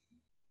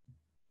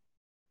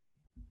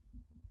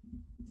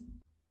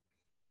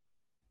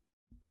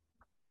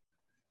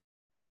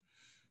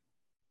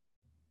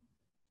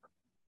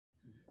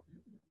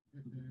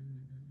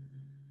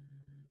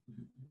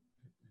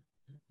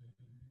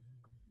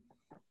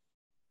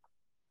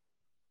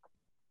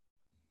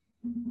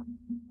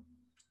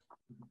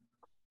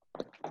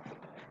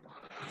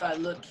 If I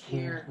look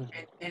here,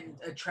 and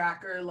a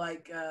tracker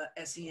like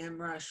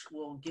SEMrush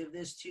will give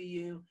this to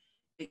you.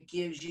 It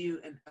gives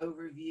you an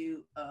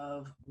overview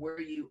of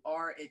where you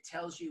are. It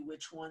tells you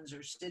which ones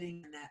are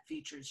sitting in that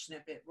featured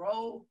snippet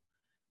role,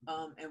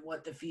 and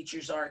what the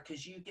features are,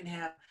 because you can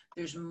have,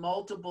 there's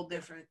multiple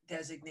different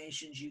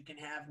designations you can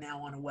have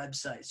now on a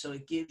website. So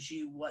it gives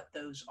you what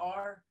those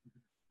are.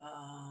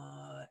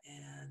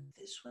 And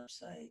this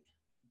website,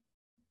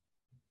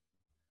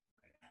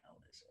 where the hell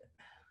is it?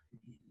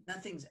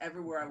 Nothing's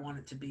ever where I want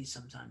it to be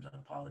sometimes. I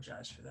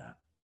apologize for that.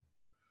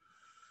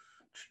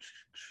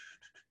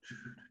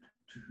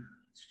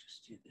 Let's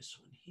just do this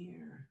one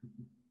here.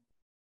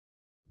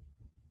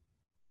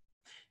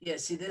 Yeah,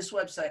 see, this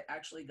website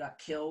actually got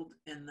killed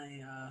in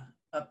the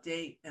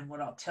update. And what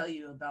I'll tell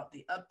you about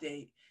the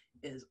update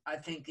is I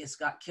think it's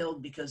got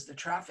killed because the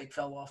traffic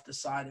fell off the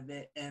side of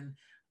it. And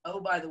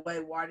oh, by the way,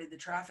 why did the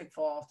traffic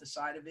fall off the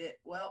side of it?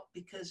 Well,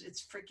 because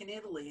it's freaking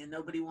Italy and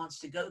nobody wants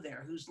to go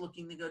there. Who's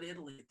looking to go to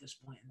Italy at this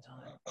point in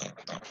time?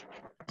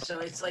 So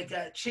it's like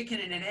a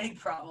chicken and an egg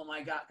problem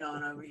I got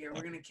going over here.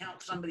 We're going to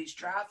count somebody's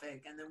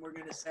traffic and then we're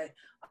going to say,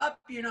 up,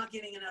 you're not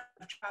getting enough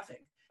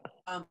traffic.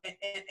 And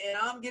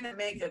I'm going to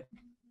make a,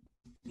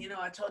 you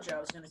know, I told you I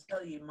was going to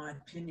tell you my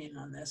opinion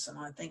on this, and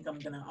I think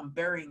I'm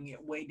burying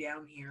it way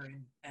down here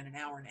in an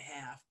hour and a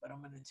half, but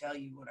I'm going to tell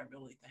you what I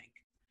really think.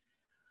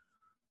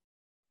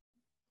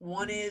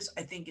 One is,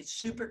 I think it's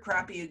super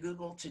crappy of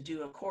Google to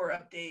do a core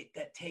update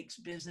that takes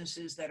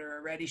businesses that are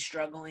already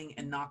struggling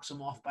and knocks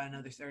them off by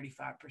another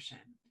 35%.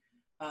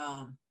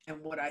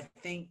 And what I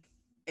think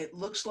it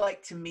looks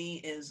like to me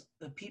is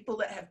the people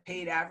that have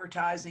paid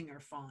advertising are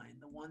fine.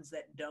 The ones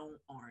that don't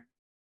aren't.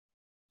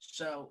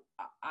 So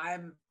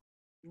I'm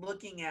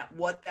looking at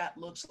what that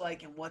looks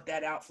like and what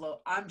that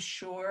outflow. I'm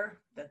sure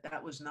that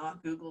that was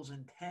not Google's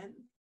intent.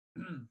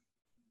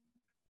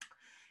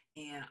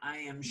 And I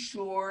am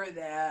sure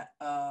that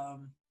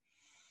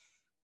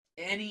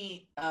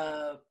any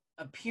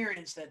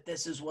appearance that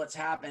this is what's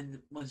happened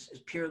was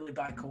purely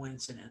by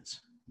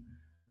coincidence.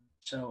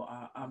 So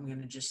I'm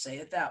going to just say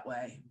it that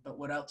way. But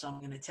what else I'm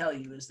going to tell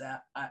you is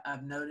that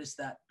I've noticed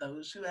that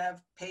those who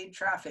have paid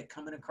traffic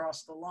coming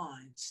across the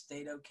line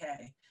stayed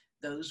okay.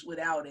 Those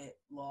without it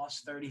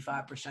lost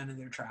 35% of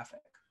their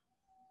traffic.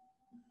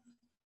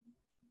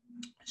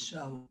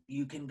 So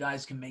you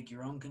guys can make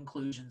your own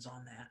conclusions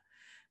on that.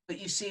 But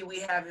you see, we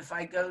have, if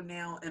I go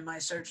now and my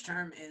search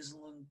term is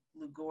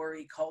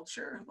Liguori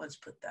culture, let's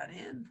put that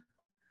in.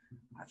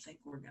 I think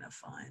we're going to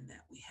find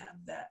that we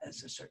have that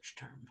as a search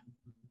term.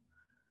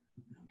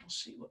 And we'll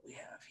see what we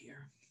have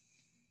here.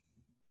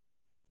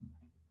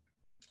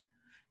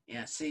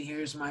 Yeah, see,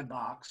 here's my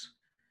box.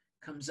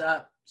 Comes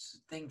up,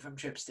 thing from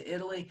trips to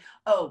Italy.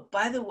 Oh,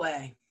 by the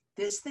way,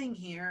 this thing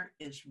here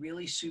is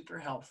really super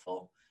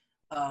helpful.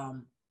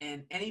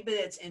 And anybody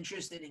that's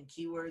interested in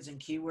keywords and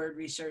keyword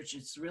research,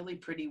 it's really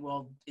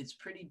it's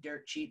pretty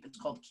dirt cheap. It's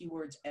called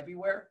Keywords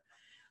Everywhere.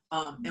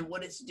 And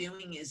what it's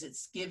doing is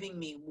it's giving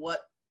me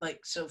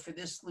so for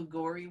this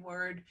Liguori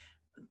word,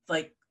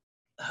 like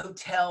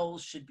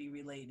hotels should be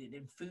related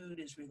and food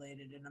is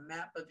related and a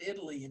map of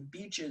Italy and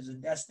beaches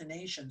and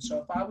destinations.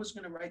 So if I was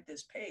going to write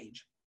this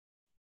page,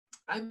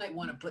 I might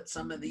want to put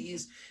some of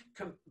these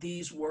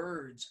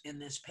words in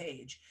this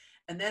page.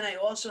 And then I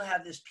also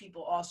have this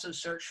people also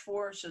search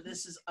for. So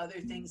this is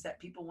other things that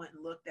people went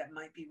and looked that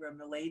might be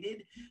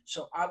related.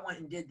 So I went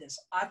and did this.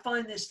 I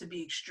find this to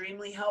be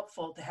extremely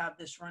helpful to have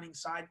this running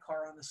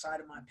sidecar on the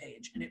side of my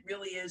page. And it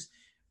really is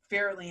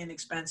fairly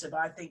inexpensive.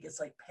 I think it's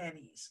like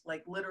pennies,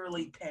 like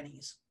literally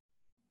pennies.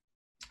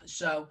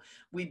 So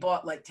we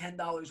bought like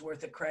 $10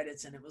 worth of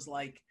credits and it was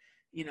like,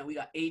 you know, we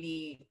got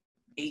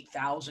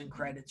 88,000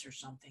 credits or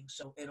something.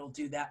 So it'll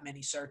do that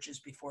many searches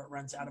before it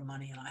runs out of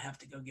money and I have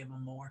to go give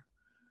them more.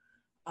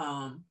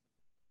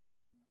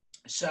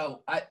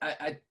 So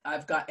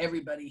I've got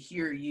everybody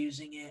here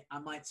using it. I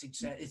might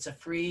suggest it's a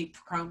free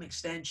Chrome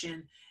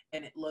extension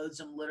and it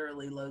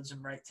literally loads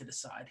them right to the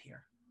side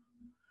here.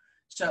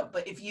 So,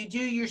 but if you do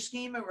your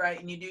schema right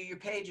and you do your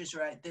pages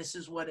right, this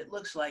is what it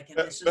looks like. And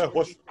this is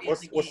what's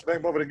the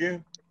name of it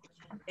again?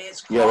 It's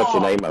called what's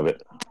the name of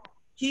it?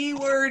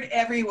 Keyword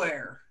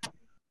Everywhere.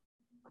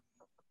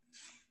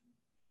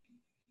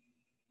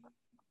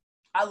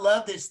 I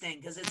love this thing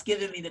because it's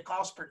giving me the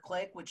cost per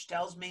click, which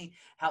tells me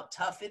how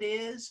tough it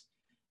is.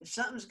 If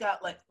something's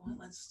got like, well,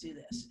 let's do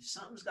this. If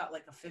something's got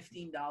like a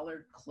 $15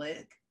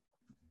 click,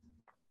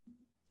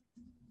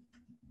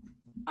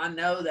 I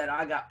know that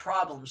I got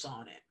problems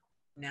on it.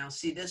 Now,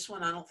 see this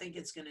one, I don't think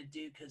it's going to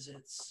do because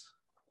it's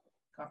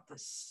got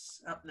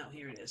this. Oh, no,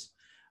 here it is.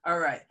 All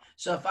right.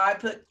 So if I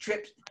put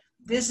trips,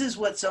 this is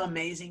what's so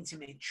amazing to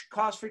me.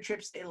 Cost for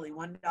trips to Italy,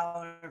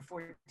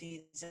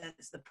 $1.14.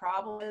 The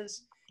problem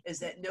is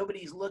that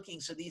nobody's looking.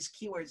 So these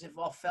keywords have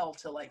all fell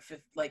to like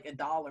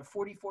 $1,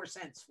 44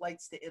 cents,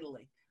 flights to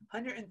Italy,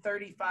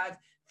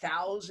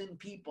 135,000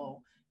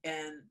 people.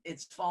 And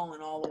it's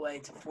fallen all the way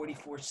to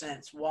 44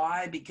 cents.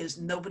 Why? Because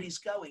nobody's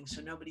going.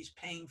 So nobody's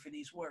paying for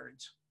these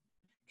words.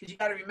 Because you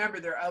got to remember,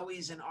 they're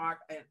always an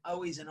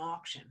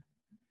auction.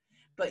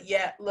 But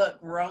yet, look,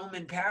 Rome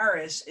and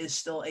Paris is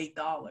still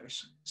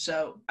 $8.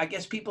 So I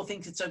guess people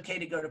think it's okay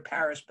to go to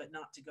Paris, but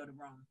not to go to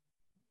Rome.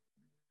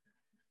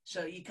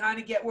 So you kind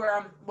of get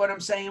what I'm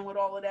saying with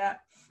all of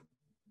that.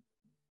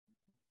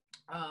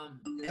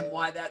 And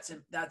why that's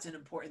an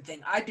important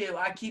thing. I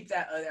keep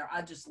that there.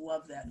 I just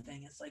love that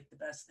thing. It's like the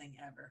best thing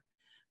ever.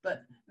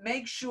 But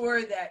make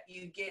sure that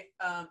you get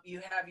you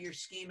have your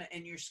schema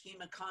and your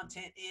schema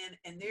content in,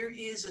 and there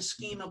is a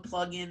schema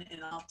plugin,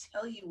 and I'll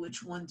tell you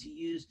which one to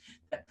use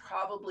that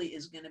probably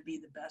is going to be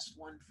the best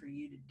one for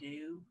you to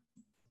do.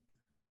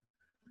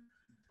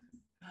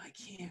 I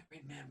can't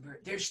remember.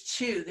 There's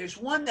two. There's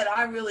one that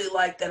I really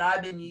like that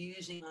I've been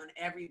using on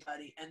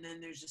everybody, and then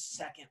there's a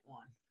second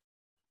one.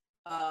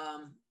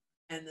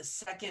 And the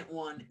second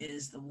one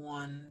is the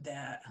one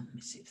that, let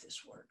me see if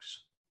this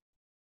works.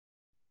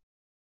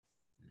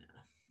 No.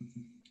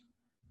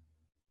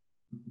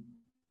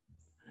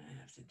 I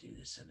have to do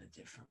this in a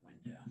different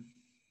window.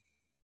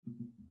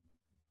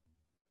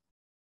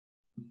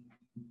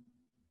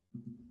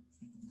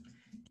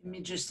 Give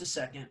me just a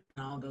second,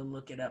 and I'll go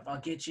look it up. I'll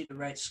get you the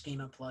right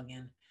schema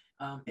plugin.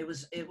 It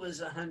was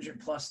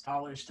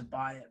 $100+ to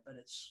buy it, but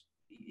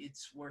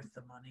it's worth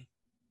the money.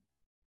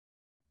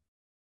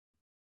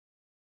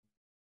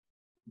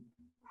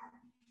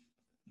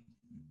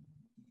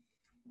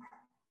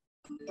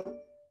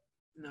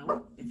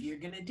 No, if you're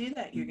going to do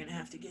that, you're going to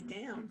have to get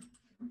down.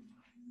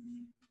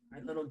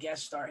 Our little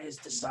guest star has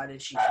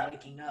decided she's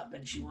waking up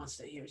and she wants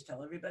to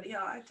tell everybody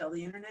hi, tell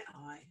the internet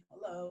hi,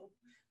 hello.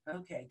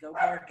 Okay, go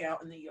bark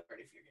out in the yard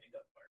if you're going to go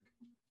bark.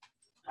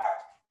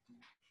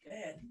 Go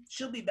ahead.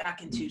 She'll be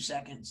back in 2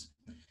 seconds.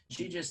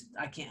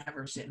 I can't have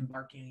her sitting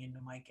barking in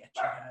the mic at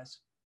you guys.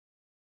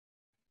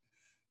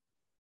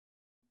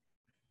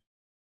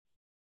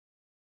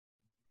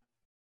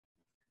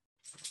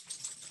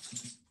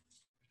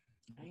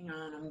 Hang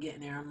on, I'm getting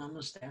there. I'm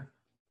almost there.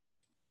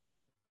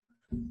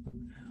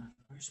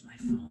 Where's my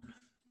phone?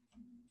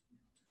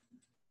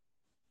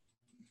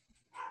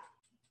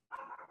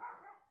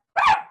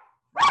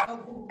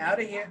 Go, out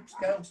of here.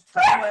 Go.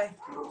 Put away.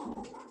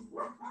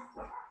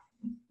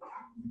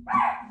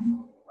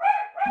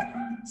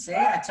 See,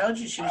 I told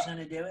you she was going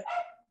to do it.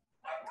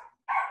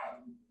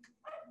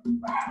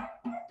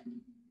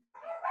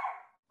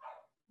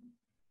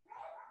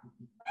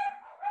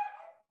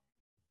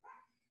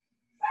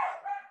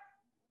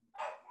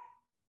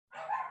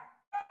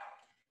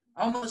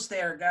 Almost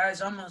there,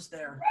 guys. Almost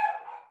there.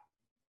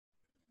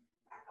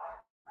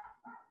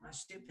 My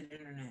stupid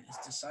internet has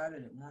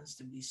decided it wants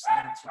to be slow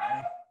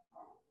today.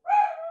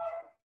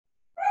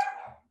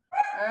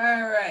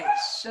 All right,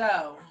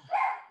 so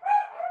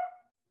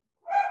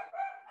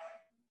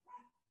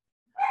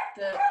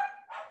the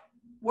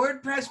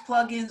WordPress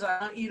plugins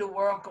I want you to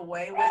work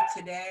away with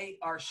today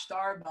are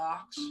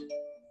Starbox,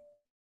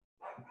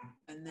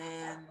 and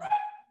then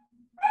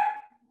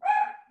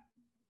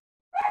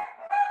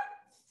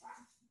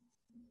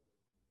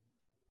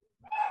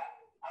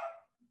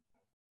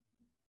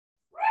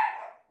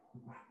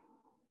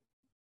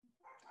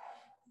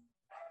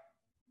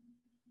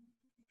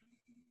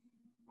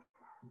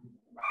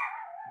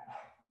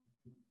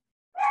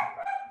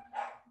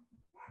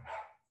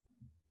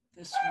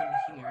this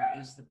one here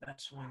is the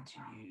best one to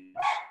use.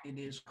 It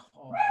is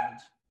called, I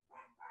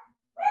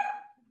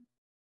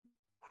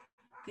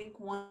think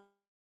one.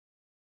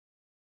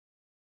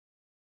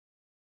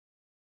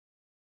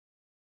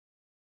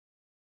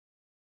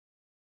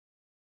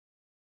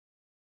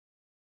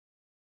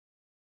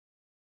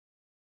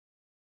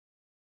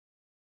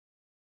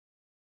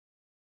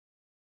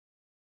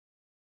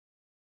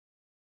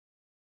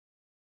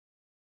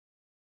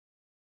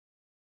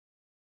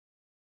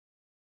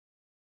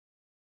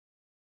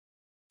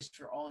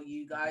 For all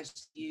you guys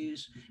to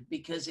use,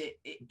 because it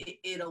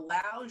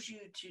allows you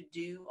to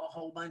do a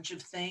whole bunch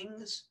of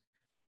things,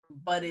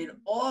 but it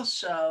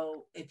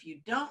also, if you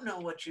don't know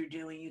what you're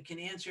doing, you can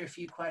answer a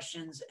few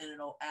questions and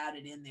it'll add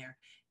it in there.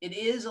 It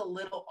is a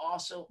little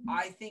also,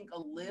 I think, a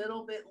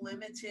little bit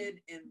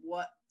limited in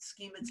what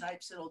schema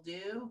types it'll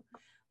do,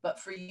 but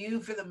for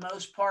you, for the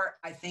most part,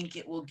 I think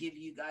it will give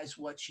you guys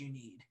what you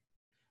need.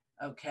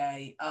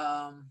 Okay.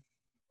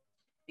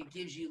 It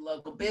gives you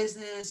local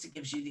business. It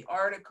gives you the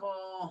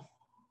article.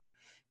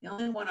 The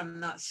only one I'm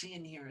not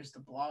seeing here is the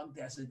blog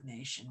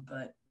designation,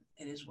 but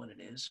it is what it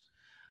is.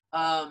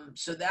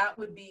 So that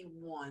would be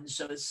one.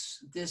 So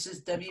this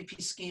is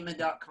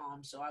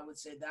wpschema.com. So I would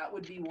say that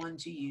would be one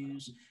to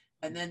use.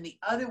 And then the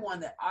other one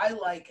that I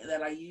like,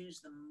 that I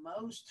use the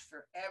most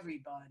for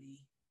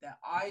everybody that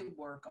I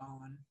work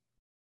on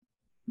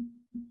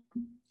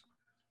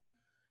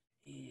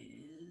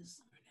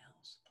is, where the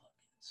hell's the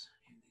plugins?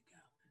 Here we go.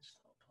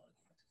 Install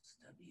plugins. It's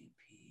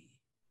WP.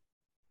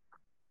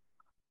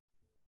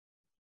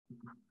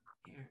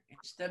 Here,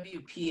 it's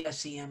WP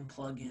SEM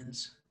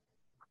plugins.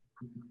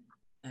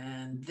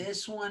 And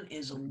this one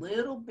is a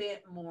little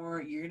bit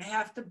more, you're going to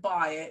have to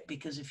buy it,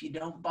 because if you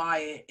don't buy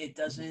it, it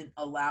doesn't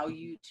allow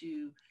you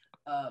to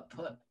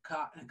put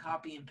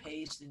copy and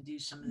paste and do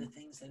some of the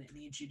things that it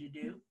needs you to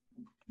do.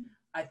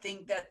 I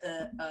think that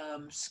the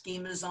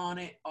schemas on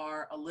it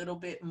are a little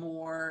bit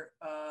more,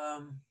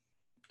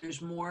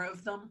 there's more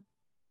of them.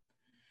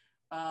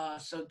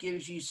 So it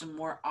gives you some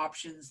more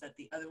options that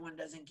the other one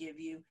doesn't give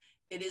you.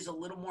 It is a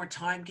little more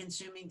time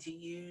consuming to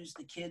use.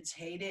 The kids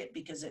hate it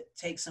because it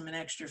takes them an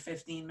extra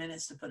 15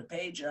 minutes to put a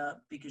page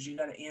up because you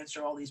got to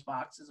answer all these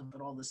boxes and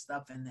put all this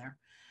stuff in there.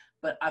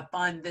 But I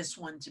find this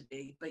one to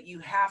be, but you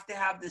have to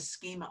have this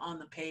schema on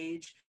the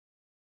page.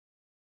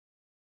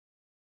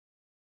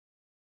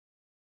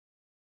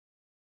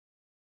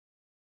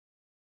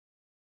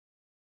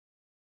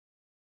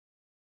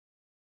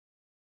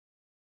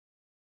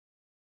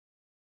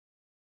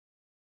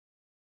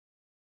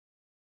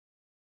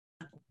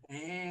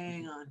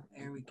 Hang on.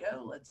 There we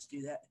go. Let's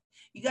do that.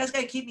 You guys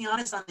got to keep me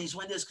honest on these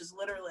windows because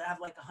literally I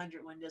have like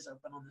 100 windows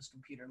open on this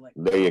computer. Like,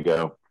 there you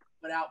go.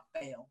 Without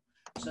fail.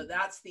 So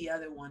that's the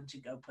other one to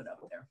go put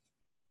up there.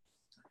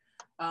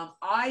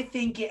 I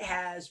think it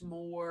has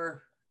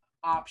more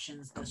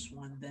options, this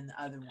one, than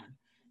the other one.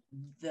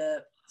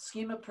 The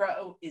Schema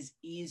Pro is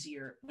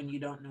easier when you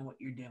don't know what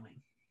you're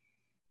doing.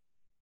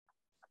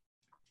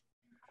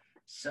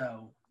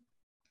 So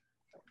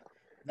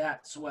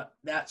that's what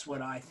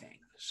I think.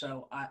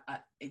 So I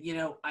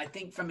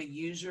think from a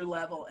user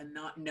level and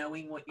not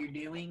knowing what you're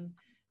doing,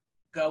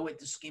 go with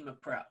the Schema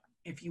Pro.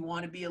 If you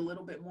want to be a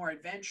little bit more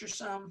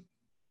adventuresome,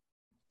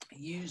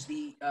 use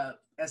the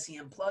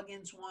SEM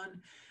plugins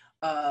one.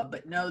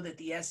 But know that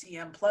the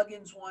SEM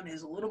plugins one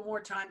is a little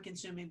more time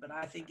consuming, but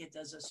I think it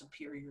does a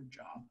superior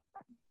job.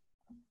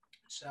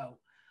 So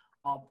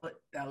I'll put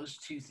those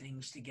two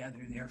things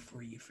together there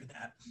for you for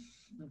that.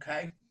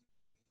 Okay.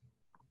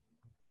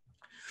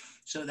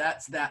 So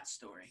that's that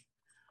story.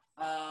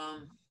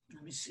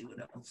 Let me see what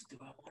else do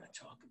I want to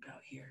talk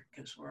about here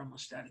because we're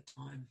almost out of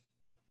time.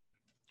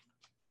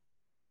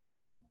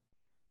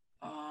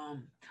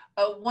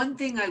 One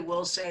thing I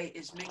will say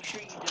is make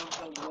sure you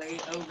don't go way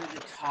over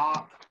the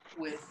top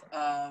with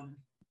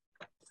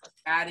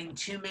adding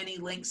too many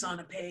links on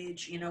a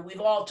page. You know,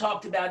 we've all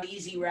talked about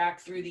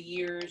EasyRack through the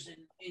years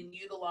and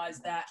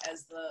utilize that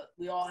as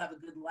we all have a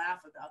good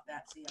laugh about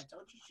that. See, I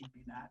told you she'd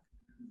be back.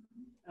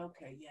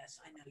 Okay, yes,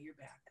 I know you're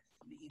back.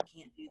 But you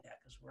can't do that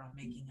because we're all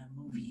making a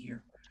movie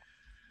here.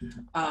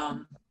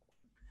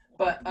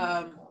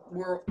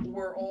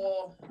 We're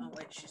all, oh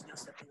wait, she's now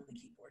stepping on the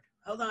keyboard.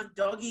 Hold on,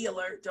 doggy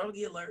alert,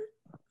 doggy alert.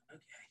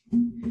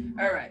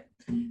 Okay. All right.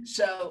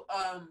 So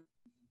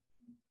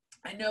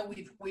I know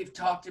we've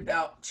talked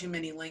about too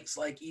many links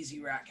like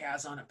EasyRack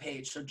has on a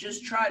page. So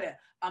just try to,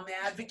 I'm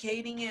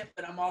advocating it,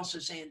 but I'm also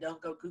saying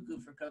don't go cuckoo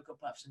for Cocoa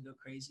Puffs and go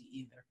crazy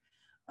either.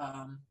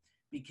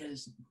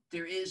 Because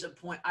there is a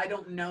point, I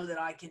don't know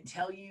that I can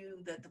tell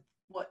you that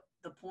what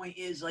the point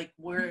is, like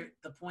where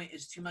the point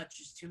is too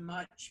much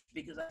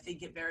because I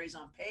think it varies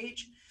on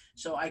page.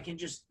 So I can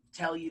just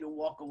tell you to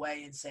walk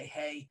away and say,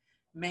 hey,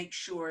 make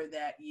sure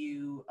that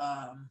you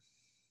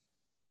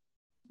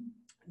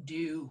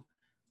do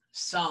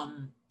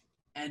some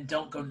and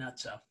don't go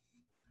nutso.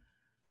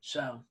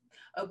 So,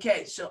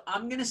 okay, so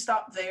I'm going to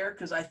stop there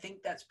because I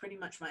think that's pretty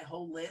much my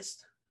whole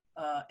list.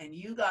 And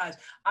you guys,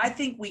 I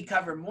think we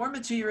cover more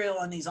material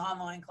on these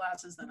online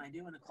classes than I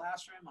do in a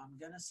classroom. I'm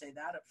going to say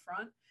that up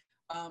front.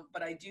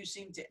 But I do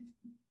seem to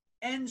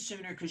end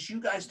sooner because you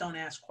guys don't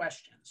ask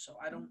questions. So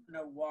I don't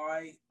know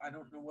why. I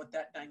don't know what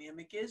that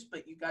dynamic is,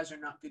 but you guys are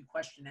not good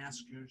question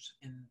askers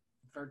in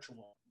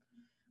virtual.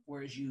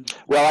 Whereas you.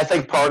 Well, I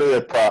think part of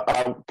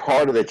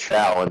the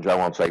challenge, I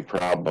won't say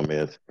problem,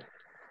 is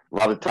a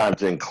lot of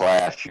times in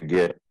class you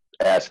get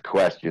asked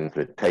questions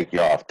that take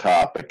you off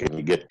topic and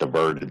you get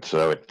diverted.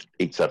 So it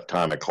eats up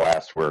time of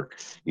class where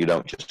you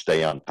don't just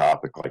stay on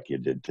topic like you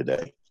did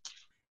today.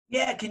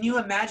 Yeah, can you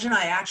imagine?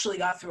 I actually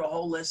got through a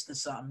whole list of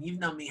some. You've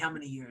known me how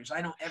many years?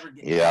 I don't ever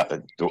get. Yeah,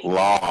 it's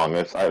long.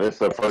 It's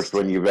the first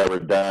one you've ever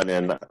done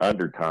in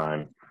under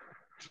time.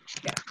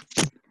 Yeah.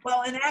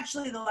 Well, and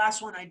actually the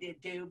last one I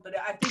did too, but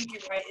I think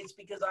you're right. It's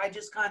because I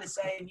just kind of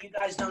say, and you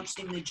guys don't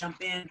seem to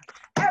jump in.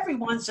 Every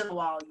once in a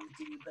while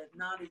you do, but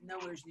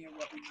nowhere near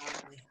what we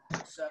normally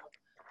have. So,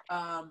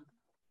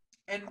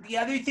 and the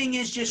other thing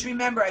is just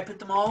remember, I put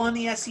them all on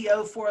the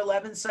SEO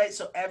 411 site.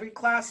 So every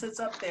class that's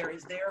up there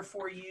is there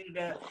for you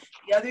to,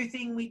 the other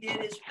thing we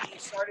did is we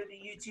started a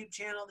YouTube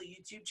channel. The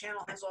YouTube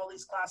channel has all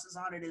these classes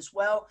on it as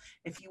well.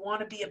 If you want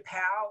to be a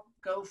pal,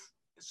 go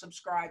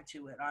subscribe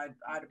to it.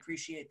 I'd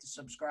appreciate to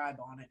subscribe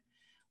on it.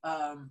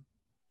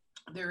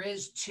 There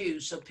is two,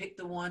 so pick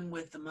the one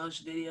with the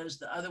most videos.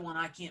 The other one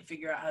I can't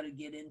figure out how to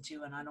get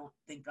into, and I don't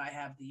think I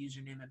have the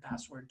username and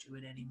password to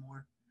it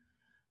anymore.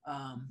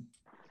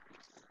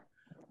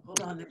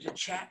 Hold on, there's a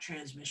chat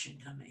transmission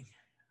coming.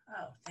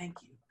 Oh,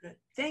 thank you. Good.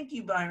 Thank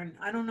you, Byron.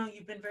 I don't know,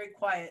 you've been very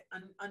quiet,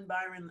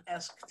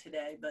 un-Byron-esque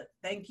today, but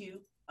thank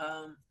you.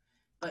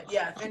 But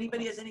yeah, if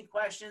anybody has any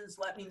questions,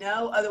 let me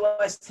know.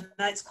 Otherwise,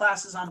 tonight's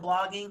class is on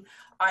blogging.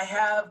 I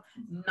have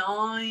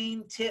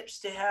 9 tips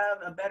to have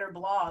a better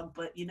blog,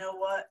 but you know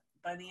what?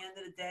 By the end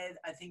of the day,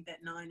 I think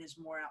that 9 is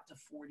more out to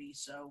 40.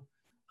 So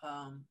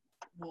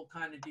we'll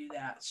kind of do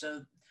that.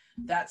 So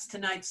that's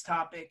tonight's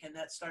topic, and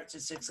that starts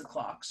at 6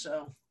 o'clock.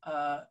 So,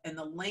 and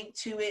the link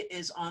to it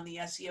is on the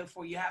SEO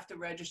 4. You have to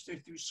register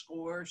through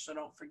SCORE, so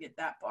don't forget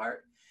that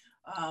part.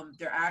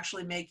 They're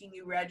actually making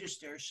you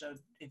register. So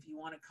if you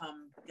want to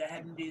come, go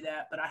ahead and do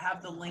that. But I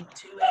have the link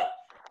to it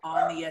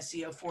on the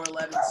SEO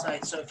 411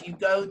 site. So if you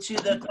go to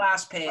the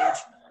class page,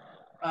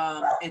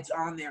 it's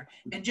on there.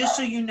 And just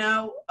so you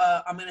know,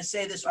 I'm going to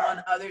say this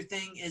one other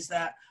thing is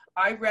that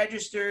I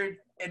registered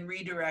and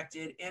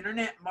redirected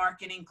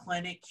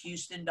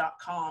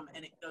internetmarketingclinichouston.com,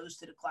 and it goes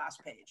to the class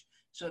page.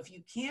 So if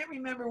you can't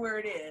remember where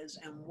it is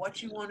and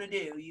what you want to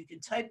do, you can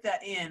type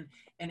that in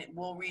and it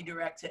will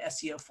redirect to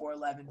SEO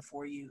 411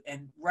 for you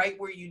and right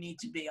where you need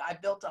to be. I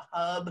built a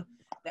hub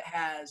that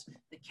has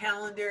the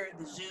calendar,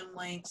 the Zoom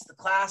links, the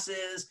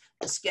classes,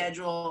 the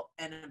schedule,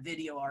 and a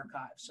video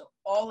archive. So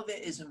all of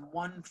it is in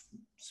one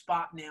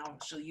spot now,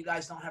 so you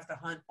guys don't have to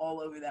hunt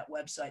all over that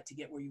website to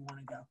get where you want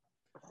to go.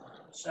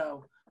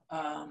 So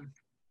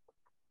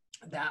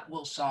that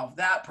will solve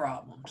that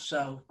problem.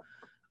 So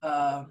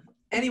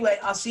anyway,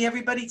 I'll see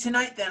everybody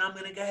tonight then. I'm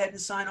going to go ahead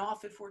and sign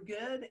off if we're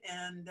good.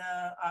 And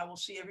I will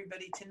see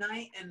everybody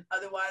tonight. And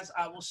otherwise,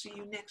 I will see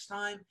you next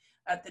time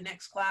at the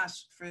next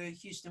class for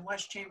Houston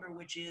West Chamber,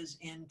 which is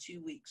in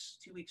 2 weeks,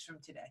 2 weeks from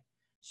today.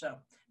 So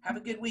have a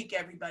good week,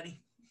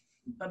 everybody.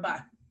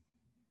 Bye-bye.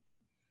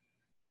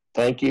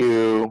 Thank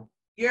you.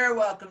 You're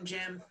welcome,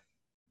 Jim.